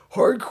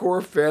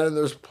hardcore fan, and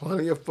there's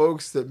plenty of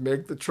folks that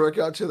make the trek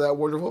out to that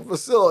wonderful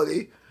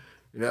facility,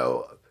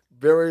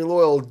 very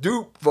loyal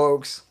dupe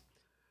folks,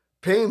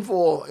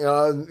 painful,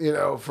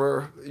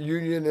 for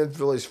Union and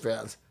Phillies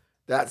fans.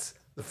 That's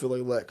the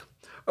Philly lick.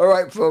 All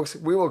right, folks,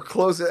 we will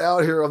close it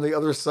out here on the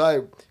other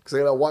side because I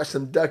got to watch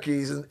some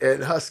Duckies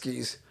and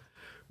Huskies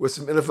with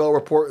some NFL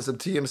report and some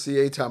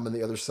TMCA time on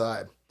the other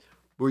side.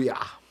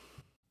 Booyah.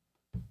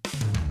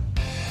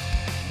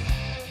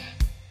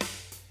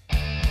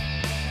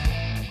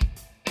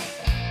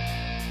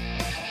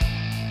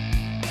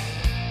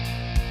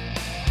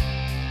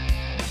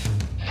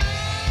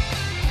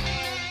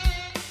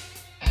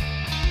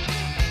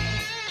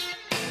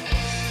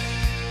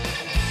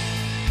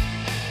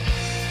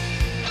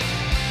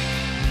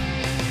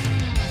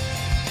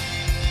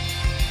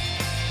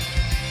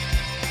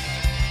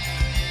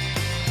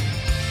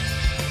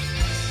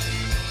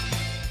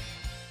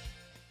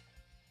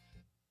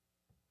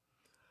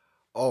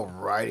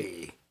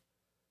 Alrighty.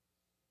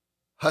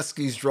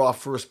 Huskies draw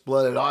first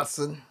blood at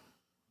Autzen.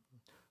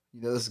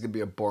 This is going to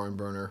be a barn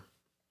burner.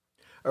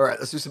 All right,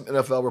 let's do some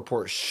NFL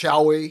reports,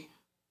 shall we?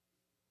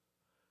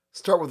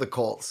 Start with the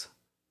Colts.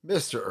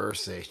 Mr.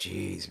 Irsay,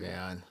 jeez,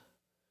 man.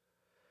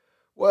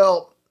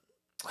 Well,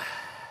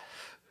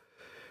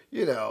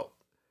 the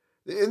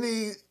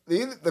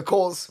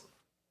Colts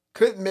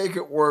couldn't make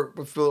it work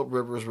with Phillip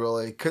Rivers,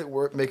 really.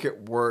 Couldn't make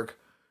it work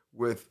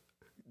with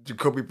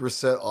Jacoby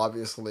Brissett,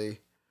 obviously.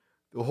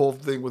 The whole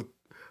thing with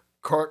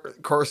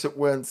Carson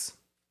Wentz,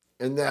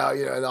 and now,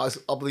 now it's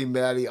uppity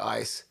Matty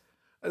Ice.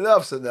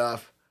 Enough's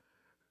enough.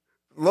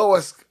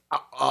 Lowest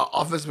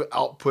offensive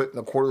output in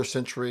a quarter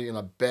century and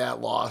a bad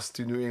loss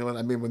to New England.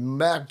 I mean, when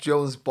Mac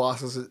Jones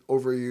bosses it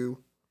over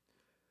you.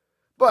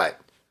 But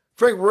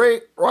Frank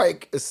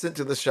Reich is sent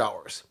to the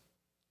showers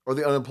or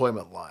the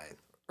unemployment line.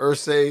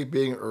 Irsay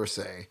being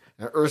Irsay.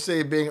 And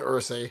Irsay being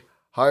Irsay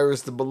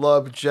hires the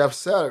beloved Jeff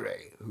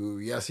Saturday, who,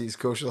 yes, he's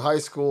coached at high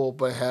school,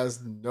 but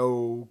has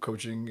no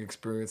coaching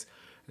experience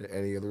at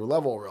any other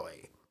level,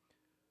 really.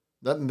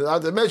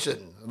 Not to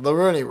mention the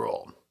Rooney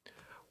Rule.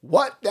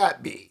 What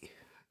that be?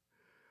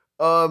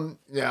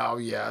 Now,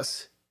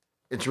 yes,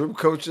 interim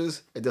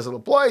coaches it doesn't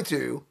apply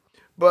to,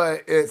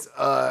 but it's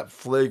a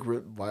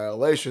flagrant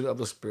violation of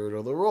the spirit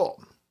of the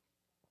rule.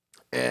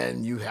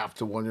 And you have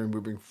to wonder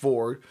moving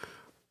forward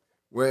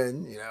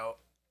when, you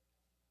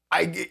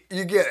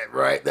get it,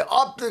 right? The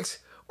optics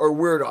are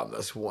weird on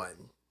this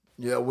one.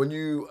 When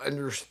you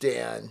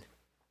understand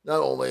not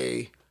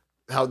only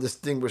how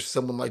distinguished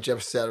someone like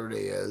Jeff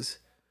Saturday is,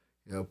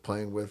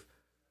 playing with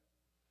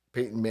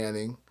Peyton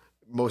Manning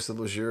most of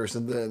those years,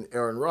 and then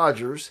Aaron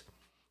Rodgers,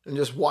 and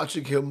just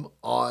watching him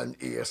on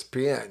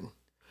ESPN.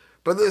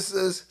 But this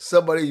is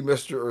somebody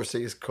Mr.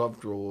 Irsay is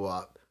comfortable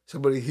with,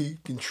 somebody he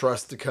can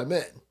trust to come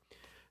in.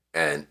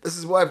 And this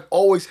is why I've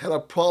always had a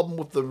problem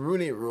with the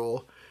Rooney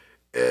Rule,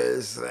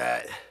 is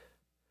that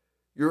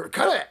you're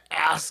kind of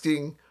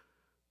asking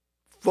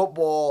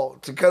football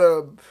to kind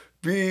of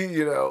be,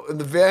 in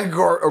the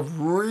vanguard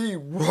of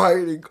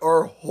rewriting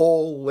our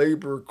whole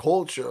labor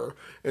culture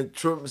in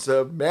terms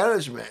of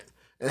management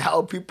and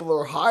how people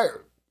are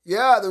hired.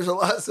 Yeah, there's a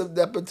lot of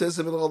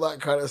nepotism and all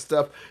that kind of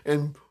stuff,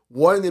 and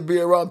wanting to be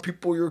around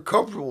people you're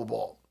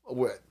comfortable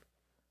with.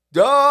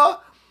 Duh!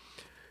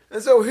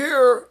 And so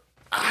here,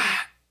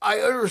 I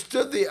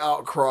understood the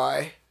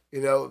outcry,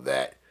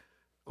 that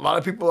a lot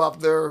of people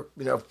out there,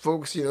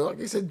 folks, like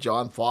I said,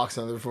 John Fox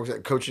and other folks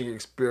that coaching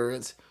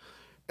experience,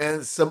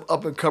 and some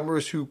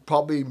up-and-comers who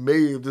probably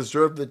may have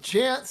deserved the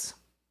chance.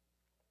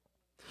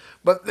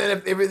 But then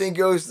if everything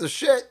goes to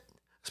shit,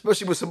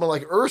 especially with someone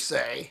like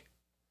Irsay,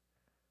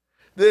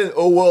 then,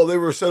 they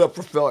were set up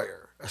for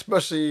failure.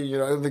 Especially, I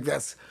don't think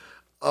that's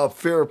a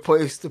fair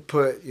place to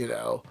put,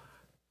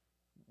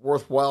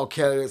 worthwhile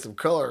candidates of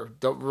color,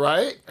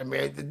 right? I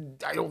mean,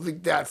 I don't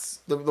think that's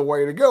the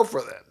way to go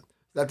for them.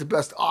 That's the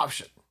best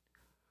option.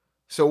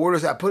 So where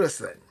does that put us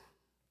then?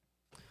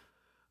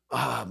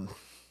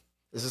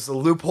 Is this a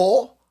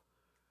loophole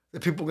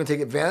that people can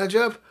take advantage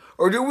of?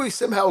 Or do we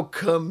somehow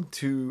come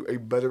to a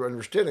better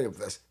understanding of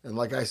this? And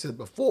like I said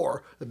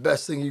before, the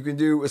best thing you can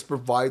do is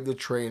provide the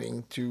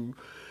training to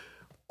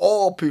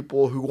all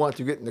people who want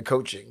to get into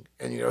coaching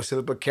and, set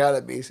up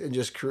academies and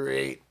just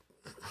create,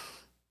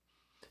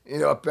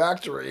 a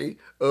factory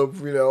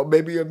of,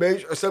 maybe a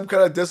major, or some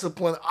kind of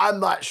discipline. I'm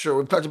not sure.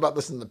 We've talked about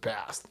this in the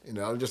past,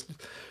 just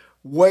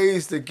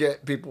ways to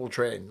get people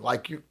trained.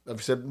 Like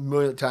I've said a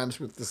million times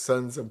with the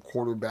sons of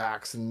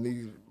quarterbacks and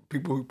these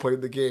people who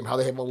played the game, how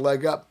they have a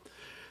leg up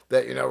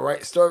that,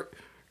 start,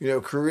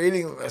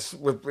 creating this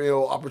with,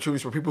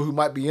 opportunities for people who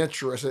might be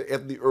interested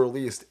at the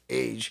earliest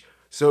age.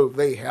 So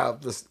they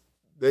have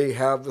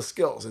the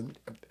skills. And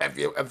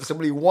if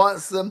somebody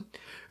wants them,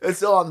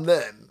 it's on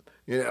them.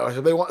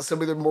 If they want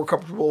somebody they're more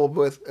comfortable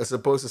with as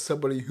opposed to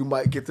somebody who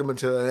might get them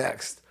into the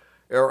next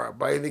era.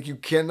 But I think you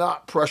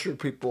cannot pressure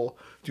people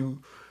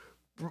to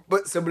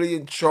put somebody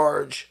in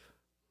charge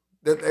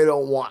that they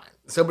don't want,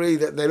 somebody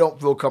that they don't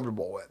feel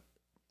comfortable with.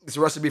 It's a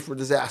recipe for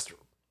disaster.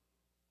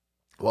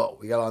 Well,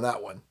 we got on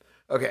that one.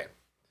 Okay.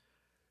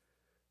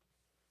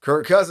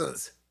 Kirk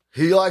Cousins.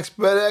 He likes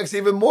FedEx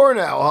even more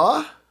now,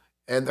 huh?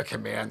 And the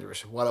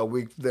Commanders. What a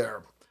week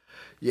there.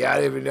 Yeah, I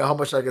didn't even know how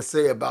much I could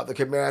say about the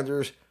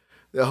Commanders.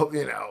 A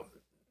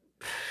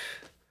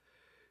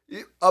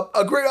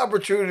great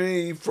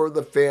opportunity for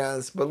the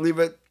fans, but leave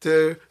it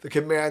to the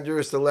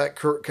Commanders to let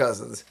Kirk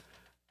Cousins.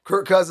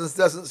 Kirk Cousins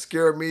doesn't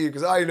scare me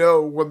because I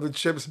know when the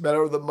chips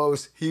matter the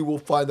most, he will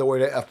find a way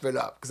to F it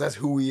up because that's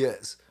who he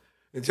is.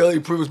 Until he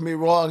proves me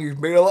wrong, you've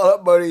made a lot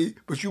of money,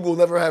 but you will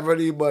never have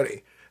any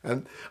money.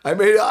 And I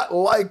may not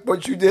like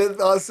what you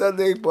did on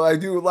Sunday, but I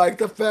do like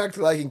the fact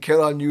that I can count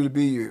on you to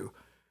be you.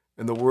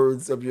 In the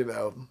words of,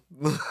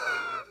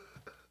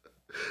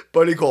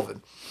 Buddy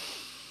Colvin.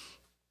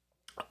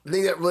 The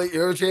thing that really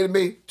irritated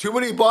me, too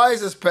many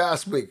buys this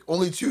past week.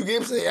 Only 2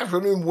 games in the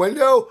afternoon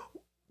window.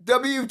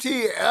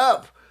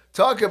 WTF.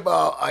 Talk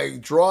about a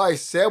dry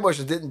sandwich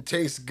that didn't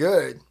taste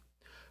good.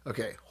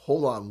 Okay,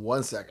 hold on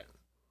 1 second.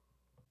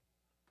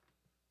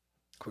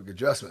 Quick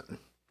adjustment.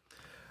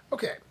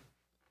 Okay,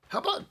 how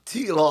about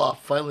T-Law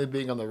finally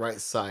being on the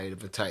right side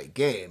of a tight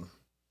game?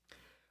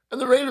 And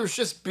the Raiders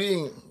just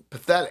being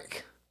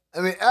pathetic.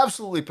 I mean,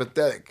 absolutely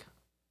pathetic.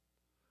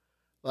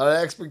 A lot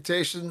of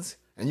expectations,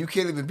 and you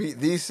can't even beat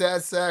these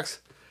sad sacks.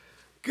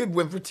 Good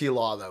win for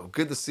T-Law, though.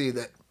 Good to see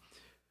that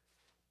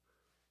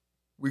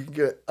we can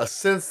get a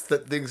sense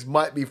that things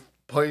might be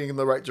pointing in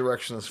the right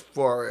direction as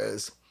far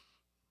as,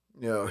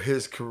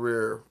 his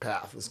career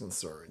path is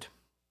concerned.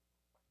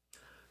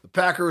 The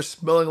Packers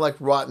smelling like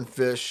rotten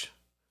fish.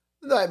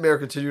 The nightmare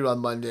continued on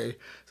Monday.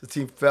 The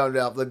team found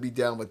out they'll be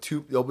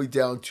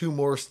down 2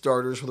 more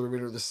starters for the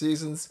remainder of the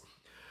seasons.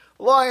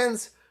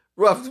 Lions,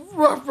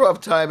 rough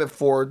time at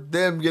Ford.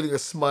 Them getting a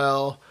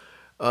smile.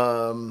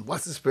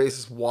 What's his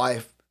face's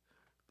wife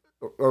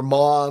or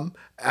mom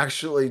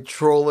actually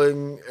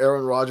trolling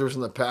Aaron Rodgers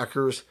and the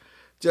Packers.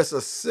 Just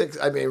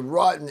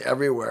rotten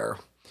everywhere.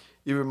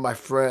 Even my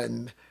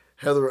friend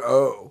Heather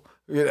O,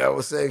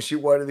 was saying she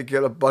wanted to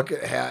get a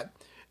bucket hat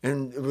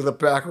and with a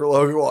Packer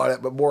logo on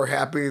it, but more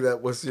happy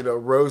that was,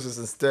 roses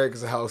instead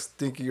because of how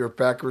stinky your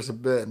Packers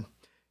have been.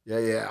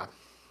 Yeah.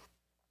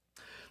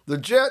 The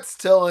Jets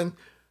telling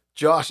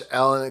Josh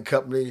Allen and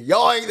company.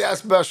 Y'all ain't that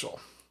special.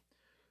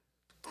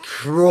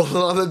 Rolling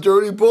on the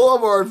dirty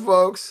boulevard,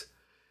 folks.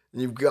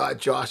 And you've got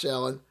Josh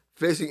Allen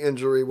facing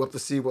injury. We'll have to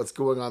see what's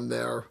going on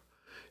there.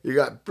 You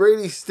got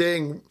Brady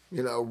staying,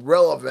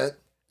 relevant,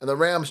 and the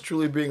Rams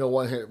truly being a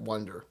one-hit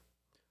wonder.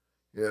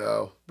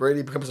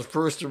 Brady becomes the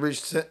first to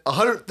reach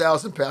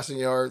 100,000 passing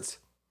yards.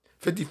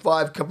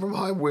 55 come from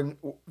behind win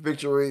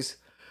victories.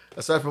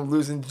 Aside from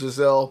losing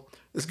Giselle,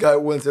 this guy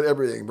wins at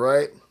everything,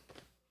 right?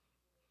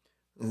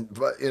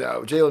 But,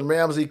 Jalen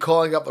Ramsey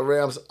calling up the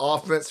Rams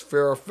offense,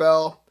 fair or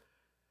foul.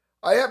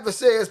 I have to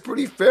say it's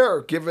pretty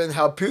fair given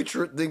how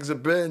putrid things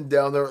have been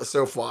down there at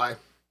SoFi.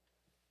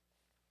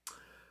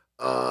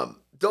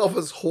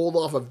 Dolphins hold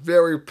off a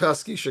very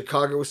pesky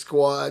Chicago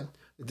squad.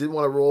 They didn't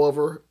want to roll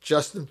over.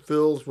 Justin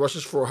Fields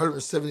rushes for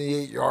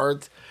 178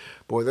 yards.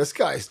 Boy, this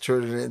guy's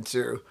turning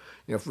into,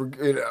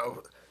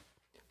 the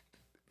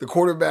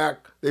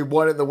quarterback they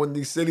wanted in the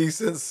Windy City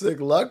since Sig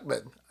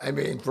Luckman. I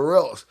mean, for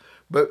reals.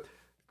 But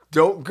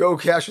don't go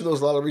cashing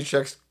those lottery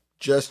checks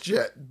just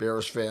yet,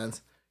 Bears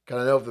fans.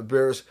 Gotta know if the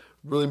Bears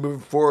really moving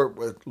forward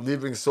with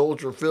leaving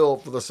Soldier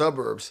Field for the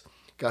suburbs.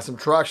 Got some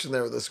traction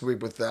there this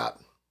week with that.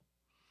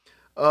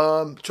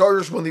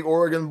 Chargers won the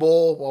Oregon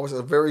Bowl. What was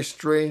a very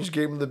strange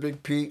game in the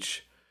Big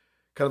Peach.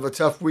 Kind of a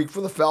tough week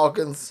for the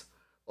Falcons.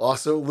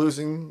 Also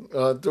losing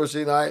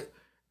Thursday night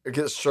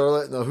against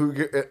Charlotte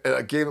in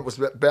a game that was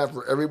bad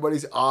for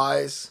everybody's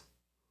eyes.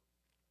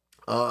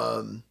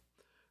 The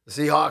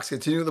Seahawks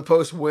continue the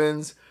post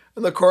wins,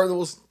 and the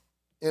Cardinals,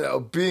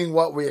 being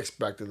what we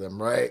expected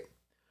them, right?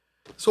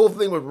 This whole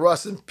thing with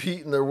Russ and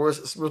Pete and their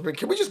worst.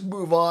 Can we just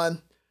move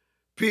on?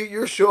 Pete,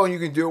 you're showing you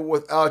can do it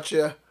without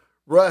you.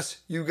 Russ,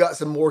 you got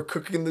some more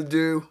cooking to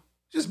do.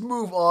 Just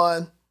move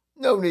on.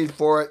 No need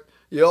for it.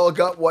 You all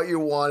got what you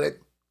wanted.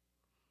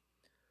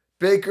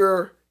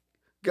 Baker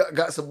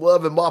got some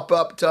love and mop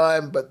up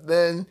time, but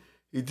then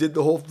he did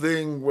the whole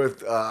thing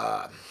with,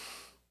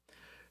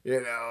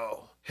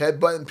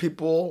 headbutting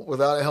people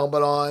without a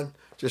helmet on.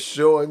 Just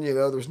showing,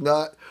 there's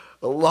not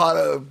a lot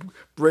of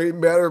brain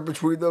matter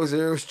between those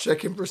ears.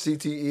 Checking for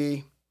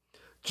CTE.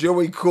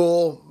 Joey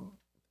Cool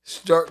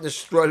starting to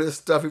strut his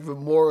stuff even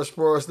more as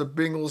far as the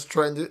Bengals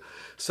trying to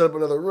set up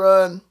another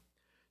run.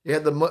 You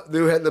had the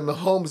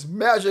Mahomes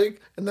magic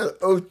and that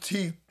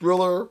OT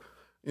thriller,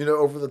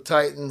 over the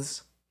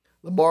Titans.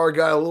 Lamar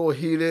got a little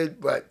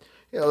heated, but,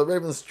 the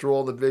Ravens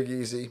strolled the Big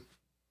Easy.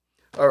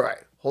 All right,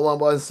 hold on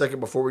 1 second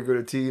before we go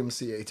to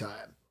TMCA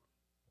time.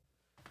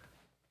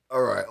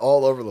 All right,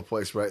 all over the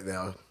place right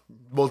now.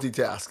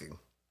 Multitasking.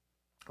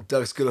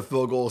 Ducks get a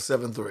field goal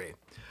 7-3.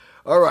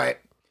 All right,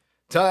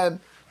 time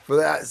for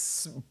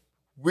that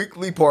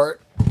weekly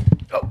part.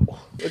 Oh,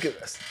 look at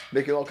this.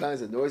 Making all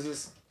kinds of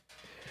noises.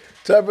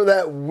 Time for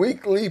that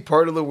weekly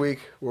part of the week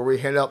where we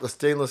hand out the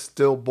stainless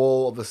steel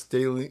bowl of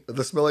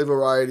the smelly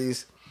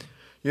varieties.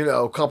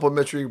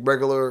 Complimentary,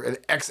 regular, and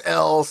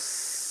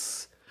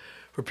XLs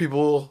for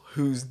people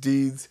whose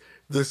deeds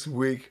this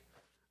week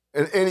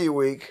and any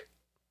week,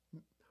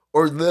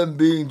 or them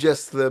being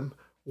just them,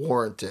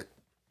 warrant it.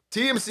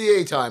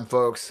 TMCA time,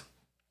 folks.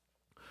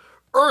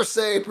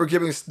 Ursay for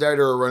giving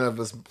Snyder a run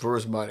for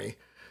his money.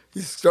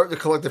 He's starting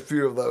to collect a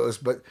few of those,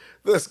 but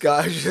this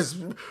guy just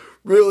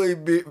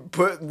really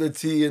putting the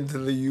T into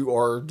the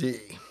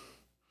URD.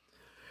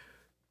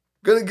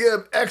 Gonna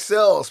give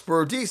XLs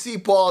for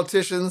DC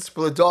politicians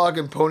for the dog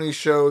and pony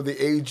show,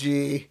 the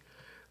AG.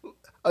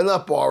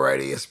 Enough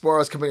already as far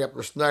as coming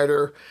after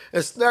Snyder.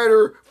 And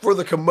Snyder for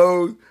the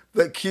commode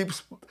that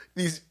keeps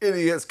these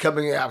idiots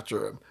coming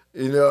after him.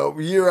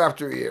 Year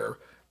after year.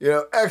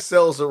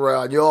 XL's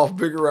around. You all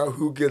figure out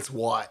who gets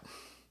what.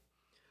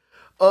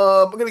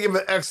 I'm going to give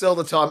an XL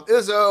to Tom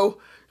Izzo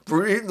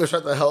for eating to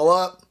shut the hell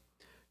up.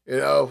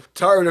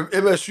 Tired of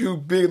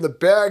MSU being the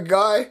bad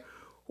guy.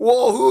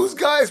 Well, whose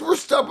guys were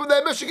stumping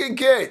that Michigan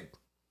kid?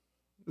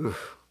 I'm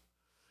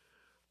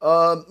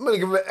going to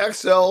give an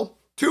XL,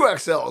 2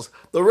 XLs.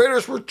 The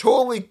Raiders were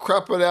totally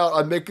crapping out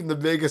on making the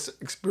Vegas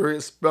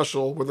experience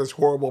special with this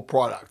horrible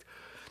product.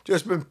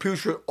 Just been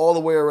putrid all the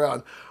way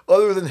around.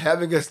 Other than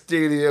having a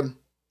stadium,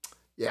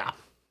 yeah.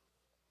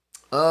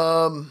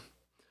 I'm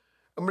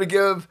going to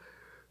give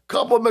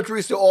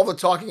complimentaries to all the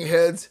talking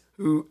heads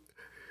who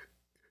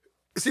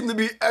seem to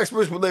be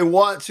experts when they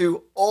want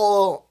to.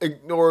 All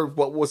ignored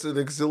what was an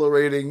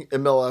exhilarating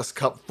MLS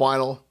Cup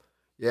final.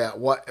 Yeah,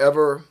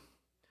 whatever.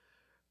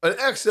 An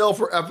XL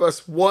for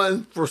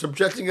FS1 for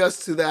subjecting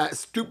us to that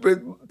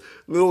stupid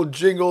little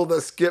jingle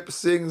that Skip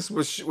sings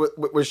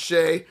with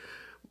Shay.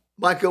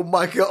 Micah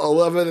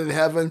 11 in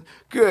heaven.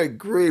 Good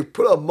grief,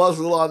 put a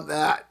muzzle on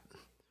that.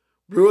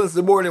 Ruins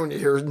the morning when you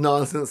hear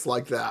nonsense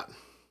like that.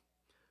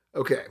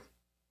 Okay.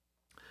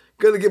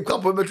 Gonna give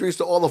complimentaries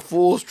to all the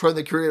fools trying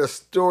to create a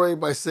story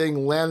by saying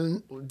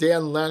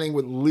Dan Lanning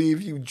would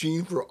leave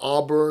Eugene for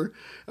Auburn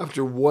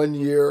after 1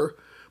 year.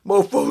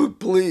 Mofo,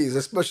 please,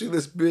 especially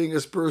this being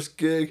his first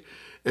gig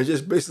and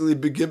just basically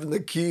be given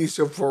the keys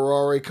to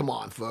Ferrari. Come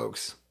on,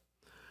 folks.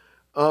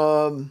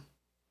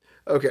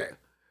 Okay.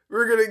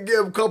 We're gonna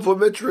give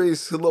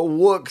complimentaries to the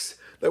Wooks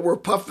that were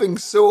puffing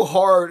so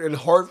hard in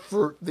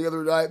Hartford the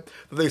other night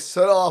that they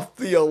set off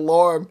the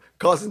alarm,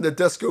 causing the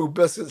Disco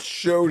Biscuits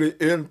show to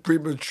end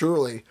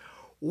prematurely.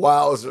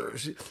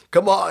 Wowzers.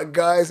 Come on,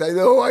 guys. I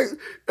know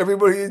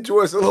everybody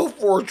enjoys a little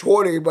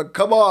 420, but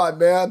come on,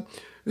 man.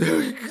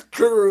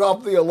 Triggering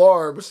off the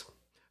alarms.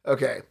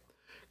 Okay.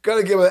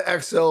 Gotta give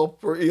an XL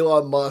for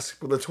Elon Musk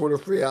for the Twitter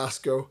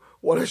fiasco.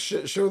 What a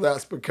shit show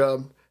that's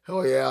become.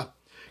 Hell yeah.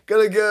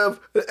 Gonna give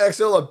an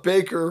XL to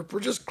Baker for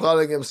just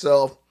clowning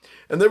himself.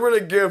 And then we're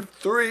gonna give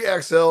 3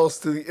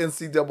 XLs to the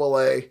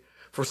NCAA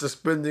for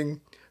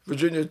suspending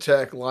Virginia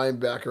Tech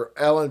linebacker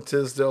Alan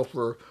Tisdale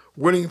for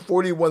winning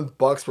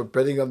 $41 for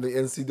betting on the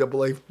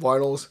NCAA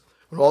finals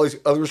when all these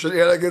other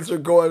shenanigans are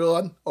going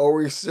on. Are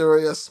we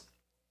serious?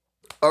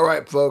 All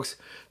right, folks.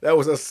 That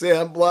was a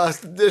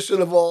sandblast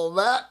edition of all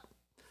that.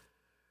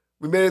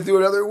 We made it through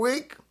another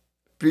week.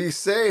 Be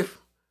safe.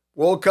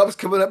 World Cup's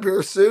coming up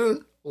here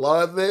soon. A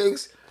lot of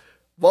things.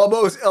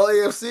 Almost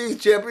LAFC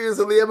champions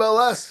of the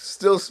MLS.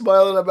 Still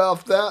smiling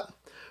about that.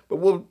 But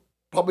we'll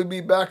probably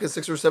be back in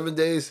 6 or 7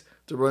 days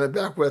to run it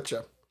back with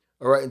you.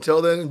 All right,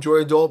 until then, enjoy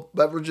adult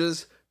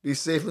beverages. Be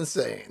safe and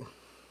sane.